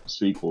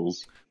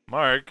sequels.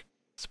 Mark,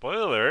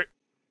 spoiler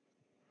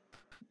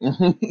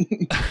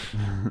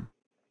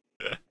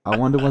I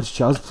wanted to watch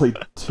Child's Play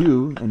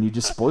 2, and you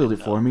just spoiled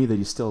it for me that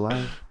he's still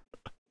alive.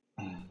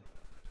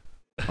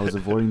 I was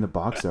avoiding the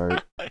box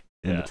art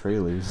in the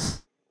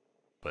trailers.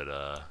 But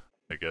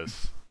I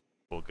guess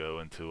we'll go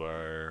into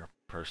our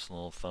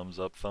personal thumbs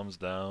up, thumbs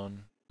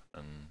down,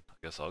 and I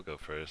guess I'll go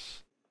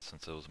first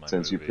since it was my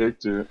Since movie. you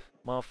picked it.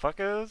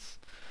 Motherfuckers.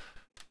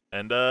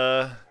 And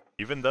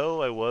even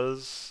though I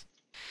was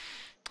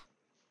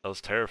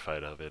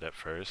terrified of it at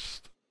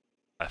first,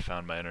 I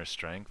found my inner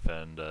strength,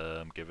 and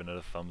I'm giving it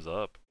a thumbs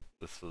up.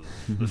 This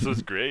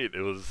was great.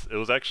 It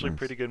was actually a Nice.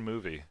 pretty good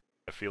movie.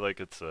 I feel like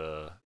it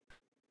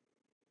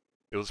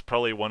was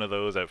probably one of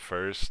those at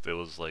first. It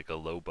was like a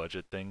low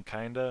budget thing,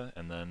 kinda,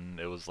 and then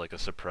it was like a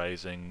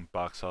surprising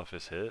box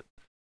office hit.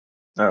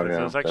 Oh 'Cause yeah.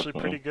 it was actually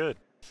definitely. pretty good.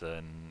 So,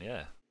 and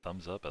yeah,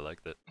 thumbs up. I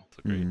liked it. It's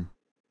a great, Mhm.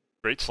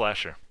 great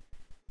slasher.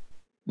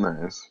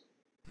 Nice.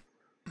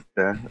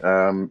 Yeah.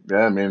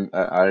 Yeah. I mean,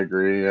 I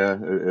agree. Yeah,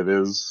 it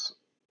is.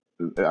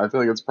 I feel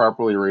like it's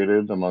properly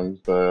rated among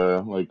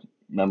the like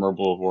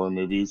memorable horror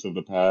movies of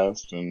the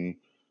past, and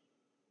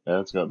yeah,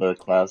 it's got the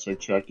classic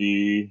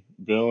Chucky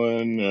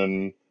villain,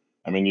 and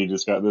I mean, you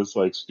just got this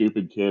like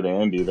stupid kid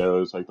Andy that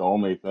was like the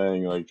only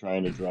thing like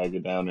trying to drag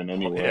it down in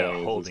any way. Yeah, Is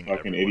this holding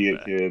fucking everyone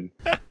idiot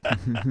back.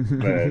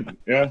 kid. But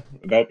yeah,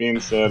 that being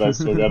said, I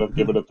still gotta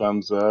give it a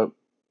thumbs up.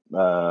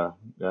 Yeah,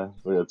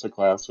 it's a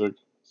classic.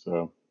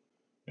 So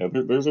yeah,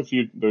 there's a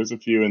few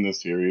in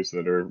this series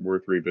that are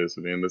worth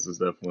revisiting. This is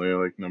definitely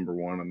like number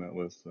one on that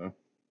list. So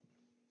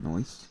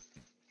Nice.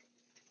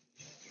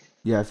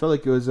 Yeah, I felt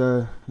like it was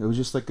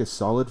just like a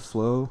solid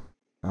flow.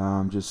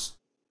 Just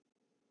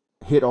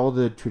hit all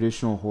the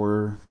traditional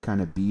horror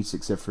kind of beats,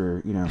 except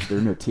for, there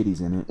were no titties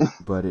in it,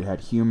 but it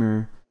had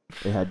humor,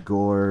 it had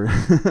gore.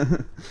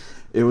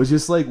 It was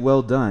just like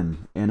well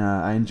done, and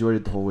I enjoyed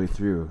it the whole way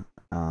through.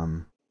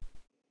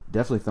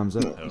 Definitely thumbs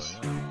up.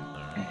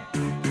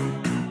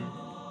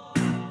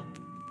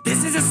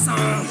 This is a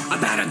song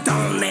about a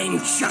doll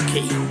named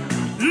Chucky.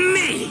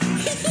 Me!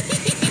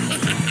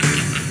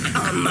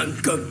 I'm a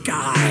good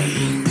guy,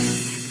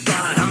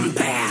 but I'm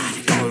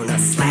bad. Gonna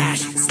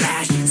slash,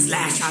 slash,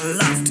 slash, I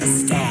love to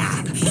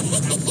stab.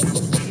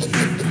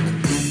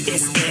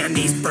 It's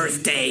Andy's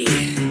birthday,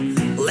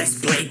 let's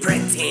play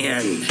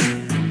pretend.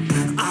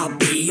 I'll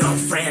be your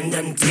friend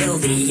until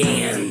the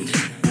end.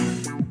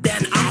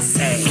 Then I'll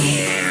say,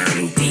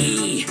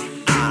 Andy,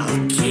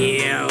 I'll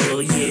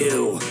kill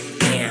you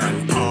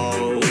and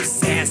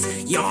possess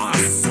your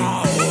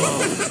soul.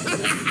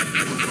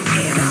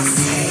 And I'll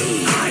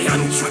say, I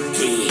am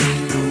Chucky,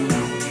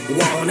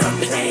 wanna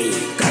play,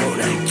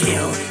 gonna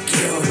kill,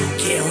 kill,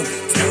 kill,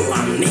 till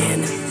I'm in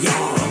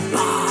your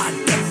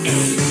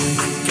body. I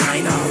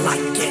kinda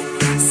like it,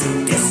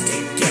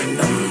 sadistic in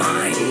the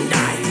mind. I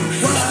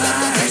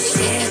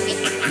worship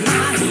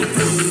my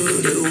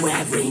voodoo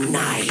every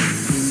night.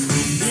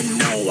 You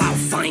know I'll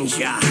find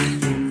ya,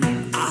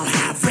 I'll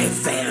have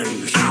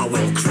revenge. I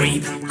will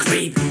creep,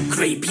 creep,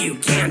 creep, you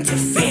can't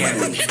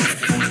defend.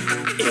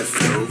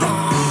 If you're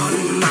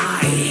on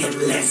my hit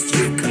list,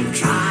 you can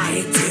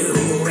try to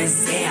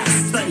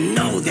resist, but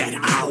know that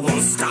I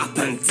won't stop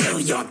until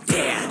you're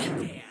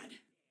dead.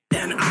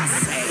 Then I'll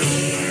say,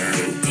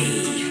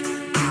 Andy,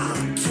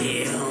 I'll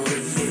kill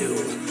you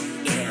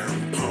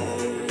and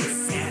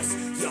possess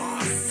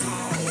your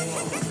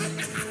soul.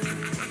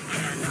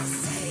 And I'll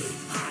say,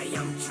 I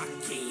am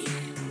Chucky.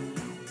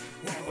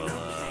 Well, I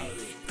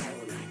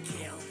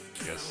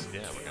guess,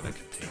 yeah, we're gonna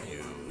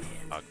continue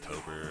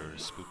October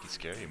Spooky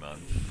Scary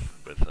Month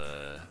with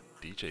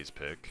DJ's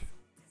pick.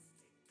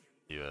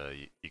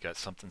 You got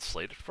something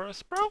slated for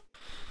us, bro?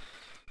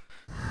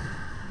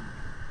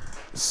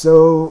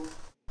 So,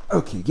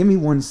 okay, give me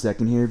 1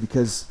 second here,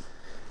 because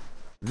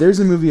there's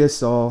a movie I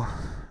saw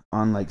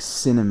on like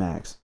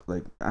Cinemax.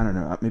 Like, I don't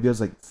know, maybe I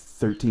was like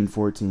 13,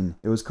 14.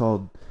 It was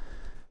called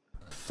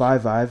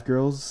Five Five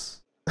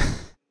Girls.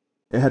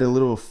 It had a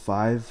little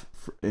 5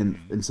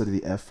 instead of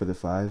the F for the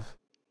 5.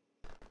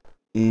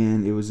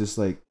 And it was just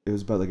like, it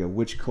was about like a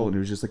witch cult, and it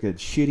was just like a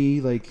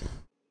shitty, like,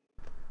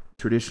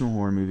 traditional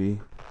horror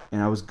movie.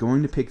 And I was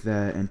going to pick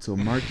that until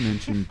Mark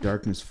mentioned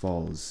Darkness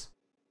Falls.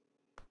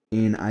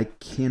 And I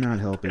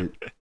cannot help it.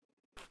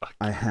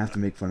 I have to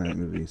make fun of that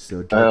movie. So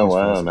Oh, Darkness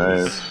wow, Falls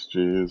nice.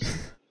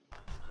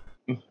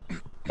 Jeez.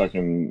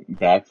 Fucking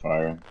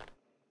backfire.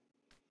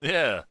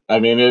 Yeah.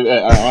 I mean,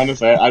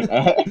 honestly, No, I'd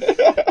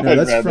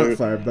that's rather, front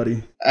fire,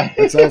 buddy.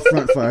 That's all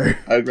front fire.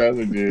 I'd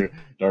rather do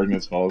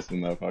Darkness Falls than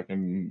the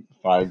fucking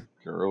 5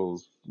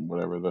 Girls,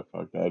 whatever the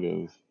fuck that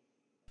is.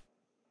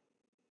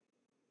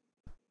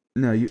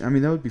 No, I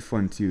mean, that would be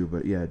fun too,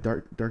 but yeah,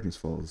 Darkness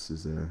Falls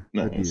is that'd be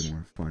Nice. a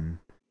more fun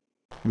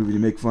movie to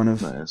make fun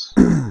of. Nice.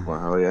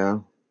 Wow, yeah.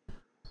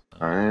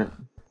 Alright.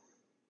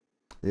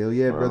 Hell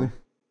yeah, Well, brother.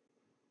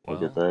 We'll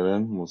get that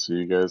in. We'll see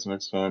you guys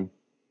next time.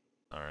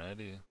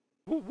 Alrighty.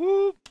 Whoop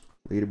whoop.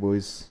 Later,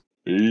 boys.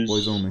 Peace.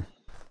 Boys only.